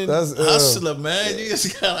wasn't... That's hustler, man. You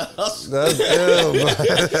just gotta hustle. That's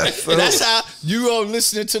bro. That's how you are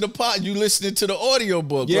listening to the pod. You listening to the audio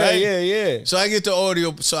book, right? Yeah. So I get the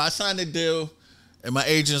audio. So I signed the deal, and my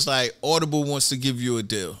agent's like, Audible wants to give you a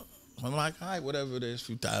deal. I'm like, all right, whatever it is,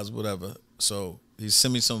 few thousand, whatever. So he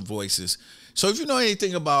sent me some voices. So if you know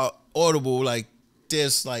anything about Audible, like,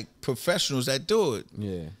 there's like professionals that do it.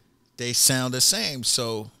 Yeah. They sound the same.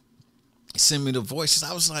 So he sent me the voices.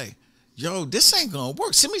 I was like, yo, this ain't gonna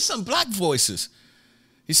work. Send me some black voices.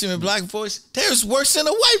 He sent me black voice. There's worse than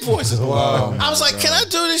the white voices. Wow. I was like, can I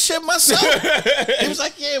do this shit myself? He was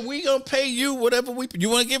like, yeah, we gonna pay you whatever you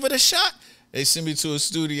wanna give it a shot? They sent me to a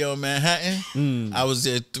studio in Manhattan. I was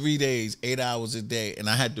there 3 days, 8 hours a day, and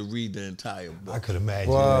I had to read the entire book. I could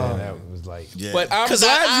imagine, Wow. man. That was like, Yeah. But I'm Because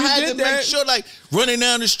glad I you had did to that. make sure, like, running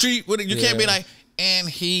down the street with it, you can't be like, and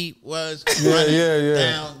he was running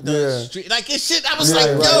down the street. Like, it's shit. I was like,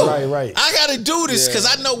 yo, right. I got to do this because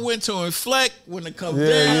I know when to inflect, when to come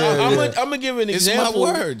down. I'm gonna give an It's example.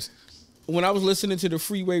 my words. When I was listening to the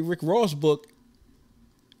Freeway Rick Ross book,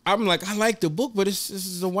 I'm like, I like the book, but this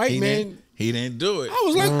is a white man. He didn't do it. I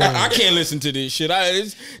was like, I can't listen to this shit.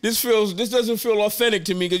 This doesn't feel authentic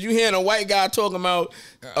to me because you hearing a white guy talking about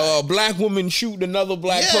a black woman shooting another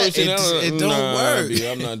black person. It don't work. B,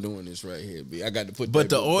 I'm not doing this right here, B. I got to put. But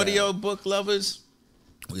that the audio down. book lovers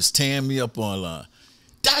was tearing me up online.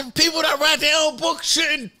 People that write their own book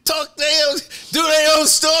shouldn't do their own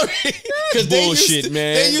story. Because bullshit,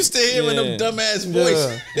 man. They used to hearing them dumbass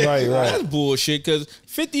voices. Yeah. Right. That's bullshit. Because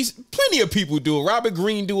plenty of people do it. Robert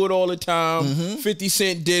Greene do it all the time. 50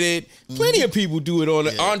 Cent did it. Plenty of people do it on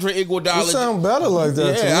it. Andre Iguodala. It sound better like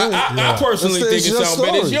that to me. I personally think it sounds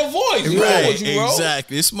better. It's your voice. You know what you wrote.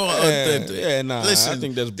 Exactly. It's more authentic. Yeah, nah. Listen, I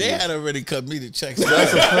think that's bullshit. they had already cut me the checks.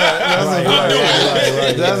 That's a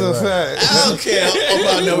fact. That's a fact. I don't care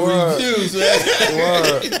about no reviews, man.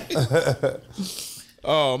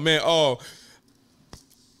 Oh, man. Oh.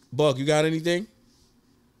 Buck, you got anything?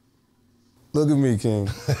 Look at me, King.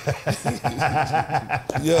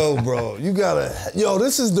 Yo, bro,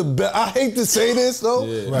 this is the best. I hate to say this, though.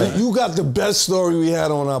 Yeah. Right. You got the best story we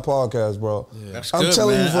had on our podcast, bro. Yeah. That's I'm good,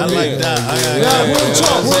 telling man. you for I me. like that.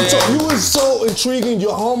 Real talk. You was so intriguing.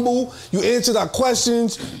 You're humble. You answered our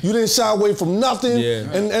questions. You didn't shy away from nothing.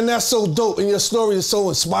 Yeah. And that's so dope. And your story is so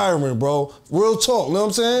inspiring, bro. Real talk. Know what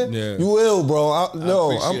I'm saying? Yeah. You will, bro. I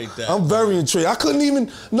appreciate that. I'm very intrigued. I couldn't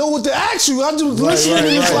even know what to ask you. I just listened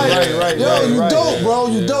and it's like, yo, you dope, bro.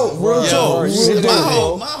 You dope. Real talk. My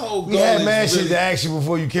whole We had goal mad is shit really- to ask you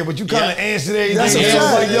before you came, but you kind of answered everything. That's a It was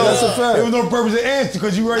fact. like, yo, That's a fact. there was no purpose to answer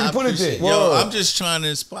because you already I put it there. appreciate- Yo, I'm just trying to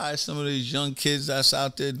inspire some of these young kids that's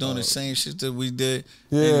out there doing the same shit that we did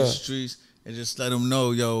in the streets and just let them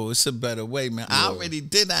know, yo, it's a better way, man. I already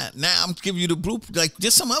did that. Now I'm giving you the blueprint. Like,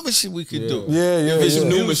 just some other shit we could do. There's some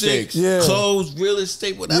new Music, mistakes. clothes, real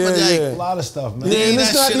estate, whatever. A lot of stuff, man. Yeah, and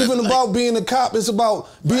it's that not shit even like- about being a cop. It's about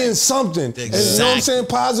being something. And, you know what I'm saying?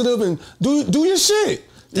 Positive and do your shit.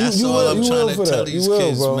 That's you all will, I'm you trying will to for tell that. these You will,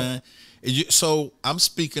 kids, bro. man. So I'm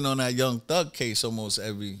speaking on that Young Thug case almost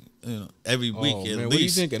every week at Man, least. what do you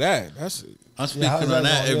think of that? I'm speaking how's on that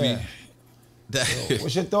that going? every. Yeah.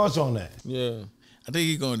 What's your thoughts on that? Yeah. I think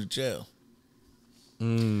he's going to jail. I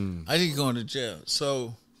think he's going to jail.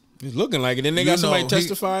 So It's looking like it. Then they You got somebody know,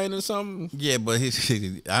 testifying or something. yeah, but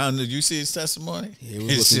I don't know. You see his testimony? Yeah, it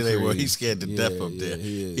was His looking shit ain't well. crazy. He's scared to death up there.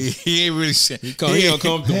 he is. He ain't really saying. He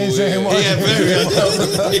uncomfortable. Yeah, very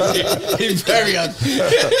uncomfortable. He's very uncomfortable.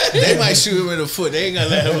 They might shoot him in the foot. They ain't gonna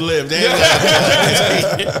let him live.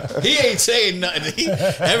 He ain't saying nothing.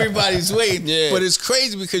 Everybody's waiting. Yeah. But it's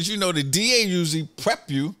crazy because you know the DA usually prep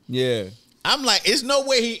you. Yeah. I'm like, there's no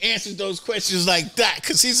way he answers those questions like that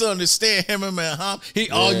because he's understand him and Ham. He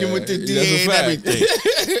arguing with the that's DA a and fact.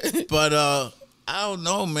 everything. But I don't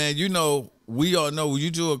know, man. You know, we all know you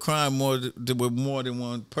do a crime with more than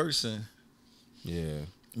one person. Yeah.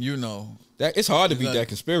 You know, That it's hard to beat Like- that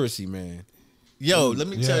conspiracy, man. yo, let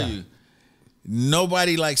me tell you,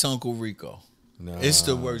 nobody likes Uncle Rico. Nah. It's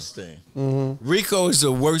the worst thing. Rico is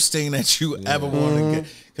the worst thing that you ever want to get.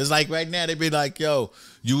 Because like right now, they be like, yo,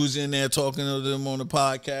 you was in there talking to them on the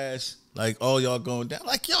podcast. Like, all y'all going down.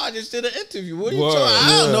 Like, yo, I just did an interview. What are you Word. talking?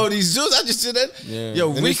 I don't know these dudes. I just did it. Yeah.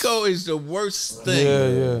 Yo, And Rico is the worst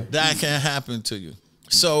thing that can happen to you.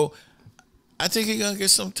 So, I think he's going to get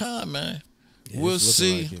some time, man. Yeah, We'll it's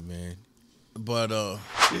looking see. like it, man. But,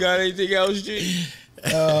 You got anything else, G?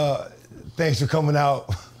 Thanks for coming out.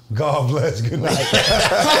 God bless. Good night.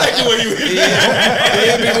 I like the way you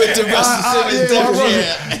hit me with the rest of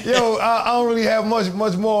the Yo, I don't really have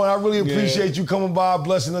much more. I really appreciate you coming by,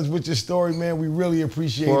 blessing us with your story, man. We really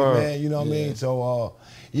appreciate it, man. You know what I mean? So,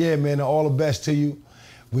 yeah, man, all the best to you.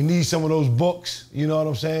 We need some of those books. You know what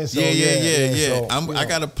I'm saying? So, yeah. So, I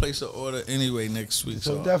got to place an order anyway next week.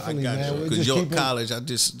 So So, definitely, I got man. you. We're Because just your keeping- college, I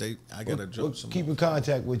got to drop some keep more. in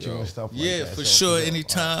contact with you and stuff like Yeah, that. for So, sure. you know,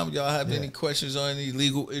 Anytime y'all have any questions on any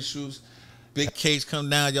legal issues, big case come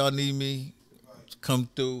down, y'all need me, come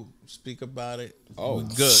through, speak about it. Oh, we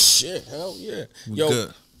good. Shit, hell yeah. We Yo,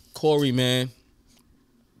 good. Corey, man,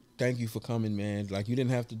 thank you for coming, man. Like, you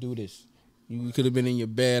didn't have to do this. You could have been in your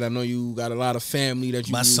bed. I know you got a lot of family that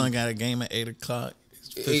you My son got a game at 8 o'clock.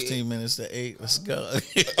 It's 15 minutes to 8. Let's go.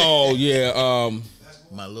 Oh, yeah.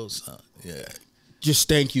 My little son. Yeah. Just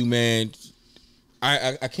thank you, man.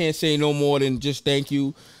 I can't say no more than just thank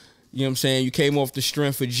you. You know what I'm saying? You came off the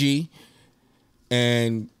strength of G,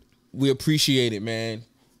 and we appreciate it, man.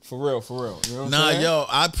 For real, for real. You know what Nah, I'm saying? yo,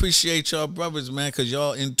 I appreciate y'all brothers, man, because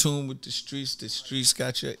y'all in tune with the streets. The streets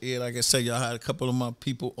got your ear. Like I said, y'all had a couple of my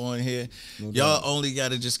people on here. Y'all only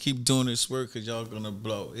got to just keep doing this work because y'all going to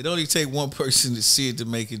blow. It only take one person to see it to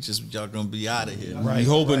make it just y'all going to be out of here. Right. We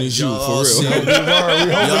hoping it's you, Y'all for all real. see it.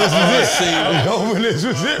 We hoping this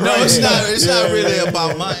was it. No, right it's here. not. It's not really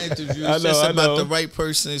about my interview. It's just I about know. the right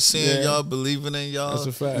person and seeing y'all, believing in y'all. That's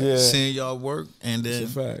a fact. Yeah. Seeing y'all work, and then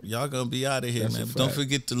That's a fact. y'all gonna be out of here, That's a man. fact. Don't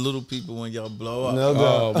forget the little people when y'all blow up. No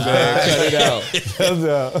Oh, doubt. man, cut it out. No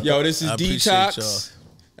doubt. Yo, this is I appreciate Detox. y'all.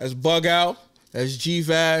 That's Bug Out. That's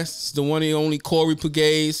G-Vast. It's the one and only Corey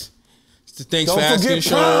Pegues. It's the Thanks Don't for Asking forget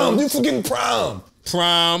show. Prom. You forgetting Prom.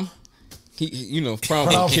 Prime. Prime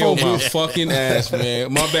Prime killed my focus. fucking ass,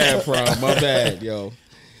 man. My bad, Prime. My bad, yo.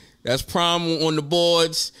 That's Prime on the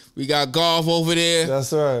boards. We got Golf over there.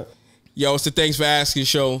 That's right. Yo, it's the Thanks for Asking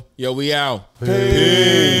show. Yo, we out.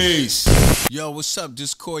 Peace. Yo, what's up?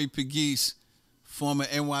 This Corey Pegues, former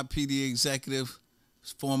NYPD executive,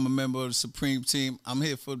 former member of the Supreme Team. I'm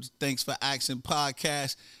here for the Thanks for Asking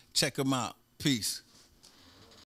podcast. Check them out. Peace.